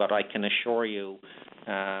doing. But I can assure you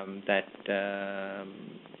that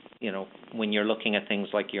when you're looking at things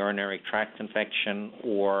like urinary tract infection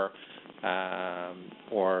or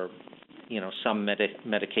some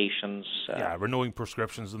medications. Renewing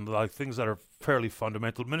prescriptions and like things that are fairly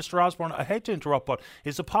fundamental. Minister Osborne, I hate to interrupt, but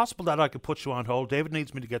is it possible that I could put you on hold? David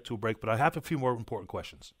needs me to get to a break, but I have a few more important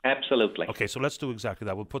questions. Absolutely. Okay, so let's do exactly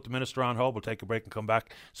that. We'll put the Minister on hold, we'll take a break and come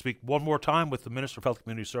back, speak one more time with the Minister of Health and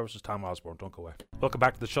Community Services, Tom Osborne. Don't go away. Welcome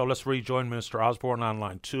back to the show. Let's rejoin Minister Osborne on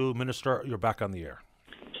line 2. Minister, you're back on the air.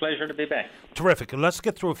 Pleasure to be back. Terrific. And let's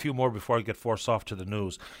get through a few more before I get forced off to the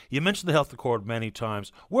news. You mentioned the health accord many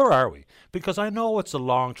times. Where are we? Because I know it's a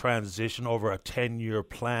long transition over a 10-year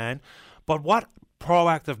plan, but what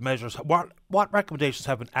proactive measures, what recommendations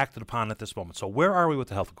have been acted upon at this moment? So where are we with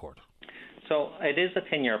the health accord? So it is a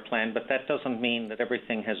 10-year plan, but that doesn't mean that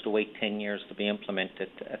everything has to wait 10 years to be implemented.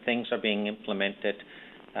 Things are being implemented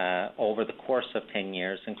over the course of 10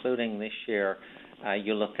 years, including this year.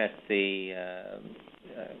 You look at the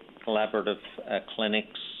collaborative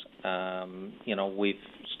clinics. We've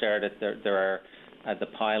started, there are the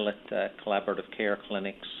pilot collaborative care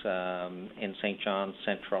clinics in St. John's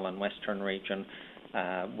Central and Western region.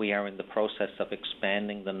 We are in the process of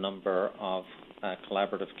expanding the number of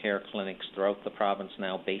collaborative care clinics throughout the province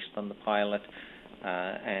now based on the pilot,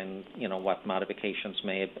 and what modifications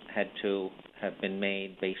may have been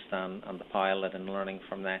made based on the pilot and learning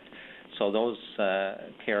from that. So those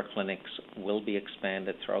care clinics will be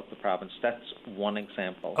expanded throughout the province. That's one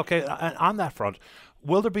example. Okay, and on that front,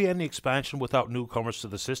 will there be any expansion without newcomers to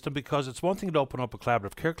the system? Because it's one thing to open up a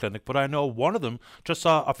collaborative care clinic, but I know one of them just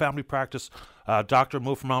saw a family practice doctor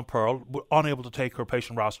move from Mount Pearl, unable to take her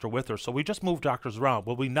patient roster with her. So we just move doctors around.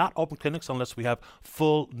 Will we not open clinics unless we have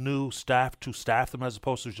full new staff to staff them as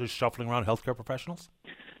opposed to just shuffling around healthcare professionals?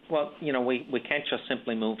 Well, we can't just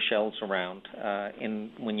simply move shelves around.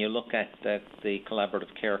 When you look at the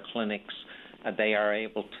collaborative care clinics, they are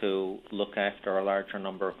able to look after a larger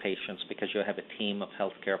number of patients because you have a team of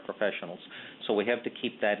healthcare professionals. So we have to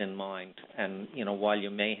keep that in mind. And, while you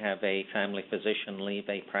may have a family physician leave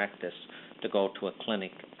a practice to go to a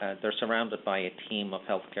clinic, they're surrounded by a team of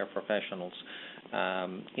healthcare professionals.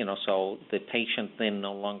 So the patient then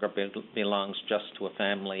no longer belongs just to a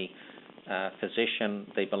family physician,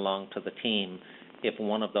 they belong to the team. If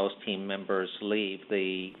one of those team members leave,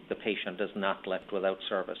 the patient is not left without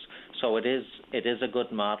service. So it is a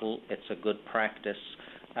good model. It's a good practice.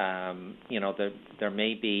 There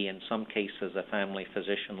may be, in some cases, a family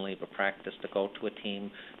physician leave a practice to go to a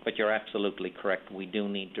team, but you're absolutely correct. We do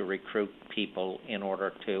need to recruit people in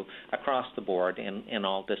order to, across the board, in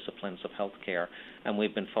all disciplines of healthcare, and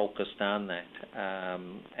we've been focused on that.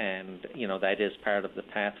 That is part of the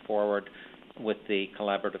path forward with the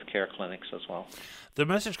collaborative care clinics as well. The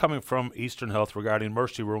message coming from Eastern Health regarding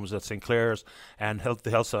emergency rooms at St. Clair's and the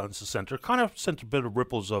Health Sciences Centre kind of sent a bit of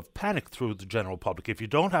ripples of panic through the general public. If you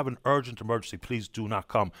don't have an urgent emergency, please do not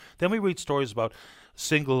come. Then we read stories about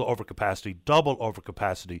single overcapacity, double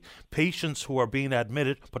overcapacity, patients who are being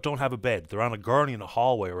admitted but don't have a bed. They're on a gurney in a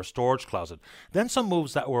hallway or a storage closet. Then some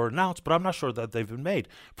moves that were announced, but I'm not sure that they've been made.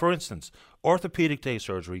 For instance, orthopedic day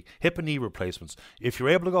surgery, hip and knee replacements. If you're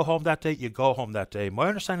able to go home that day, you go home that day. My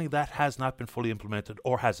understanding that has not been fully implemented,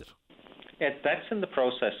 or has it? That's in the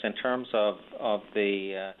process in terms of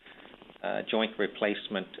the joint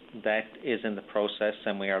replacement. That is in the process,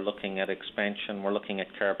 and we are looking at expansion. We're looking at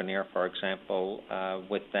Carbonear, for example,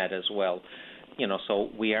 with that as well. So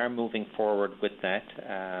we are moving forward with that.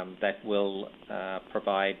 That will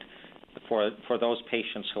provide for those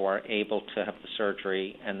patients who are able to have the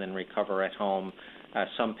surgery and then recover at home.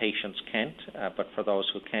 Some patients can't, but for those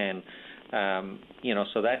who can,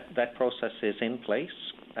 so that process is in place.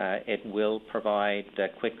 It will provide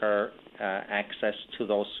quicker access to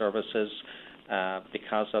those services.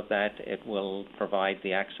 Because of that, it will provide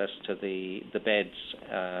the access to the beds,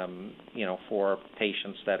 for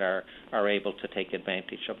patients that are able to take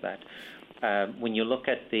advantage of that. When you look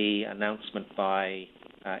at the announcement by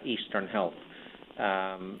Eastern Health,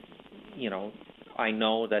 I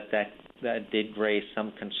know that did raise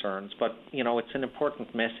some concerns, but it's an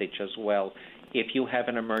important message as well. If you have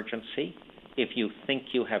an emergency, if you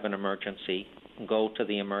think you have an emergency, go to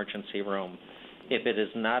the emergency room. If it is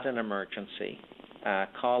not an emergency,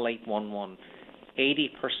 call 811.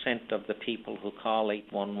 80% of the people who call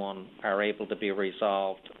 811 are able to be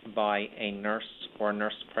resolved by a nurse or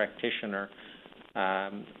nurse practitioner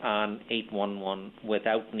on 811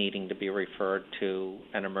 without needing to be referred to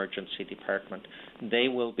an emergency department. They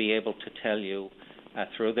will be able to tell you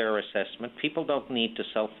through their assessment. People don't need to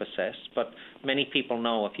self-assess, but many people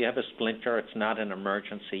know if you have a splinter, it's not an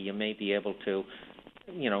emergency. You may be able to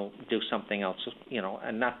do something else,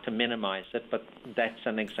 and not to minimize it, but that's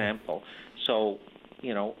an example. So,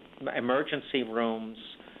 emergency rooms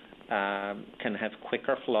can have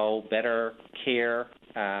quicker flow, better care,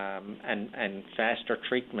 and faster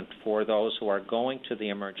treatment for those who are going to the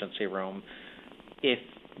emergency room if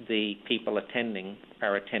the people attending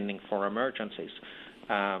are attending for emergencies.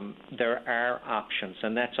 There are options,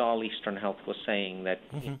 and that's all Eastern Health was saying, that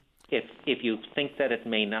if you think that it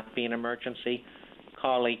may not be an emergency,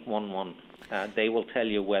 call 811. They will tell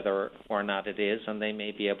you whether or not it is, and they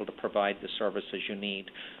may be able to provide the services you need.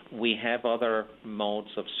 We have other modes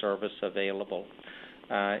of service available.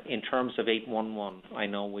 In terms of 811, I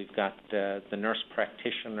know we've got the nurse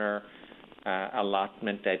practitioner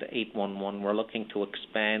allotment at 811. We're looking to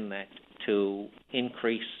expand that to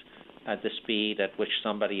increase the speed at which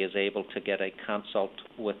somebody is able to get a consult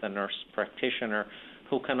with a nurse practitioner,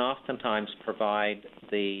 who can oftentimes provide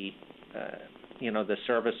the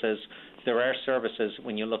services. There are services,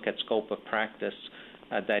 when you look at scope of practice,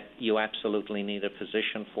 that you absolutely need a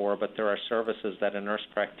physician for, but there are services that a nurse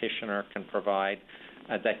practitioner can provide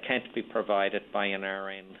that can't be provided by an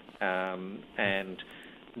RN, and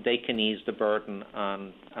they can ease the burden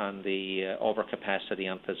on the overcapacity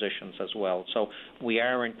on physicians as well. So we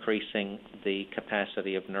are increasing the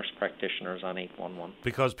capacity of nurse practitioners on 811.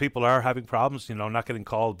 Because people are having problems, not getting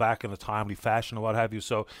called back in a timely fashion or what have you.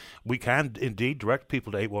 So we can indeed direct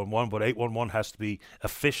people to 811, but 811 has to be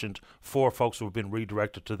efficient for folks who have been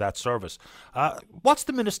redirected to that service. What's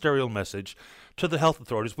the ministerial message to the health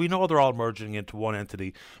authorities? We know they're all merging into one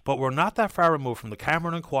entity, but we're not that far removed from the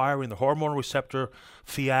Cameron inquiry and the hormone receptor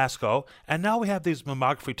fiasco, and now we have these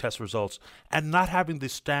mammography test results and not having the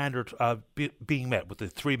standard being met with the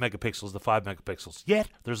 3 megapixels, the 5 megapixels. Yet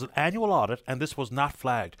there's an annual audit, and this was not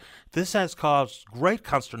flagged. This has caused great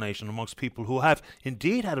consternation amongst people who have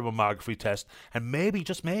indeed had a mammography test, and maybe,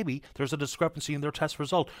 just maybe, there's a discrepancy in their test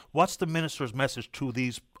result. What's the minister's message to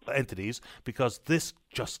these entities? Because this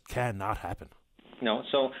just cannot happen. No,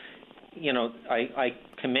 so, I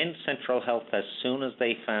commend Central Health as soon as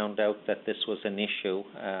they found out that this was an issue.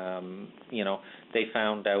 They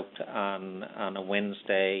found out on a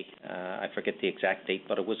Wednesday, I forget the exact date,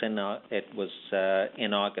 but it was in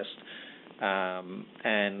August.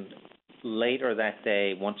 And later that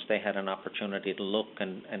day, once they had an opportunity to look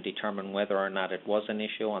and determine whether or not it was an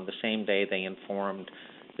issue, on the same day they informed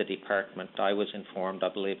the department. I was informed, I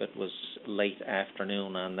believe it was late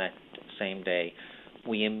afternoon on that same day.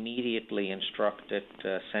 We immediately instructed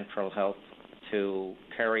Central Health to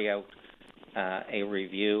carry out a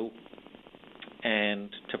review and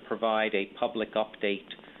to provide a public update.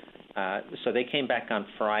 So they came back on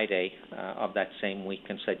Friday of that same week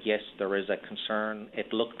and said, yes, there is a concern.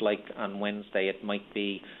 It looked like on Wednesday it might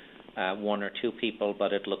be 1 or 2 people,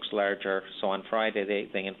 but it looks larger. So on Friday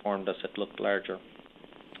they informed us it looked larger.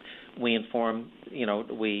 We informed,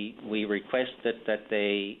 we requested that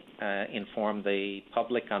they inform the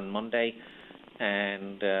public on Monday,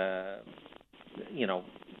 and,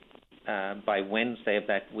 by Wednesday of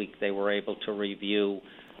that week, they were able to review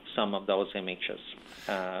some of those images.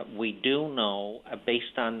 We do know,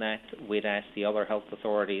 based on that, we'd asked the other health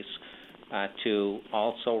authorities to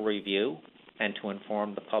also review and to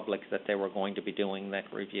inform the public that they were going to be doing that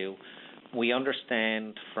review. We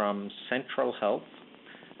understand from Central Health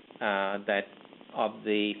that of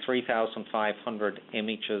the 3,500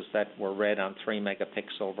 images that were read on 3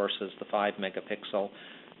 megapixel versus the 5 megapixel,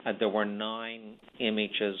 there were 9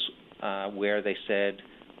 images where they said,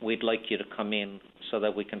 we'd like you to come in so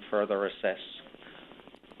that we can further assess.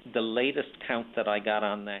 The latest count that I got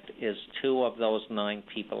on that is 2 of those 9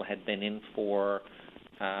 people had been in for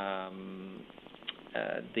the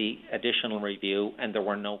additional review, and there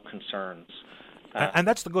were no concerns. And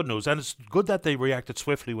that's the good news. And it's good that they reacted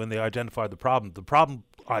swiftly when they identified the problem. The problem,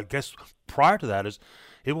 I guess, prior to that is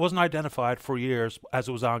it wasn't identified for years as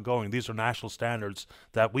it was ongoing. These are national standards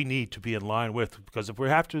that we need to be in line with, because if we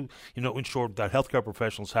have to, ensure that healthcare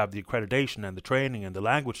professionals have the accreditation and the training and the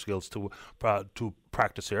language skills to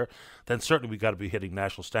practice here, then certainly we've got to be hitting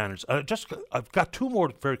national standards. I've got 2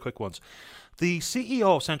 more very quick ones. The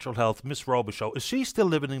CEO of Central Health, Ms. Robichaud, is she still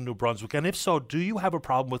living in New Brunswick? And if so, do you have a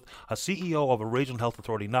problem with a CEO of a regional health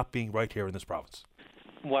authority not being right here in this province?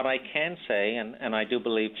 What I can say, and I do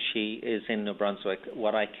believe she is in New Brunswick,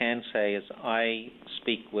 what I can say is I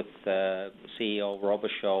speak with CEO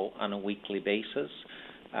Robichaud on a weekly basis.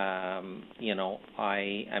 I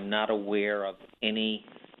am not aware of any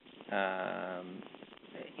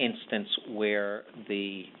instance where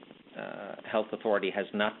the health authority has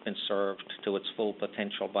not been served to its full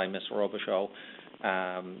potential by Ms. Robichaud.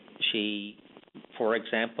 She for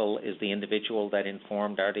example, is the individual that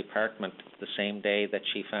informed our department the same day that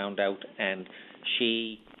she found out, and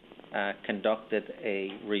she conducted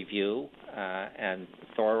a review and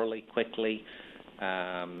thoroughly, quickly.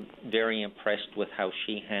 Very impressed with how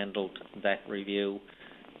she handled that review.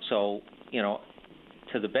 So,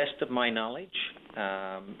 to the best of my knowledge,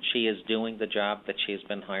 she is doing the job that she has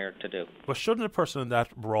been hired to do. But shouldn't a person in that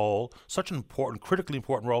role, such an important, critically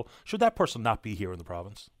important role, should that person not be here in the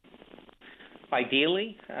province?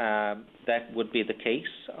 Ideally, that would be the case.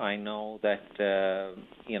 I know that,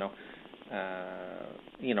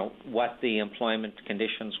 what the employment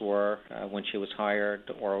conditions were when she was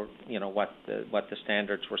hired, or what the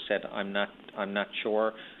standards were set. I'm not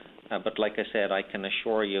sure. But like I said, I can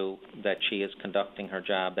assure you that she is conducting her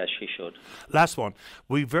job as she should. Last one.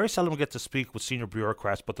 We very seldom get to speak with senior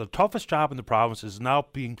bureaucrats, but the toughest job in the province is now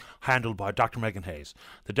being handled by Dr. Megan Hayes,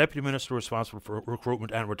 the Deputy Minister responsible for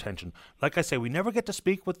recruitment and retention. Like I say, we never get to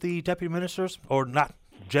speak with the Deputy Ministers, or not.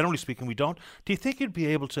 Generally speaking, we don't. Do you think you'd be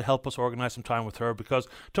able to help us organise some time with her? Because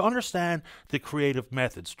to understand the creative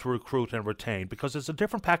methods to recruit and retain, because there's a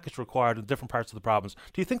different package required in different parts of the province.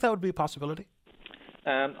 Do you think that would be a possibility?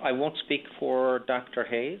 I won't speak for Dr.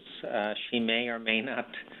 Hayes. She may or may not,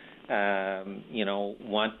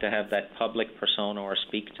 want to have that public persona or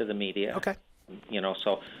speak to the media. Okay.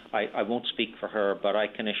 So I won't speak for her, but I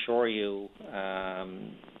can assure you,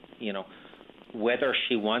 whether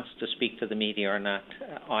she wants to speak to the media or not,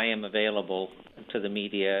 I am available to the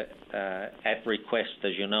media at request,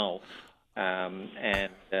 as you know. And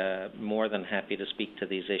more than happy to speak to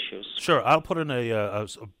these issues. Sure, I'll put in a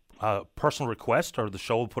personal request, or the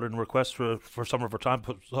show will put in a request for some of our time.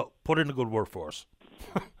 Put in a good word for us.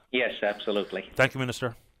 Yes, absolutely. Thank you,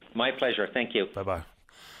 Minister. My pleasure. Thank you. Bye-bye.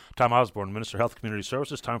 Tom Osborne, Minister of Health and Community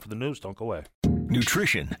Services. Time for the news. Don't go away.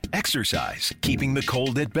 Nutrition, exercise, keeping the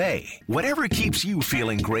cold at bay. Whatever keeps you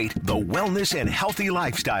feeling great, the Wellness and Healthy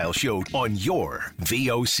Lifestyle Show on your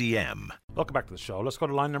VOCM. Welcome back to the show. Let's go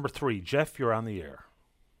to line number 3. Jeff, you're on the air.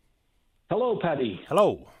 Hello, Paddy.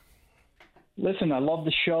 Hello. Listen, I love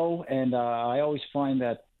the show, and I always find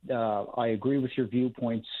that I agree with your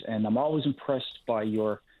viewpoints, and I'm always impressed by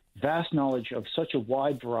your vast knowledge of such a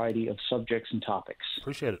wide variety of subjects and topics.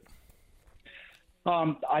 Appreciate it.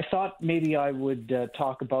 I thought maybe I would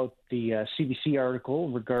talk about the CBC article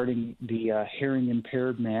regarding the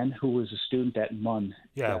hearing-impaired man who was a student at MUN.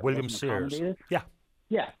 Yeah, William Sears.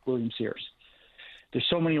 Yeah, William Sears. There's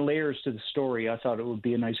so many layers to the story. I thought it would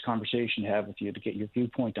be a nice conversation to have with you to get your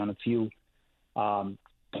viewpoint on a few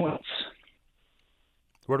points.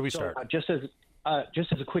 Where do we start? Just as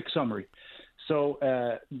a quick summary. So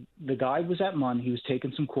the guy was at MUN. He was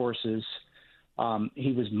taking some courses.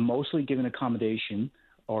 He was mostly given accommodation,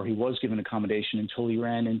 or he was given accommodation until he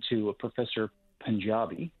ran into a Professor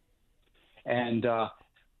Punjabi. And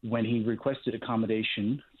when he requested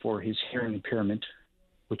accommodation for his hearing impairment,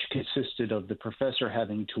 which consisted of the professor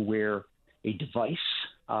having to wear a device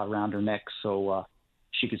around her neck so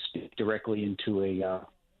she could speak directly into a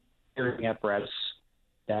hearing apparatus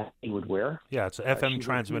that he would wear. Yeah, it's an FM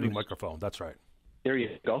transmitting microphone. That's right. There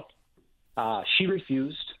you go. She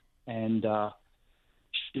refused, and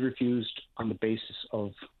she refused on the basis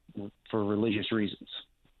of for religious reasons.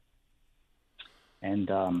 And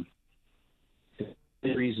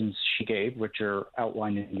the reasons she gave, which are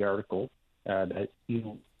outlined in the article that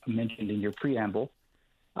you mentioned in your preamble,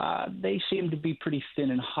 they seem to be pretty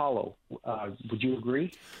thin and hollow. Would you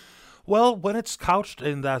agree? Well, when it's couched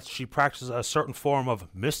in that she practices a certain form of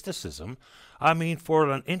mysticism, I mean, for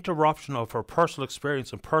an interruption of her personal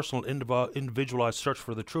experience and personal individualized search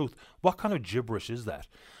for the truth, what kind of gibberish is that?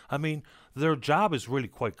 I mean, their job is really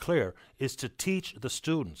quite clear, is to teach the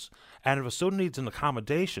students. And if a student needs an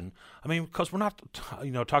accommodation, I mean, because we're not,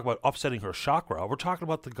 talking about upsetting her chakra, we're talking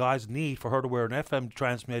about the guy's need for her to wear an FM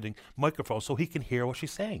transmitting microphone so he can hear what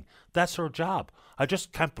she's saying. That's her job. I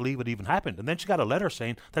just can't believe it even happened. And then she got a letter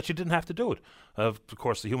saying that she didn't have to do it. Of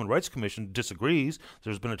course, the Human Rights Commission disagrees.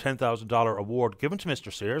 There's been a $10,000 award given to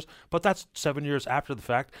Mr. Sears, but that's 7 years after the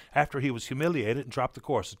fact, after he was humiliated and dropped the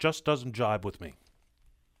course. It just doesn't jibe with me.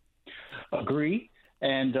 Agree.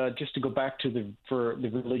 And just to go back to for the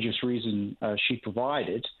religious reason she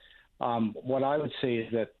provided, what I would say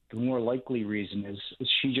is that the more likely reason is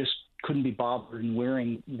she just couldn't be bothered in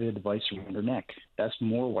wearing the device around her neck. That's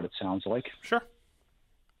more what it sounds like. Sure.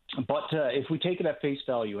 But if we take it at face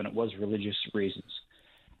value, and it was religious reasons,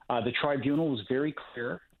 the tribunal was very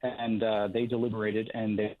clear, and they deliberated,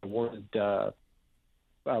 and they awarded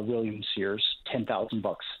William Sears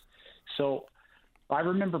 $10,000. So I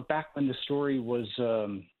remember back when the story was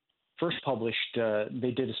first published,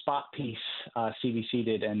 they did a spot piece, CBC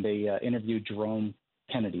did, and they interviewed Jerome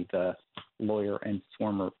Kennedy, the lawyer and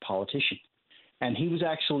former politician. And he was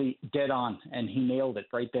actually dead on, and he nailed it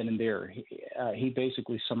right then and there. He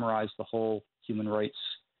basically summarized the whole human rights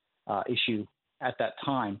issue at that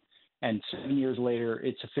time. And 7 years later,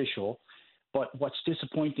 it's official. But what's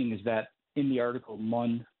disappointing is that in the article,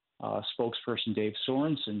 MUN spokesperson Dave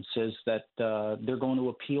Sorensen says that they're going to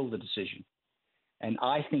appeal the decision. And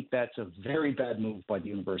I think that's a very bad move by the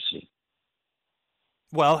university.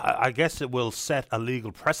 Well, I guess it will set a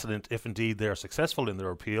legal precedent if indeed they're successful in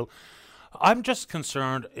their appeal. I'm just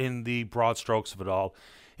concerned in the broad strokes of it all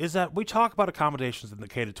is that we talk about accommodations in the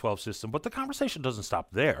K-12 system, but the conversation doesn't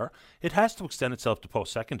stop there. It has to extend itself to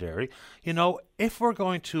post-secondary. You know, if we're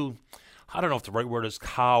going to, I don't know if the right word is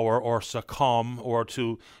cower or succumb or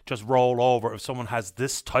to just roll over if someone has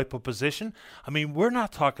this type of position, I mean, we're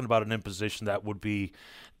not talking about an imposition that would be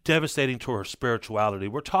devastating to her spirituality.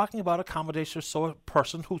 We're talking about accommodation so a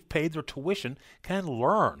person who's paid their tuition can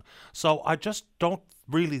learn. So I just don't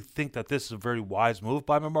really think that this is a very wise move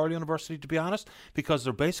by Memorial University, to be honest, because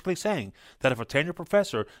they're basically saying that if a tenured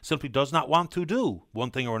professor simply does not want to do one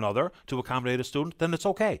thing or another to accommodate a student, then it's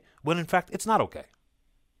okay, when in fact it's not okay.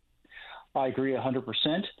 I agree 100%.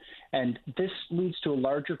 And this leads to a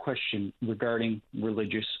larger question regarding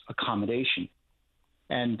religious accommodation.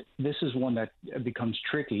 And this is one that becomes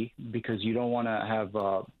tricky because you don't want to have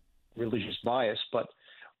religious bias, but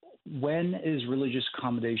when is religious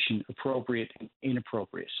accommodation appropriate and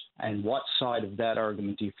inappropriate? And what side of that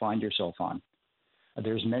argument do you find yourself on?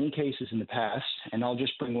 There's many cases in the past, and I'll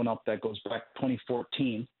just bring one up that goes back to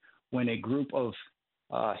 2014, when a group of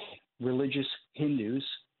religious Hindus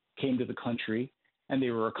came to the country and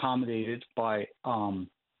they were accommodated by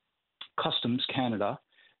Customs Canada.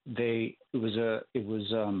 They were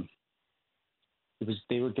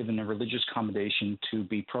given a religious accommodation to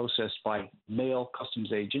be processed by male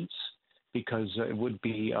customs agents because it would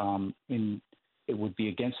be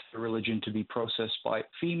against the religion to be processed by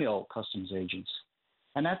female customs agents.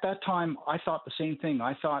 And at that time, I thought the same thing.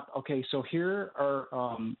 I thought, okay, so here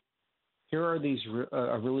are these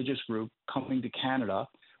a religious group coming to Canada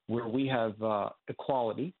where we have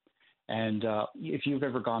equality. And if you've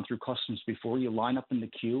ever gone through customs before, you line up in the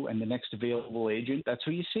queue and the next available agent, that's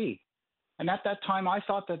who you see. And at that time, I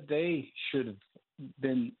thought that they should have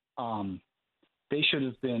been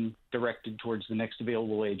directed towards the next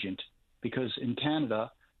available agent, because in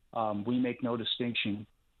Canada, we make no distinction.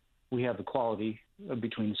 We have equality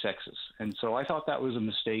between the sexes. And so I thought that was a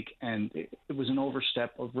mistake, and it was an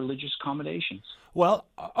overstep of religious accommodations. Well,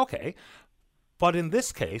 okay. But in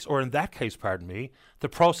this case, or in that case, pardon me, the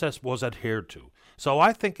process was adhered to. So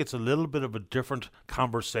I think it's a little bit of a different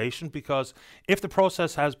conversation, because if the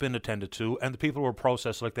process has been attended to and the people were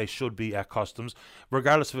processed like they should be at customs,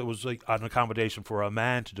 regardless if it was like an accommodation for a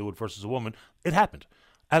man to do it versus a woman, it happened.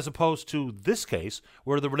 As opposed to this case,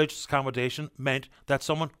 where the religious accommodation meant that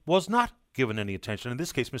someone was not given any attention, in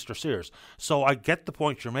this case, Mr. Sears. So I get the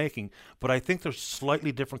point you're making, but I think there's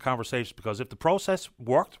slightly different conversations, because if the process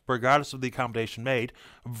worked, regardless of the accommodation made,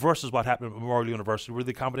 versus what happened at Memorial University, where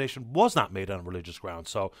the accommodation was not made on religious grounds.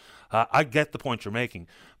 So I get the point you're making,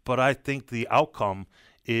 but I think the outcome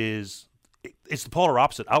it's the polar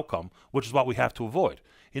opposite outcome, which is what we have to avoid.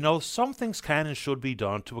 You know, some things can and should be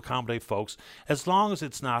done to accommodate folks, as long as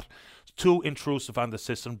it's not too intrusive on the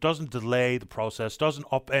system, doesn't delay the process, doesn't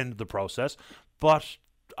upend the process. But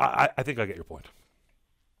I think I get your point.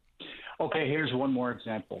 Okay, here's one more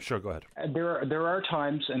example. Sure, go ahead. There are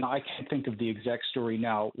times, and I can't think of the exact story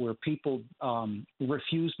now, where people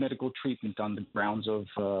refuse medical treatment on the grounds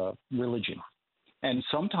of religion. And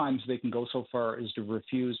sometimes they can go so far as to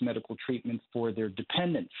refuse medical treatment for their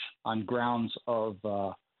dependents on grounds of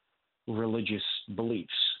religious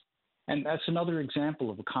beliefs. And that's another example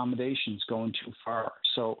of accommodations going too far.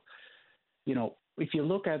 So, you know, if you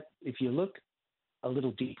look a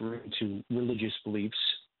little deeper into religious beliefs,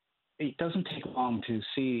 it doesn't take long to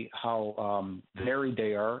see how varied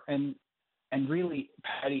they are, and really,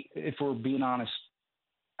 Patty, if we're being honest,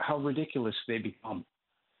 how ridiculous they become.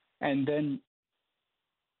 And then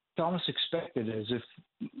it's almost expected, as if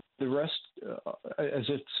the rest, as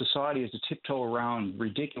if society is to tiptoe around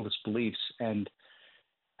ridiculous beliefs, and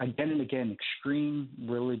again, extreme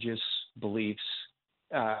religious beliefs,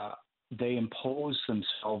 they impose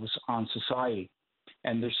themselves on society.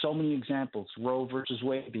 And there's so many examples, Roe versus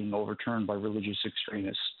Wade being overturned by religious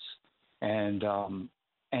extremists, and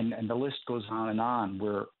the list goes on,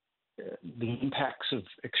 where the impacts of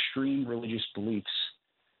extreme religious beliefs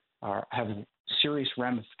have serious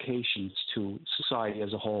ramifications to society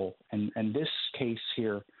as a whole. And this case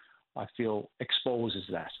here I feel exposes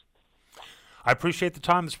that. I appreciate the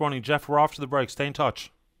time this morning, Jeff. We're off to the break. Stay in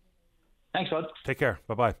touch. Thanks, bud. Take care.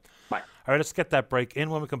 Bye-bye. Bye. All right, let's get that break in.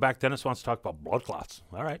 When we come back, Dennis wants to talk about blood clots.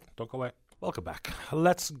 All right, don't go away. Welcome back.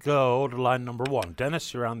 Let's go to line number 1.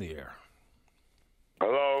 Dennis, you're on the air.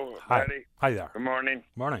 Hello, Hi. Patty. Hi there. Good morning.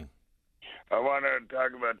 Morning. I want to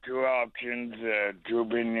talk about two options, two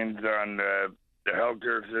opinions on the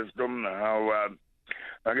healthcare system. How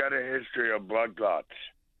I got a history of blood clots,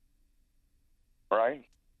 right?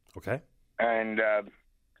 Okay. And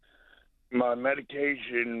my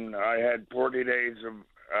medication, I had 40 days of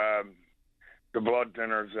the blood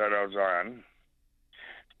thinners that I was on.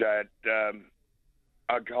 That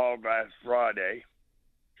I called last Friday,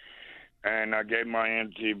 and I gave my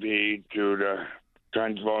NTP to the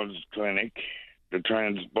Transbose Clinic. The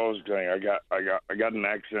Transbose Clinic. I got an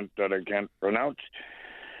accent that I can't pronounce,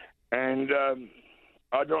 and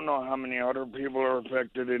I don't know how many other people are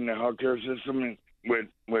affected in the healthcare system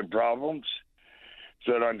with problems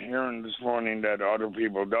that I'm hearing this morning that other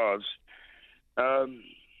people does.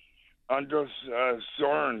 I'm just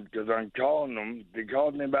concerned because I'm calling them. They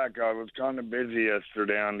called me back. I was kind of busy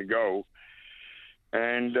yesterday on the go.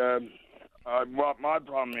 And what my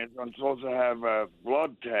problem is, I'm supposed to have a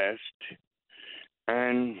blood test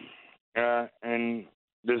and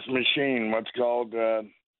this machine, what's called,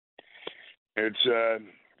 it's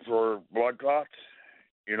for blood clots,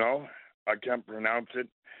 you know. I can't pronounce it.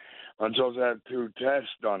 I'm supposed to have 2 tests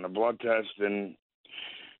done, a blood test and,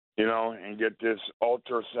 you know, and get this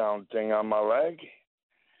ultrasound thing on my leg.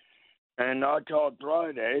 And I called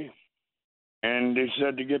Friday, and they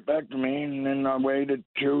said to get back to me, and then I waited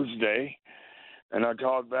Tuesday, and I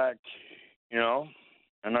called back, you know,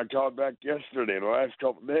 and I called back yesterday, the last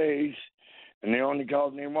couple of days, and they only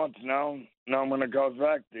called me once. Now when I call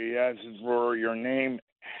back, they ask for your name,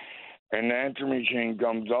 and the answer machine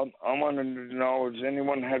comes up. I wanted to know if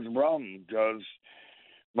anyone has a problem, because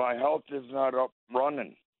my health is not up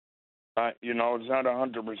running. You know, it's not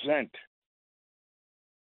 100%.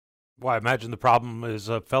 Well, I imagine the problem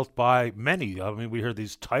is felt by many. I mean, we hear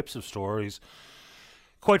these types of stories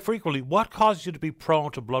quite frequently. What caused you to be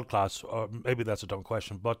prone to blood clots? Or maybe that's a dumb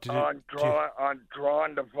question, but I'm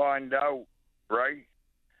trying to find out, right?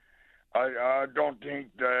 I don't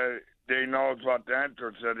think that they knows what the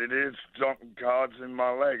answer said. It is something causing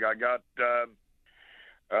my leg. I got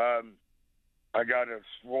a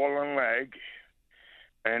swollen leg,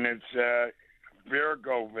 and it's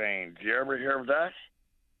varicose veins. You ever hear of that?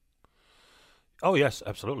 Oh, yes,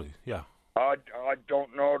 absolutely, yeah. I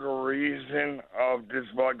don't know the reason of this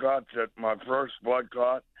blood clot. That my first blood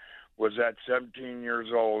clot was at 17 years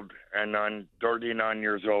old, and I'm 39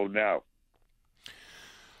 years old now.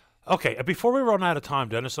 Okay, before we run out of time,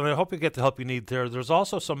 Dennis, and I hope you get the help you need there, there's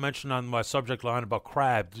also some mention on my subject line about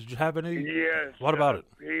crab. Did you have any? Yes. What about it?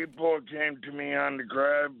 People came to me on the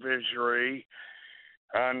crab fishery,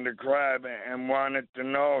 on the crab, and wanted to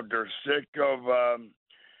know. They're sick of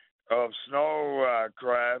snow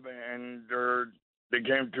crab, and they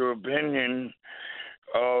came to opinion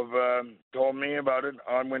of, told me about it.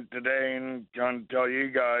 I went today and going to tell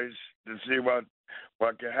you guys to see what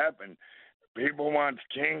could happen. People want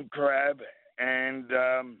king crab and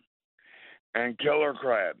killer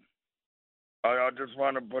crab. I just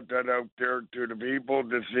want to put that out there to the people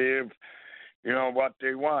to see if, you know, what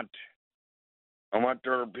they want. I want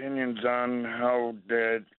their opinions on how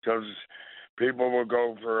that, because people will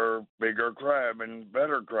go for bigger crab and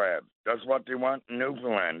better crab. That's what they want in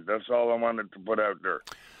Newfoundland. That's all I wanted to put out there.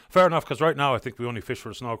 Fair enough, because right now I think we only fish for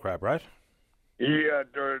the snow crab, right? Yeah,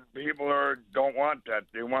 people don't want that.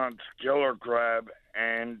 They want killer crab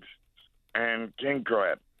and king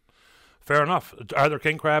crab. Fair enough. Are there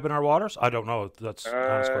king crab in our waters? I don't know. That's an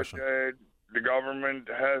honest question. The government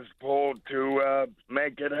has pulled to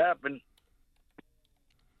make it happen.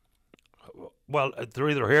 Well, they're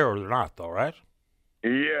either here or they're not, though, right?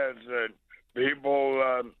 Yes,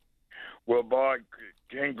 people will buy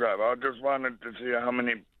king crab. I just wanted to see how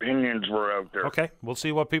many opinions were out there. Okay, we'll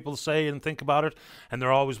see what people say and think about it, and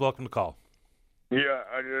they're always welcome to call. Yeah,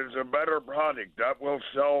 it's a better product. That will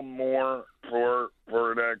sell more for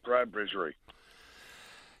that crab fishery.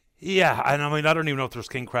 Yeah, and I mean, I don't even know if there's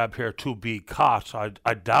king crab here to be caught.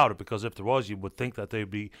 I doubt it, because if there was, you would think that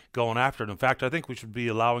they'd be going after it. In fact, I think we should be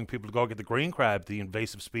allowing people to go get the green crab, the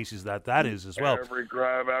invasive species that is as well. Every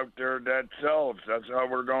crab out there that sells. That's how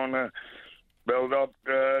we're going to build up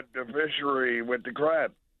the fishery with the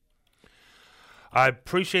crab. I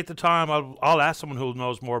appreciate the time. I'll ask someone who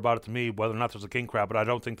knows more about it than me whether or not there's a king crab, but I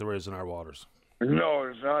don't think there is in our waters. No,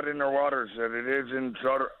 it's not in our waters. It is in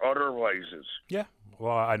other places. Yeah.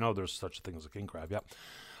 Well, I know there's such a thing as a king crab, yeah.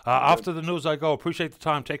 After the news I go. Appreciate the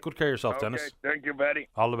time. Take good care of yourself, Okay, Dennis. thank you, Patty.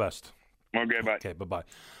 All the best. Okay, bye. Okay, bye-bye.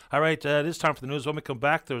 All right, it is time for the news. When we come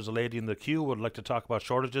back, there's a lady in the queue who would like to talk about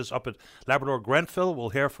shortages up at Labrador Grenfell. We'll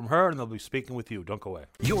hear from her, and they'll be speaking with you. Don't go away.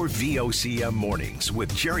 Your VOCM mornings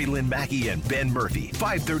with Jerry Lynn Mackey and Ben Murphy,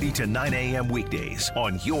 5:30 to 9 a.m. weekdays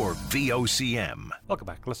on your VOCM. Welcome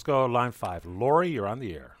back. Let's go line 5. Lori, you're on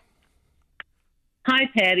the air. Hi,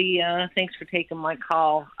 Patty. Thanks for taking my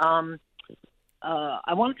call.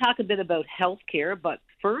 I want to talk a bit about healthcare, but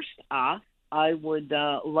first off, I would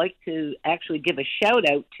like to actually give a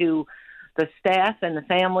shout-out to the staff and the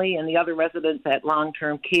family and the other residents at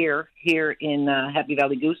long-term care here in Happy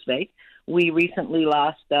Valley Goose Bay. We recently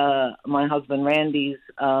lost my husband Randy's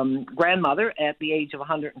grandmother at the age of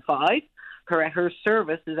 105. Her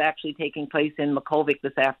service is actually taking place in Makkovik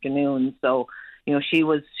this afternoon, so she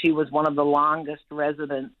was one of the longest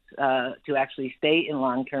residents to actually stay in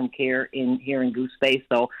long-term care here in Goose Bay.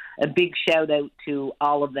 So a big shout out to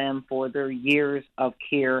all of them for their years of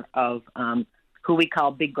care of who we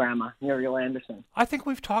call Big Grandma, Muriel Anderson. I think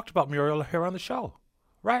we've talked about Muriel here on the show,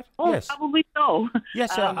 right? Oh, yes. Probably so.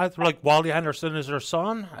 Yes, like Wally Anderson is her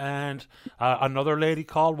son, and another lady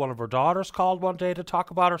called, one of her daughters called one day to talk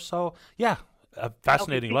about her. So, yeah, a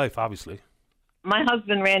fascinating life, obviously. My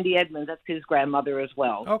husband, Randy Edmonds, that's his grandmother as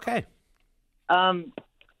well. Okay.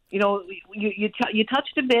 You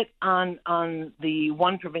touched a bit on the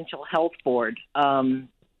One Provincial Health Board. A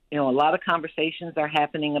lot of conversations are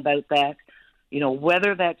happening about that.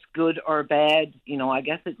 Whether that's good or bad, I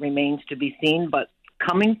guess it remains to be seen. But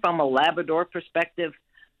coming from a Labrador perspective,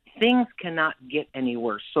 things cannot get any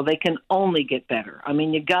worse. So they can only get better. I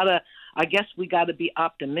mean, I guess we got to be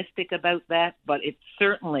optimistic about that, but it's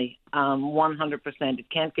certainly 100%. It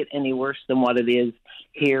can't get any worse than what it is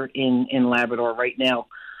here in Labrador right now.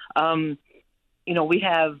 We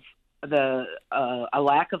have a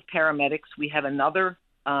lack of paramedics. We have another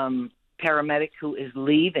paramedic who is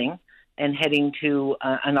leaving and heading to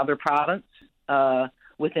another province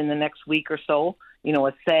within the next week or so.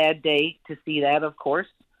 A sad day to see that, of course.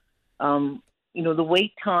 The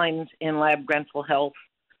wait times in Lab Grenfell Health,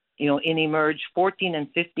 in Emerge, 14 and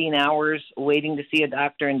 15 hours waiting to see a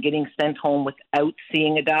doctor and getting sent home without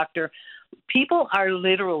seeing a doctor. People are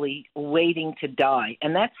literally waiting to die,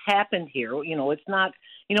 and that's happened here. It's not,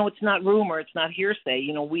 it's not rumor, it's not hearsay.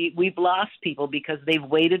 We've lost people because they've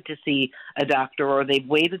waited to see a doctor or they've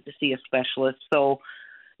waited to see a specialist. So,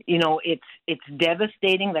 it's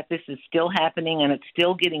devastating that this is still happening and it's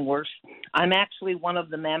still getting worse. I'm actually one of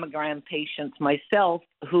the mammogram patients myself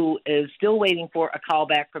who is still waiting for a call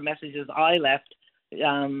back for messages I left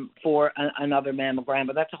for another mammogram,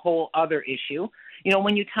 but that's a whole other issue.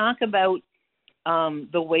 When you talk about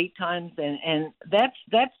the wait times, and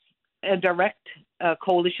that's a direct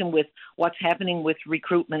coalition with what's happening with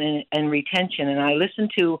recruitment and retention. And I listened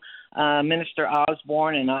to Minister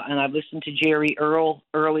Osborne, and I've listened to Jerry Earl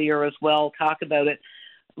earlier as well talk about it.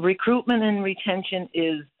 Recruitment and retention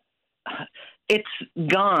it's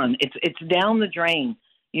gone. It's down the drain.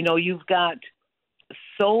 You've got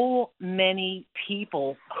so many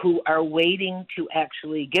people who are waiting to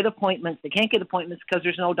actually get appointments. They can't get appointments because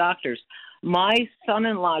there's no doctors. My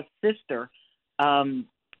son-in-law's sister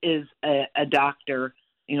is a doctor,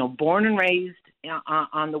 born and raised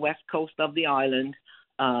on the west coast of the island,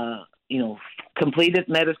 completed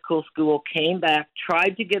medical school, came back,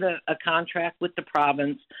 tried to get a contract with the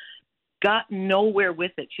province, got nowhere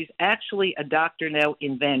with it. She's actually a doctor now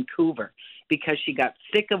in Vancouver because she got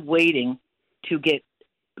sick of waiting to get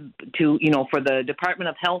for the Department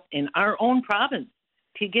of Health in our own province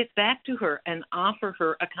to get back to her and offer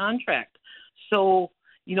her a contract. So,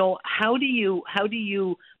 how do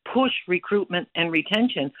you push recruitment and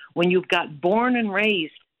retention when you've got born and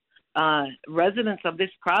raised residents of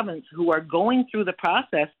this province who are going through the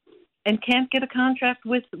process and can't get a contract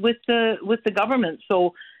with the government?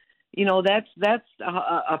 So, that's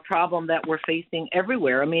a problem that we're facing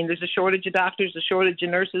everywhere. I mean, there's a shortage of doctors, a shortage of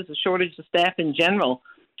nurses, a shortage of staff in general.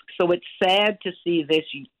 So it's sad to see this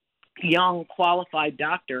young, qualified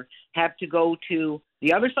doctor have to go to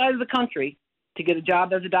the other side of the country to get a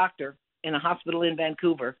job as a doctor in a hospital in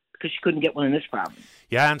Vancouver because she couldn't get one in this province.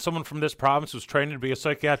 Yeah, and someone from this province who's training to be a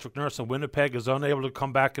psychiatric nurse in Winnipeg is unable to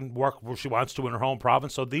come back and work where she wants to in her home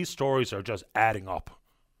province. So these stories are just adding up.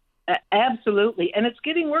 Absolutely, and it's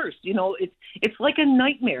getting worse. It's like a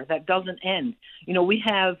nightmare that doesn't end. We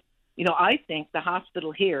have, I think the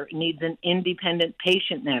hospital here needs an independent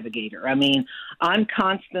patient navigator. I mean, I'm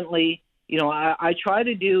constantly, I try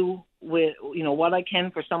to do with, what I can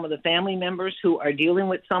for some of the family members who are dealing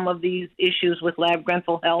with some of these issues with Lab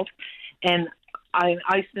Grenfell Health. And,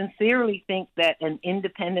 I sincerely think that an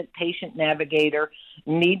independent patient navigator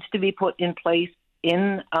needs to be put in place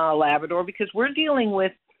in Labrador, because we are dealing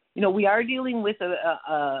with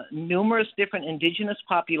numerous different Indigenous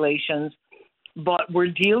populations, but we're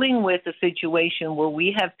dealing with a situation where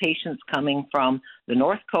we have patients coming from the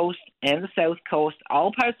North Coast and the South Coast,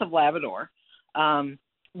 all parts of Labrador,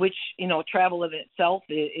 which, travel in itself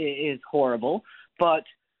is horrible, but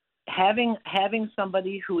having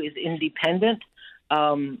somebody who is independent,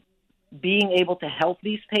 being able to help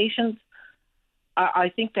these patients,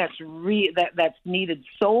 I think that's that's needed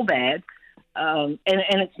so bad, and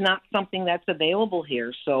it's not something that's available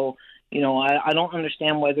here. So, I don't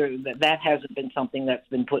understand whether that hasn't been something that's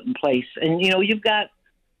been put in place. And you've got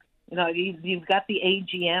the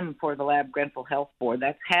AGM for the Lab Grenfell Health Board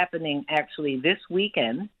that's happening actually this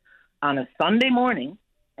weekend on a Sunday morning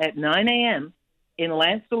at 9 a.m. in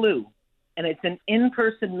Lancelot, and it's an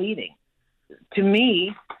in-person meeting. To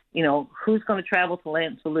me, who's going to travel to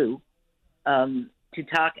Lancelot to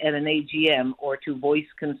talk at an AGM or to voice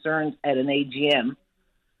concerns at an AGM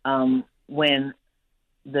when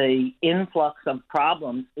the influx of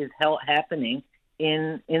problems is happening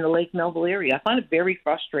in the Lake Melville area? I find it very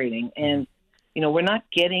frustrating, and we're not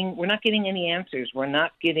getting any answers. We're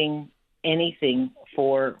not getting anything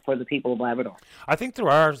for the people of Labrador. I think there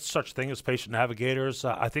are such things as patient navigators.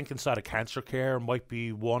 I think inside of cancer care might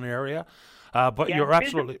be one area. But you're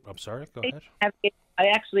absolutely... I'm sorry, go ahead. I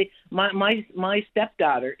actually, my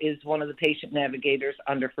stepdaughter is one of the patient navigators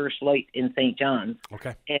under First Light in St. John's.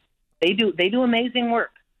 Okay. And they do amazing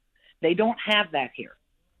work. They don't have that here,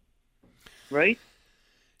 right?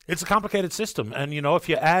 It's a complicated system, and if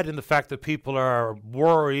you add in the fact that people are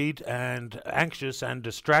worried and anxious and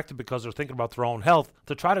distracted because they're thinking about their own health,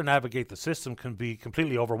 to try to navigate the system can be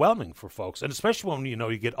completely overwhelming for folks, and especially when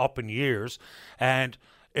you get up in years, and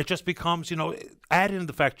it just becomes add in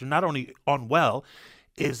the fact you're not only unwell,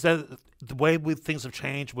 is that the way things have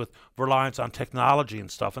changed with reliance on technology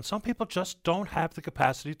and stuff, and some people just don't have the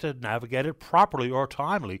capacity to navigate it properly or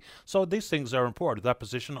timely. So these things are important. That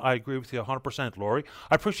position, I agree with you 100%, Lori.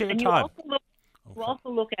 I appreciate your time. You also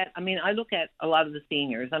look at, I look at a lot of the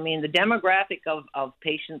seniors. The demographic of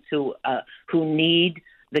patients who need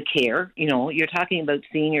the care, you're talking about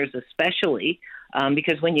seniors especially,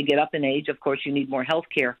 because when you get up in age, of course, you need more health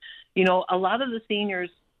care. A lot of the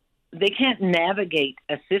seniors, they can't navigate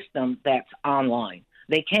a system that's online.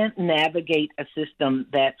 They can't navigate a system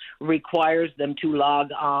that requires them to log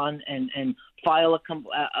on and file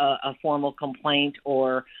a formal complaint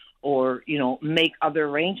or make other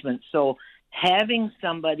arrangements. So having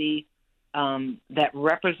somebody that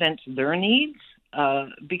represents their needs,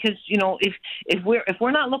 because if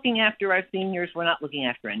we're not looking after our seniors, we're not looking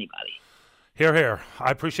after anybody. Hear, hear.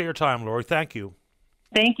 I appreciate your time, Lori. Thank you.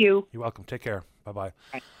 Thank you. You're welcome. Take care. Bye-bye.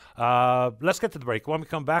 Let's get to the break. When we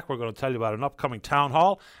come back, we're going to tell you about an upcoming town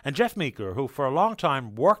hall. And Jeff Meeker, who for a long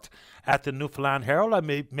time worked at the Newfoundland Herald,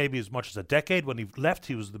 maybe as much as a decade. When he left,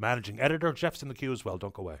 he was the managing editor. Jeff's in the queue as well.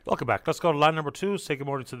 Don't go away. Welcome back. Let's go to line number 2. Say good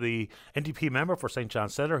morning to the NDP member for St.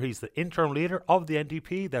 John's Centre. He's the interim leader of the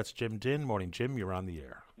NDP. That's Jim Dinn. Morning, Jim. You're on the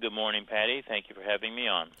air. Good morning, Patty. Thank you for having me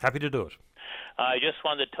on. Happy to do it. I just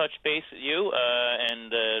wanted to touch base with you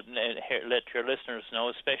and let your listeners know,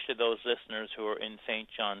 especially those listeners who are in St.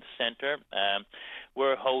 John's Centre.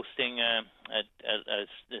 We're hosting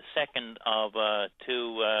the second of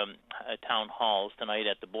 2 town halls tonight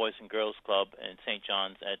at the Boys and Girls Club in St.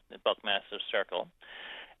 John's at the Buckmaster Circle.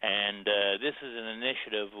 And this is an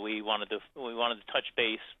initiative we wanted to touch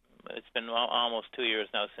base. It's been almost 2 years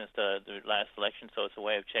now since the last election, so it's a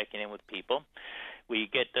way of checking in with people. I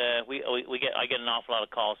get an awful lot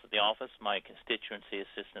of calls at the office, my constituency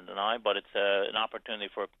assistant and I, but it's an opportunity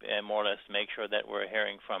for more or less to make sure that we're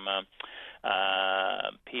hearing from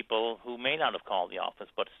people who may not have called the office,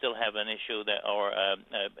 but still have an issue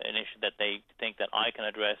an issue that they think that I can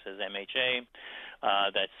address as MHA.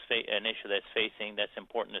 That's an issue that's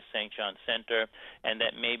important to St. John's Centre, and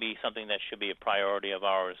that may be something that should be a priority of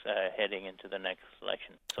ours heading into the next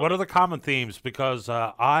election. So what are the common themes? Because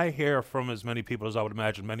I hear from as many people as I would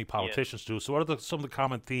imagine many politicians do. So what are some of the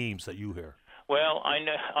common themes that you hear? Well, I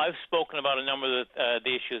know I've spoken about a number of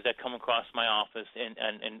the issues that come across my office and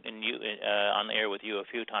you on the air with you a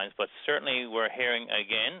few times, but certainly we're hearing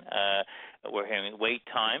again. We're hearing wait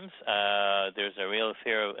times. There's a real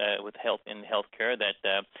fear with healthcare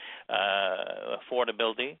that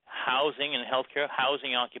affordability, housing and healthcare.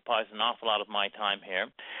 Housing occupies an awful lot of my time here.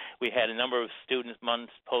 We had a number of students,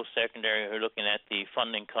 post-secondary, who are looking at the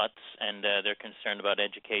funding cuts, and they're concerned about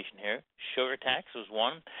education here. Sugar tax was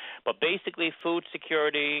one. But basically, food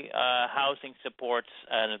security, housing supports,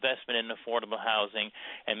 an investment in affordable housing,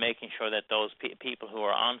 and making sure that those people who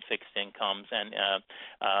are on fixed incomes and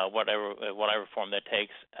whatever form that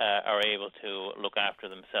takes are able to look after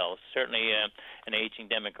themselves. Certainly an aging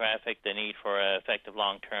demographic, the need for effective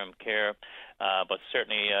long-term care, but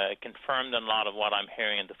certainly confirmed in a lot of what I'm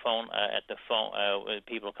hearing at the phone, with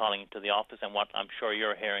people calling into the office, and what I'm sure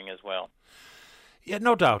you're hearing as well. Yeah,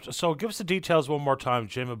 no doubt. So give us the details one more time,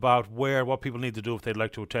 Jim, about what people need to do if they'd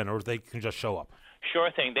like to attend, or if they can just show up.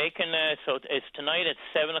 Sure thing. They can. So it's tonight at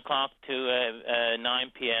 7 o'clock to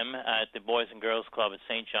 9 p.m. at the Boys and Girls Club at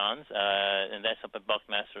St. John's, and that's up at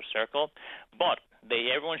Buckmaster Circle. But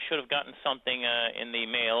everyone should have gotten something in the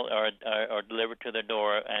mail or delivered to their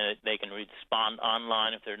door, and they can respond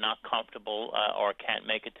online if they're not comfortable or can't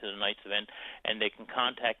make it to the night's event, and they can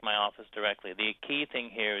contact my office directly. The key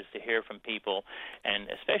thing here is to hear from people, and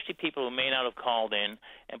especially people who may not have called in,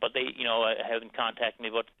 but they haven't contacted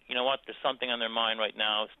me. But you know what? There's something on their mind right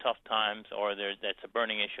now. It's tough times, or that's a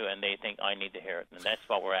burning issue, and they think I need to hear it, and that's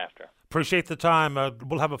what we're after. Appreciate the time.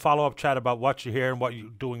 We'll have a follow-up chat about what you hear and what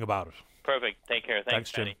you're doing about it. Perfect. Take care.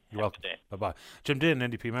 Thanks, Jim. Patty. You're welcome. Bye-bye. Jim Din,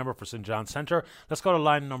 NDP member for St. John's Centre. Let's go to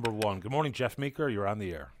line number 1. Good morning, Jeff Meeker. You're on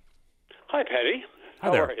the air. Hi, Patty.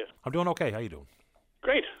 How there. Are you? I'm doing okay. How you doing?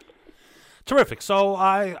 Great. Terrific. So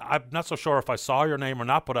I'm not so sure if I saw your name or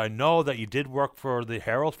not, but I know that you did work for the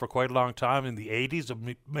Herald for quite a long time in the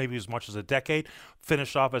 80s, maybe as much as a decade,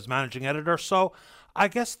 finished off as managing editor. So I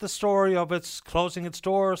guess the story of its closing its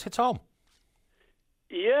doors hits home.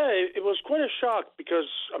 Yeah, it was quite a shock because,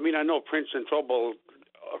 I know print's in trouble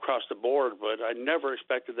across the board, but I never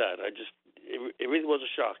expected that. It really was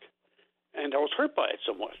a shock. And I was hurt by it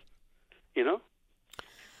somewhat,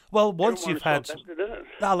 Well, once you've had...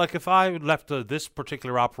 Now, like if I left this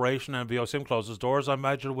particular operation and VOCM closes doors, I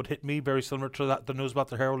imagine it would hit me very similar to the news about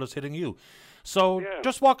the Herald is hitting you. So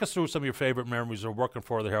just walk us through some of your favourite memories of working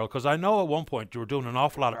for the Herald, because I know at one point you were doing an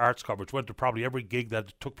awful lot of arts coverage, went to probably every gig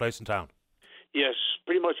that took place in town. Yes,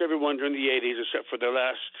 pretty much everyone during the 80s, except for the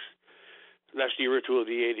last year or two of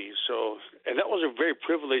the 80s. So, and that was a very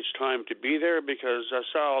privileged time to be there because I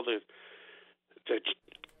saw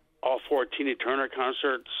all 4 Tina Turner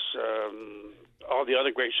concerts, all the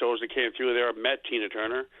other great shows that came through there. I met Tina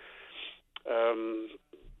Turner.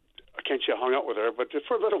 I can't say I hung out with her, but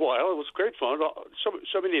for a little while, it was great fun.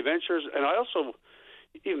 So many adventures, and I also,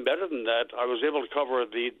 even better than that, I was able to cover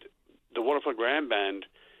the wonderful Grand Band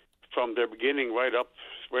from their beginning right up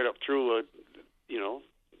through,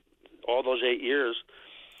 all those 8 years.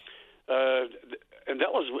 And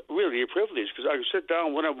that was really a privilege because I could sit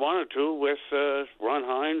down when I wanted to with Ron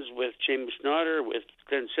Hines, with James Snyder, with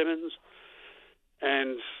Glenn Simmons.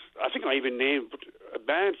 And I think I even named a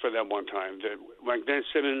band for them one time. When Glenn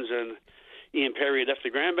Simmons and Ian Perry left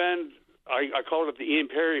the Grand Band, I called it the Ian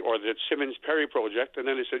Perry or the Simmons-Perry Project. And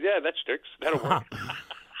then they said, yeah, that sticks. That'll work.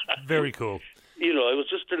 Very cool. It was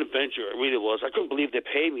just an adventure. It really was. I couldn't believe they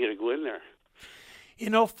paid me to go in there.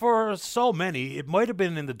 For so many, it might have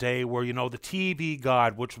been in the day where, the TV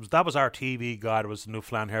guide, that was our TV guide, was the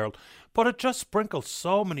Newfoundland Herald, but it just sprinkled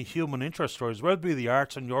so many human interest stories, whether it be the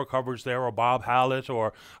arts and your coverage there, or Bob Hallett,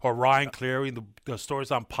 or Ryan Cleary, the stories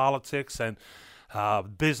on politics and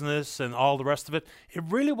business and all the rest of it. It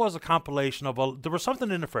really was a compilation of, there was something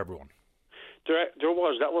in it for everyone. There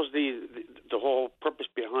was. That was the whole purpose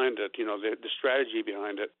behind it, the strategy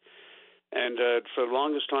behind it. And for the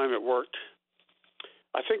longest time it worked.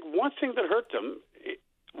 I think one thing that hurt them,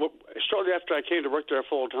 shortly after I came to work there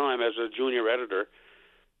full time as a junior editor,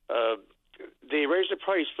 they raised the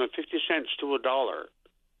price from 50 cents to $1,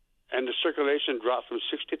 and the circulation dropped from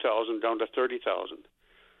 60,000 down to 30,000.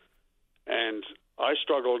 And I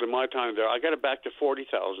struggled in my time there. I got it back to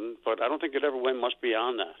 40,000, but I don't think it ever went much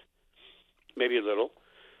beyond that. Maybe a little.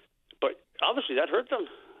 But obviously that hurt them.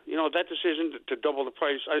 That decision to double the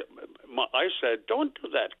price, I said, don't do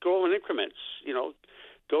that. Go in increments,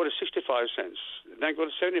 Go to 65 cents, then go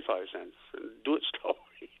to 75 cents, and do it slowly.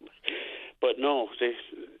 But no,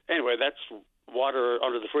 anyway, that's water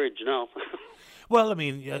under the fridge now. Well,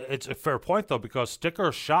 it's a fair point, though, because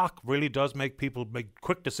sticker shock really does make people make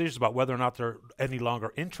quick decisions about whether or not they're any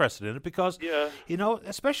longer interested in it because,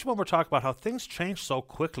 especially when we're talking about how things change so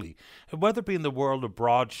quickly, and whether it be in the world of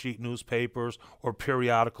broadsheet newspapers or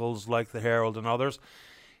periodicals like the Herald and others,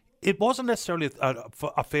 it wasn't necessarily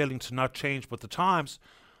a failing to not change with the times,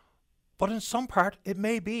 but in some part it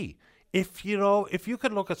may be. If you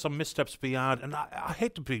could look at some missteps beyond, and I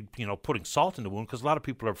hate to be, putting salt in the wound because a lot of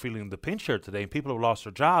people are feeling the pinch here today, and people have lost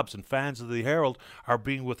their jobs, and fans of the Herald are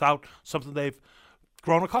being without something they've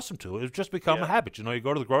grown accustomed to. It's just become a habit. You know, you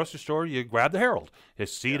go to the grocery store, you grab the Herald. You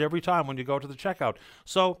see it every time when you go to the checkout.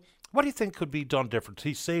 So what do you think could be done different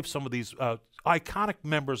to save some of these iconic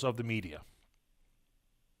members of the media?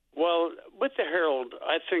 Well, with the Herald,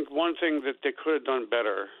 I think one thing that they could have done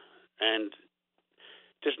better, and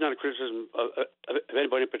this is not a criticism of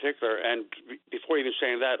anybody in particular, and before even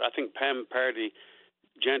saying that, I think Pam Pardy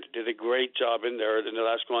Gent did a great job in there in the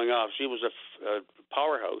last going off. She was a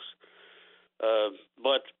powerhouse.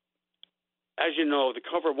 But as you know, the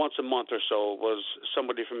cover once a month or so was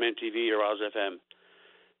somebody from NTV or Oz FM.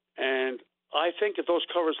 And I think if those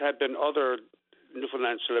covers had been other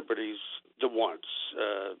Newfoundland celebrities the once,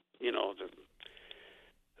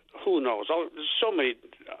 who knows? There's so many.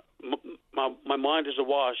 My mind is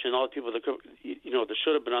awash, and all the people that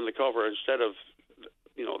should have been on the cover instead of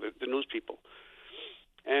the news people.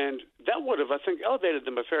 And that would have, I think, elevated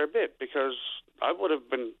them a fair bit, because I would have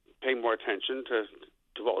been paying more attention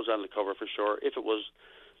to what was on the cover for sure if it was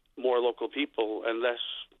more local people and less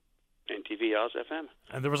NTV, Oz FM.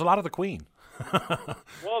 And there was a lot of the Queen.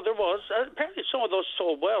 Well, there was. Apparently some of those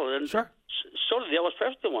sold well, and so did the Elvis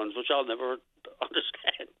Presley ones, which I'll never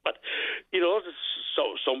understand. But, so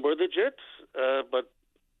some were legit. But,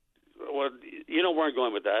 where I'm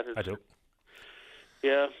going with that. I do.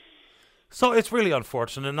 Yeah. So it's really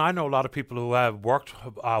unfortunate, and I know a lot of people who have worked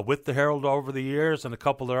with the Herald over the years, and a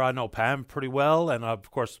couple there I know Pam pretty well, and of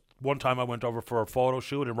course one time I went over for a photo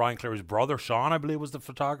shoot, and Ryan Cleary's brother Sean, I believe, was the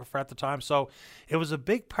photographer at the time. So it was a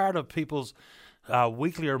big part of people's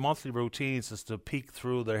weekly or monthly routines is to peek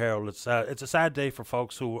through the Herald. It's a sad day for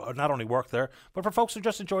folks who not only work there, but for folks who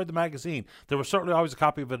just enjoyed the magazine. There was certainly always a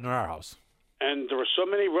copy of it in our house. And there were so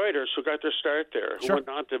many writers who got their start there, who went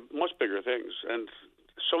on to much bigger things, and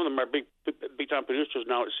some of them are big-time producers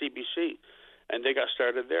now at CBC, and they got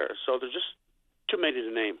started there. So there's just too many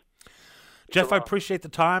to name. Jeff, I appreciate the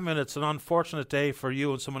time, and it's an unfortunate day for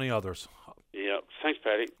you and so many others. Yeah. Thanks,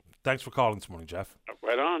 Patty. Thanks for calling this morning, Jeff.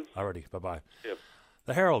 Right on. Alrighty. Bye-bye. Yep.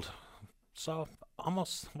 The Herald. So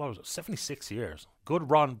almost, 76 years.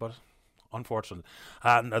 Good run, but unfortunate.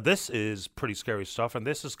 Now this is pretty scary stuff, and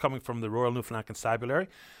this is coming from the Royal Newfoundland Constabulary.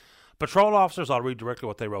 Patrol officers, I'll read directly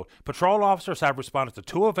what they wrote. Patrol officers have responded to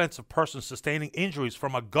 2 events of persons sustaining injuries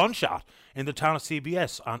from a gunshot in the town of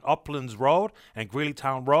CBS on Uplands Road and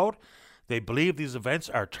Greeleytown Road. They believe these events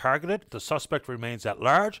are targeted. The suspect remains at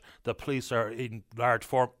large. The police are in large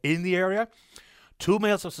form in the area. 2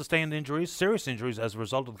 males have sustained injuries, serious injuries, as a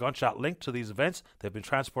result of the gunshot linked to these events. They've been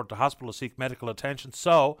transported to hospital to seek medical attention.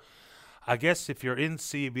 So I guess if you're in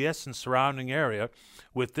CBS and surrounding area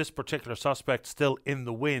with this particular suspect still in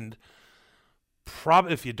the wind,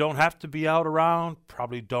 probably if you don't have to be out around,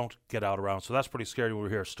 probably don't get out around. So that's pretty scary when we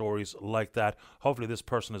hear stories like that. Hopefully this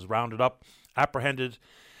person is rounded up, apprehended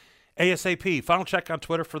ASAP. Final check on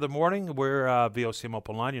Twitter for the morning. We're VOCM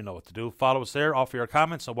Open Line. You know what to do. Follow us there. Offer your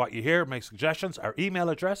comments on what you hear. Make suggestions. Our email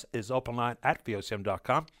address is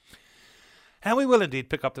openline@vocm.com. And we will indeed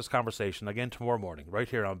pick up this conversation again tomorrow morning, right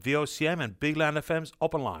here on VOCM and Big Land FM's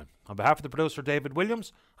Open Line. On behalf of the producer, David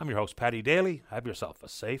Williams, I'm your host, Paddy Daly. Have yourself a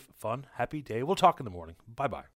safe, fun, happy day. We'll talk in the morning. Bye-bye.